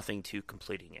there's nothing to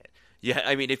completing it. Yeah,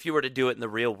 if you were to do it in the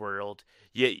real world,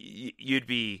 you'd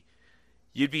be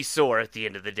sore at the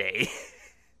end of the day.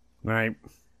 Right.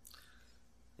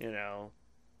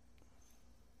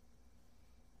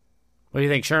 What do you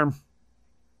think, Sherm?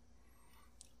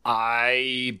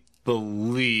 I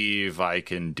believe I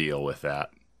can deal with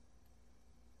that.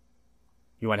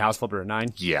 You want House Flipper at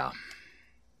 9? Yeah.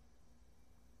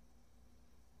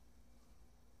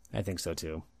 I think so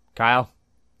too. Kyle,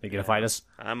 you gonna fight us?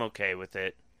 I'm okay with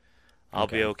it. I'll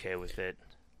be okay with it.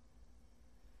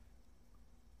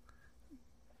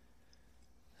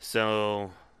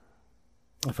 So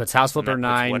if it's House Flipper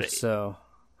 9, so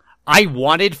I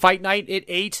wanted Fight Night at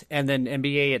 8, and then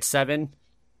NBA at 7,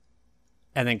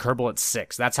 and then Kerbal at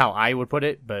 6. That's how I would put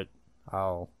it, but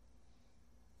I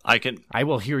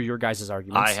will hear your guys'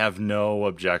 arguments. I have no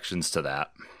objections to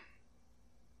that.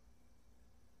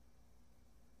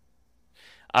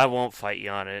 I won't fight you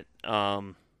on it.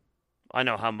 I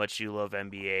know how much you love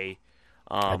NBA.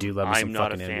 I do love me some fucking NBA. I'm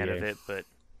not a fan of it, but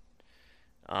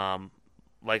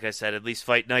like I said, at least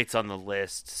Fight Night's on the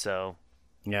list, so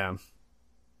yeah,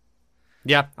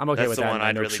 I'm okay with that. That's the one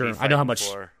I'd really be fighting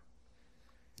for.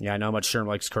 Yeah, I know how much Sherm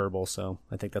likes Kerbal, so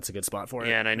I think that's a good spot for it.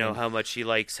 Yeah, and I know how much he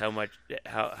likes how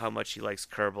much he likes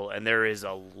Kerbal, and there is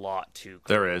a lot to Kerbal.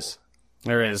 There is.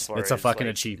 It's a fucking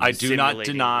achievement. I do not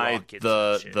deny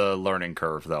the learning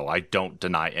curve, though. I don't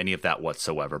deny any of that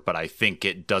whatsoever, but I think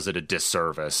it does it a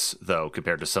disservice, though,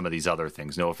 compared to some of these other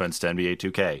things. No offense to NBA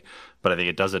 2K, but I think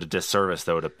it does it a disservice,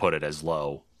 though, to put it as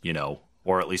low,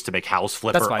 or at least to make House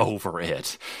Flipper over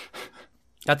it.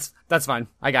 That's fine.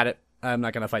 I got it. I'm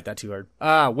not going to fight that too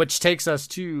hard. Which takes us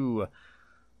to...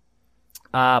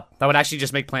 that would actually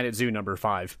just make Planet Zoo number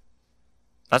 5.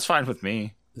 That's fine with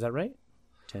me. Is that right?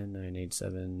 10, 9, 8,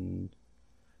 7...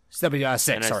 So that'd be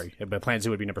 6, sorry. But Planet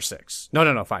Zoo would be number 6.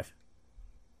 No, 5.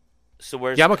 So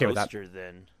where's I'm okay Coaster with that.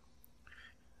 Then?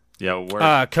 Yeah,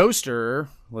 where... Coaster,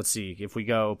 let's see. If we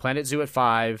go Planet Zoo at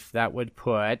 5, that would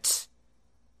put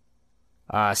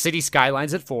City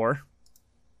Skylines at 4.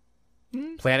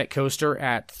 Planet Coaster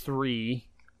at 3,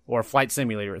 or Flight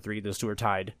Simulator at 3. Those two are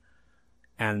tied.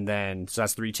 And then, so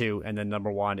that's 3-2. And then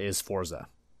number 1 is Forza.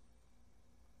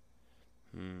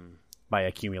 By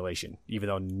accumulation, even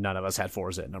though none of us had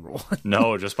Forza at number 1.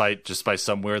 No, just by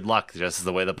some weird luck, just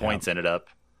the way the points ended up.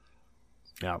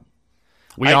 Yeah.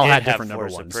 We all had different number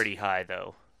Forza 1s. Pretty high,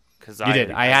 though. You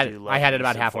did. I had it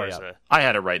about halfway up. I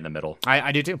had it right in the middle.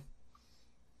 I do too.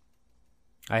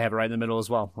 I have it right in the middle as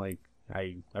well. Like,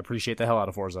 I appreciate the hell out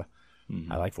of Forza.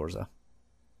 I like Forza.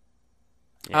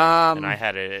 Yeah, and I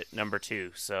had it at number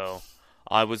 2, so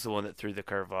I was the one that threw the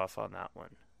curve off on that one.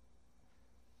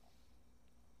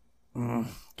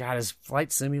 God, is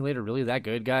Flight Simulator really that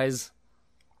good, guys?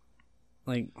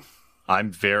 Like,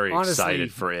 I'm very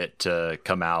excited for it to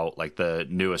come out, like the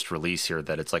newest release here.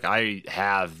 That it's like I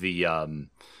have the,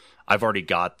 I've already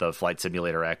got the Flight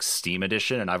Simulator X Steam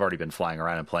Edition, and I've already been flying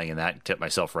around and playing in that and tip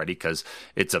myself ready because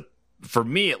it's for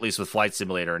me at least with Flight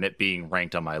Simulator and it being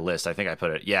ranked on my list. I think I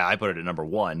put it at number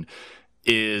 1.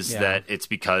 That it's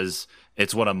because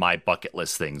it's one of my bucket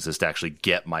list things is to actually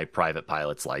get my private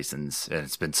pilot's license. And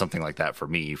it's been something like that for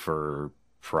me for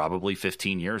probably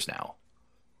 15 years now.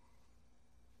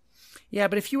 Yeah,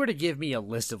 but if you were to give me a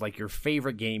list of like your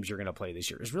favorite games you're going to play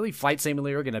this year, is really Flight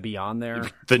Simulator going to be on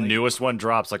there? The newest one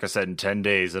drops, like I said, in 10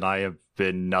 days, and I have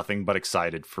been nothing but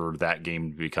excited for that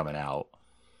game to be coming out.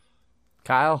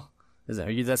 Kyle,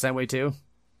 are you that same way too?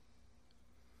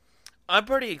 I'm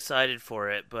pretty excited for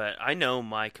it, but I know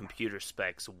my computer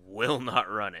specs will not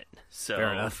run it. So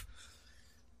fair enough.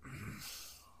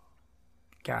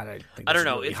 God, I don't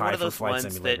know. Really it's one of those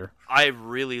ones that I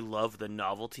really love the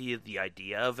novelty of the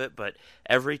idea of it, but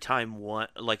every time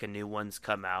a new one's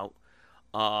come out,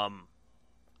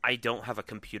 I don't have a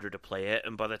computer to play it,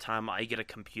 and by the time I get a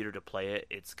computer to play it,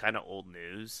 it's kind of old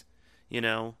news,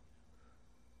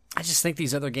 I just think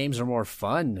these other games are more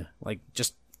fun. Like,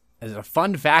 just as a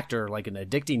fun factor, like an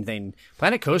addicting thing,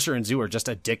 Planet Coaster and Zoo are just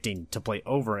addicting to play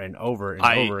over and over and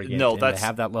over again. No, to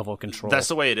have that level of control. That's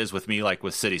the way it is with me, like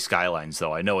with City Skylines,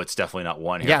 though. I know it's definitely not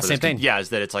one here. Yeah, same thing. Yeah, is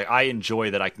that it's like I enjoy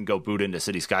that I can go boot into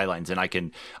City Skylines and I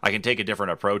can take a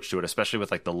different approach to it, especially with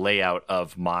like the layout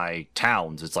of my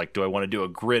towns. It's like, do I want to do a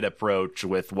grid approach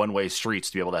with one-way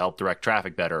streets to be able to help direct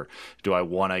traffic better? Do I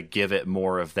want to give it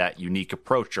more of that unique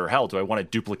approach, or hell, do I want to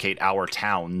duplicate our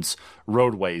town's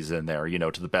roadways in there,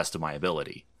 to the best of my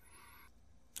ability?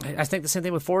 I think the same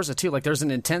thing with Forza too. Like there's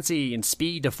an intensity and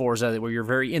speed to Forza where you're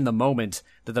very in the moment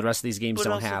that the rest of these games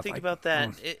don't have. Think about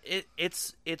that.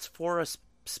 It's for a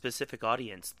specific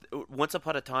audience. Once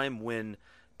upon a time when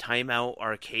Timeout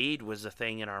Arcade was a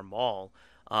thing in our mall,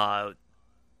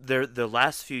 the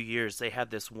last few years they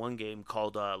had this one game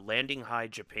called Landing High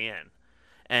Japan,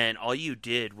 and all you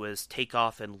did was take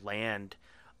off and land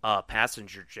a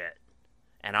passenger jet.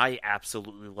 And I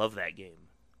absolutely love that game.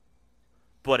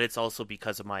 But it's also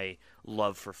because of my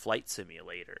love for Flight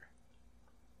Simulator.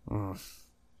 Mm-hmm.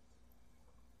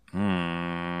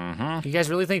 You guys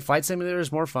really think Flight Simulator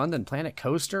is more fun than Planet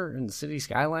Coaster and City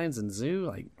Skylines and Zoo?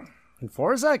 Like, and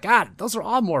Forza? God, those are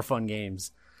all more fun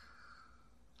games.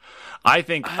 I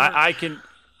think I can...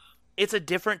 It's a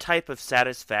different type of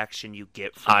satisfaction you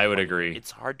get from I would agree. It's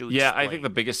hard to explain. Yeah, I think the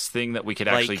biggest thing that we could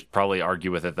actually probably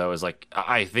argue with it, though, is like,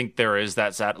 I think there is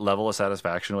that level of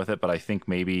satisfaction with it, but I think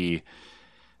maybe,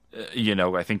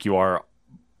 I think you are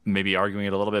maybe arguing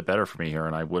it a little bit better for me here,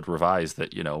 and I would revise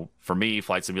that, for me,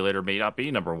 Flight Simulator may not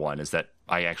be number one, is that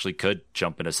I actually could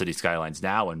jump into City Skylines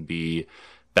now and be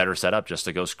better set up just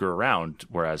to go screw around,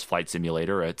 whereas Flight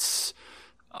Simulator,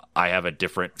 I have a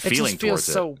different feeling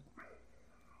towards it.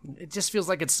 It just feels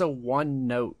like it's so one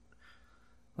note.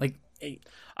 Like,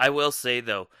 I will say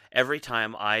though, every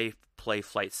time I play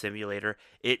Flight Simulator,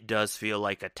 it does feel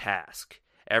like a task.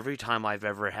 Every time I've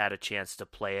ever had a chance to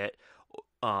play it,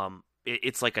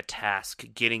 it's like a task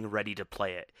getting ready to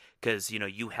play it, because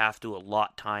you have to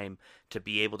allot time to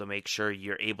be able to make sure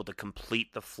you're able to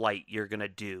complete the flight you're gonna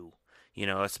do.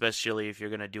 Especially if you're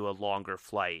gonna do a longer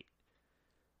flight.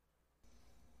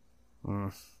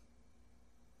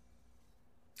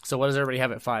 So what does everybody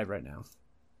have at 5 right now?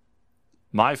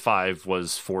 My 5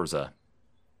 was Forza.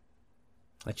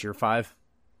 That's your 5?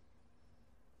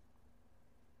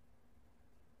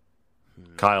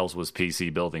 Kyle's was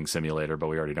PC Building Simulator, but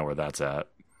we already know where that's at.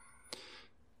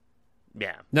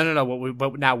 Yeah. No.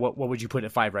 What would you put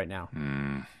at 5 right now?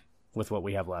 With what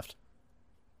we have left?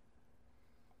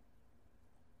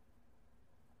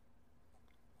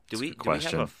 Do we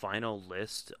have a final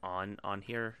list on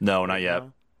here? No, not yet.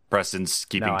 Now? Preston's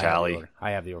keeping tally.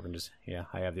 I have the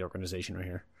organization right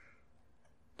here.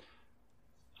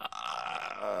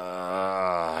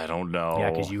 I don't know.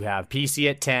 Yeah, because you have PC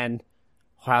at 10,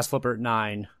 House Flipper at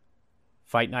 9,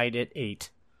 Fight Night at 8,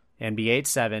 NBA at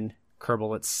 7,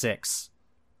 Kerbal at 6.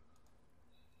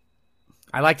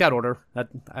 I like that order.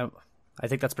 I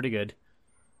think that's pretty good.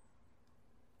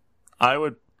 I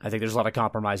think there's a lot of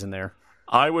compromise in there.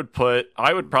 I would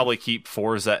probably keep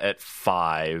Forza at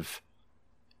 5.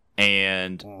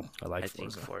 And I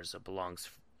think Forza belongs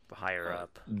higher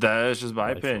up. That's just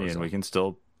my opinion. Forza. We can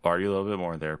still argue a little bit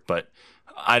more there, but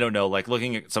I don't know. Like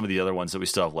looking at some of the other ones that we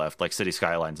still have left, like City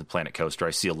Skylines and Planet Coaster,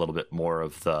 I see a little bit more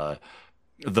of the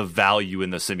value in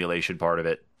the simulation part of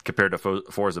it compared to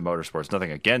Forza Motorsports.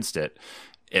 Nothing against it.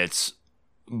 It's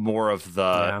more of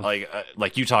the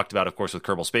like you talked about, of course, with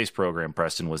Kerbal Space Program,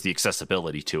 Preston, was the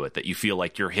accessibility to it, that you feel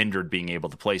like you're hindered being able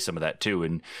to play some of that too.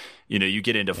 And you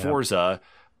get into Forza.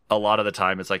 A lot of the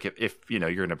time, it's like if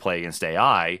you're going to play against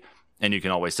AI, and you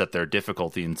can always set their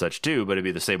difficulty and such too. But it'd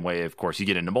be the same way. Of course, you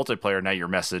get into multiplayer, now you're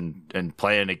messing and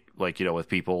playing with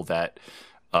people that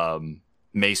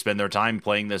may spend their time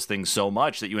playing this thing so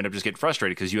much that you end up just getting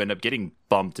frustrated because you end up getting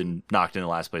bumped and knocked in the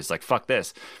last place. Like fuck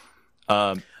this.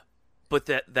 But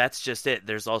that's just it.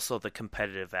 There's also the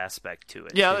competitive aspect to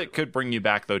it. Yeah, too. It could bring you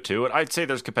back, though, too. And I'd say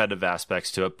there's competitive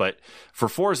aspects to it. But for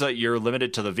Forza, you're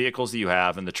limited to the vehicles that you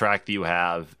have and the track that you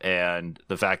have and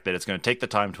the fact that it's going to take the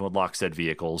time to unlock said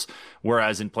vehicles.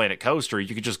 Whereas in Planet Coaster,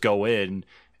 you can just go in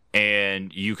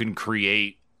and you can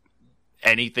create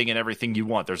anything and everything you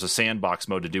want. There's a sandbox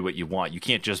mode to do what you want. You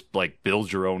can't just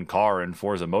build your own car in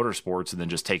Forza Motorsports and then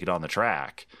just take it on the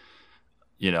track.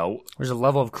 There's a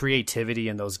level of creativity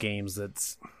in those games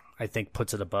that's, I think,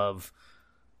 puts it above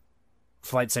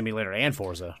Flight Simulator and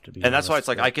Forza. And that's why it's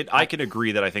like I can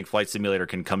agree that I think Flight Simulator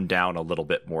can come down a little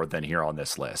bit more than here on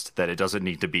this list. That it doesn't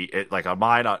need to be like on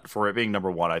mine for it being number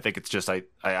one. I think it's just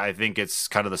I think it's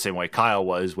kind of the same way Kyle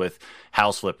was with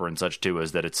House Flipper and such too.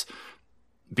 Is that it's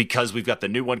because we've got the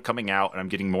new one coming out and I'm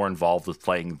getting more involved with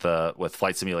playing with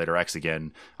Flight Simulator X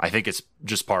again, I think it's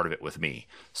just part of it with me.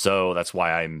 So that's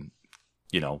why I'm,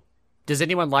 Does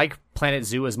anyone like Planet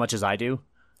Zoo as much as I do?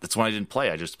 That's one I didn't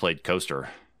play. I just played Coaster.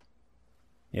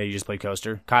 Yeah, you just played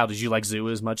Coaster. Kyle, did you like Zoo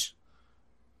as much?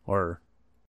 Or?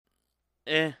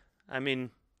 I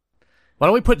mean... Why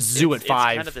don't we put Zoo at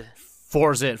 5, kind of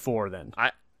Forza at 4 then?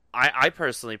 I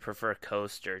personally prefer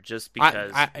Coaster just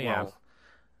because...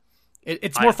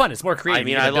 It's more fun. It's more creative. I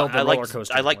mean, I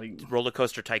like Roller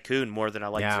Coaster Tycoon more than I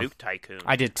like Zook Tycoon.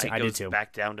 I did too.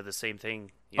 Back down to the same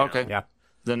thing. Okay. Yeah.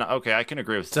 Then I can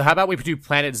agree with. So how about we do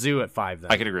Planet Zoo at 5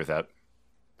 then? I can agree with that.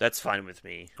 That's fine with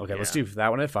me. Okay, let's do that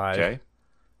one at 5. Okay.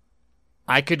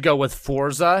 I could go with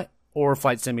Forza or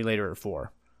Flight Simulator at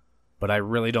 4, but I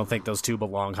really don't think those two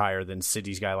belong higher than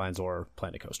City Skylines or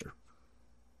Planet Coaster.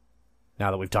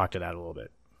 Now that we've talked it out a little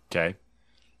bit. Okay.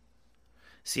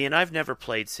 See, and I've never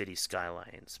played City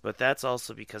Skylines, but that's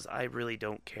also because I really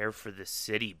don't care for the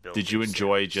city building. Did you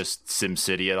enjoy just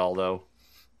SimCity at all, though?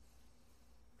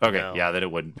 Okay, no. Yeah, then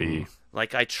it wouldn't be.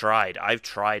 Like, I've tried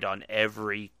on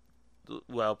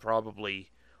probably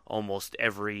almost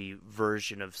every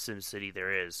version of SimCity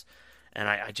there is, and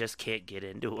I just can't get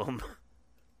into them.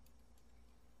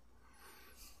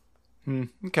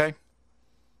 Okay.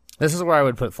 This is where I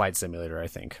would put Flight Simulator, I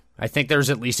think. I think there's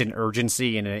at least an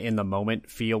urgency and in the moment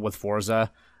feel with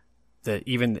Forza that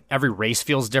even every race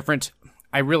feels different.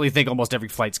 I really think almost every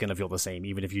flight's going to feel the same,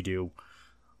 even if you do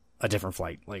a different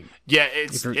flight. Like, yeah,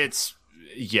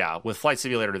 with Flight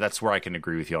Simulator, that's where I can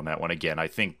agree with you on that one. Again, I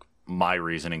think my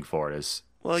reasoning for it is...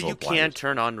 Well, you can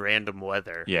turn on random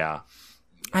weather. Yeah.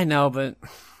 I know,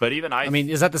 but even I mean,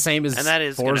 is that the same as and that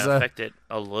is going to affect it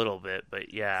a little bit,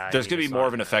 but yeah. There's going to be more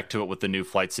of an effect to it with the new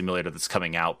Flight Simulator that's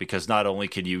coming out, because not only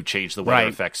can you change the weather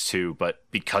effects too, but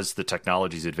because the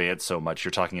technology's advanced so much,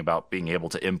 you're talking about being able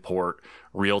to import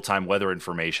real-time weather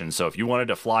information. So if you wanted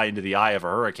to fly into the eye of a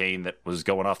hurricane that was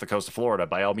going off the coast of Florida,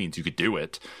 by all means, you could do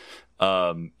it.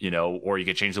 Or you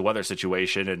could change the weather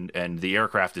situation and the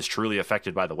aircraft is truly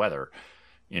affected by the weather.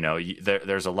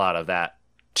 There's a lot of that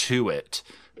to it.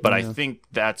 But I think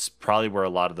that's probably where a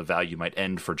lot of the value might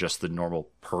end for just the normal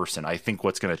person. I think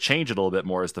what's going to change it a little bit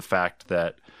more is the fact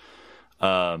that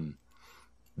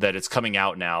that it's coming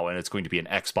out now and it's going to be an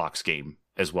Xbox game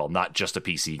as well, not just a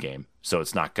PC game. So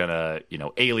it's not going to,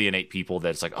 alienate people that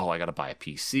it's like, oh, I got to buy a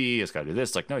PC, it's got to do this.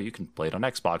 It's like, no, you can play it on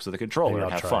Xbox with a controller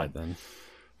and have fun. Then.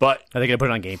 But are they going to put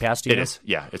it on Game Pass? It is.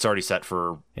 Yeah, it's already set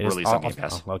for release on Game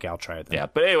Pass. Okay, I'll try it then. Yeah,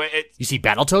 but anyway, you see,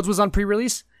 Battletoads was on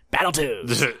pre-release.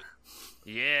 Battletoads.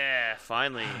 Yeah,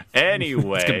 finally.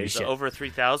 Anyway, the over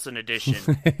 3,000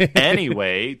 edition.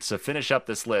 Anyway, to finish up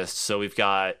this list, so we've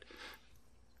got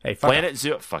Planet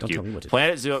Zoo. Fuck you.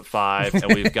 Planet Zoo at 5,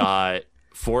 and we've got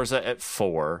Forza at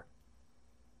 4.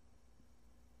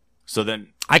 So then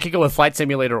I could go with Flight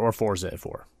Simulator or Forza at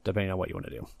 4, depending on what you want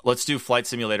to do. Let's do Flight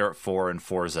Simulator at 4 and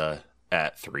Forza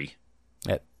at 3.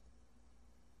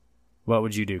 What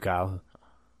would you do, Kyle?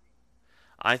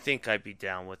 I think I'd be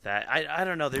down with that. I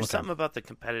don't know. There's something about the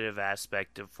competitive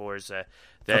aspect of Forza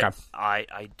that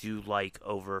I do like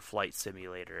over Flight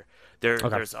Simulator.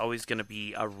 There's always going to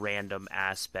be a random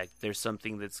aspect. There's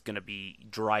something that's going to be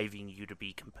driving you to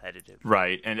be competitive.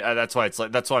 Right, and that's why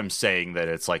that's why I'm saying that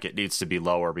it's like it needs to be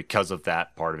lower because of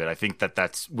that part of it. I think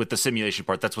that's with the simulation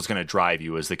part. That's what's going to drive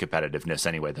you is the competitiveness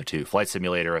anyway. The two Flight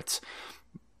Simulator, it's.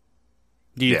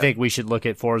 Do you think we should look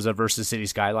at Forza versus City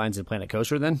Skylines and Planet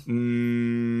Coaster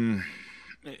then?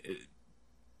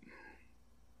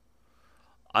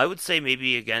 I would say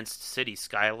maybe against City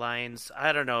Skylines.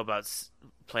 I don't know about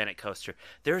Planet Coaster.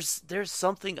 There's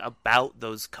something about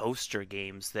those coaster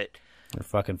games that they're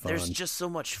fucking fun. There's just so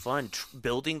much fun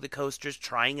building the coasters,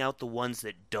 trying out the ones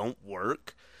that don't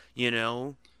work.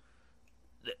 Yeah.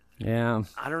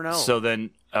 I don't know. So then,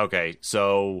 okay,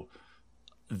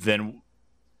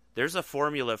 there's a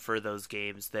formula for those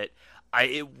games that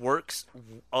it works.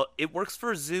 It works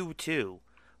for Zoo too,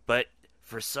 but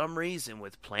for some reason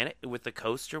with the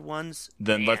coaster ones,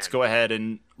 then let's go ahead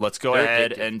and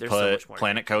put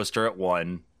Planet Coaster at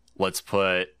 1. Let's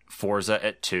put Forza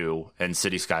at 2 and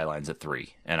City Skylines at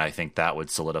 3, and I think that would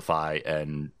solidify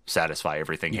and satisfy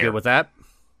everything here. You good with that?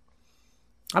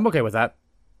 I'm okay with that.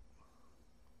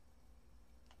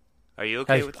 Are you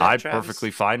okay with that, I'm Travis? perfectly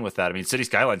fine with that. I mean, City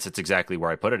Skylines, that's exactly where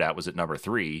I put it at, was at number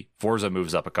 3. Forza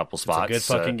moves up a couple spots. It's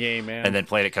a good fucking game, man. And then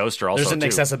Planet Coaster also, there's an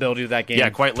accessibility to that game. Yeah,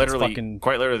 quite literally,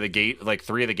 the game, like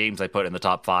 3 of the games I put in the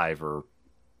top 5 are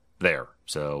there.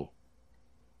 So,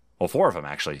 4 of them,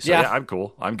 actually. So, yeah, I'm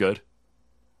cool. I'm good.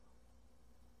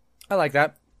 I like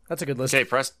that. That's a good list. Okay,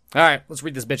 Preston. All right, let's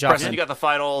read this bitch off. Preston, you got the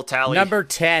final tally. Number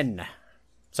 10.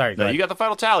 Sorry, No, you got the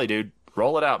final tally, dude.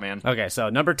 Roll it out, man. Okay, so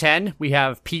number 10, we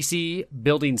have PC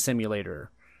Building Simulator.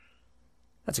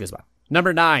 That's a good spot.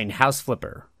 Number 9, House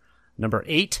Flipper. Number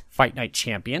 8, Fight Night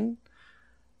Champion.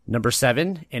 Number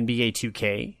 7, NBA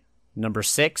 2K. Number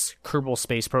 6, Kerbal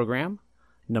Space Program.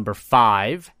 Number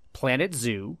 5, Planet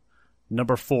Zoo.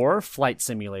 Number 4, Flight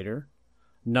Simulator.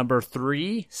 Number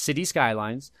 3, City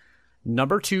Skylines.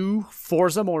 Number 2,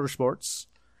 Forza Motorsports.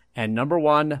 And number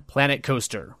 1, Planet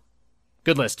Coaster.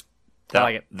 Good list. I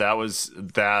like it. That was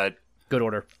that. Good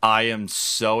order. I am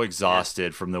so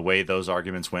exhausted from the way those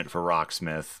arguments went for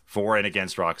Rocksmith, for and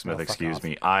against Rocksmith. Excuse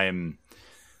me.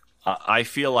 I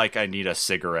feel like I need a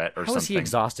cigarette or something. How is he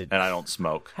exhausted? And I don't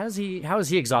smoke. How is he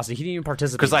exhausted? He didn't even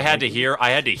participate. Because I had to hear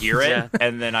it,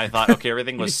 and then I thought, okay,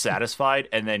 everything was satisfied,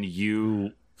 and then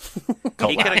you.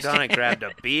 He could have gone and grabbed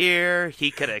a beer.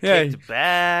 He could have kicked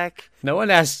back. No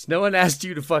one asked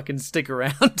you to fucking stick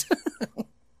around.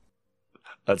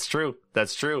 That's true.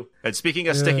 And speaking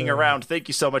of sticking around, thank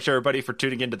you so much, everybody, for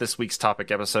tuning into this week's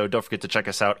topic episode. Don't forget to check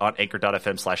us out on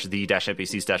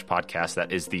anchor.fm/the-NPCs-podcast.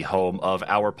 That is the home of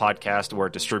our podcast, where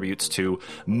it distributes to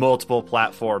multiple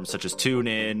platforms such as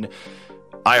TuneIn,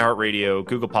 iHeartRadio,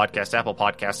 Google Podcasts, Apple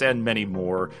Podcasts, and many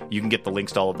more. You can get the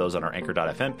links to all of those on our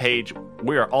Anchor.fm page.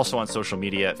 We are also on social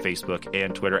media, Facebook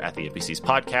and Twitter at the NPCs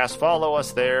Podcast. Follow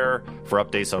us there for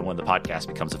updates on when the podcast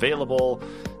becomes available.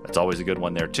 That's always a good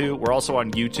one there, too. We're also on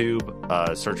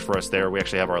YouTube. Search for us there. We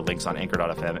actually have our links on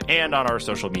Anchor.fm and on our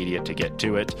social media to get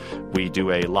to it. We do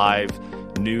a live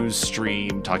news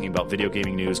stream talking about video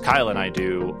gaming news. Kyle and I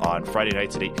do on Friday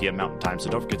nights at 8 p.m. Mountain Time, so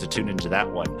don't forget to tune into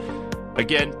that one.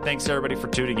 Again, thanks everybody for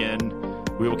tuning in.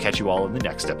 We will catch you all in the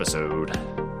next episode.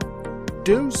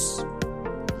 Deuce.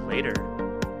 Later.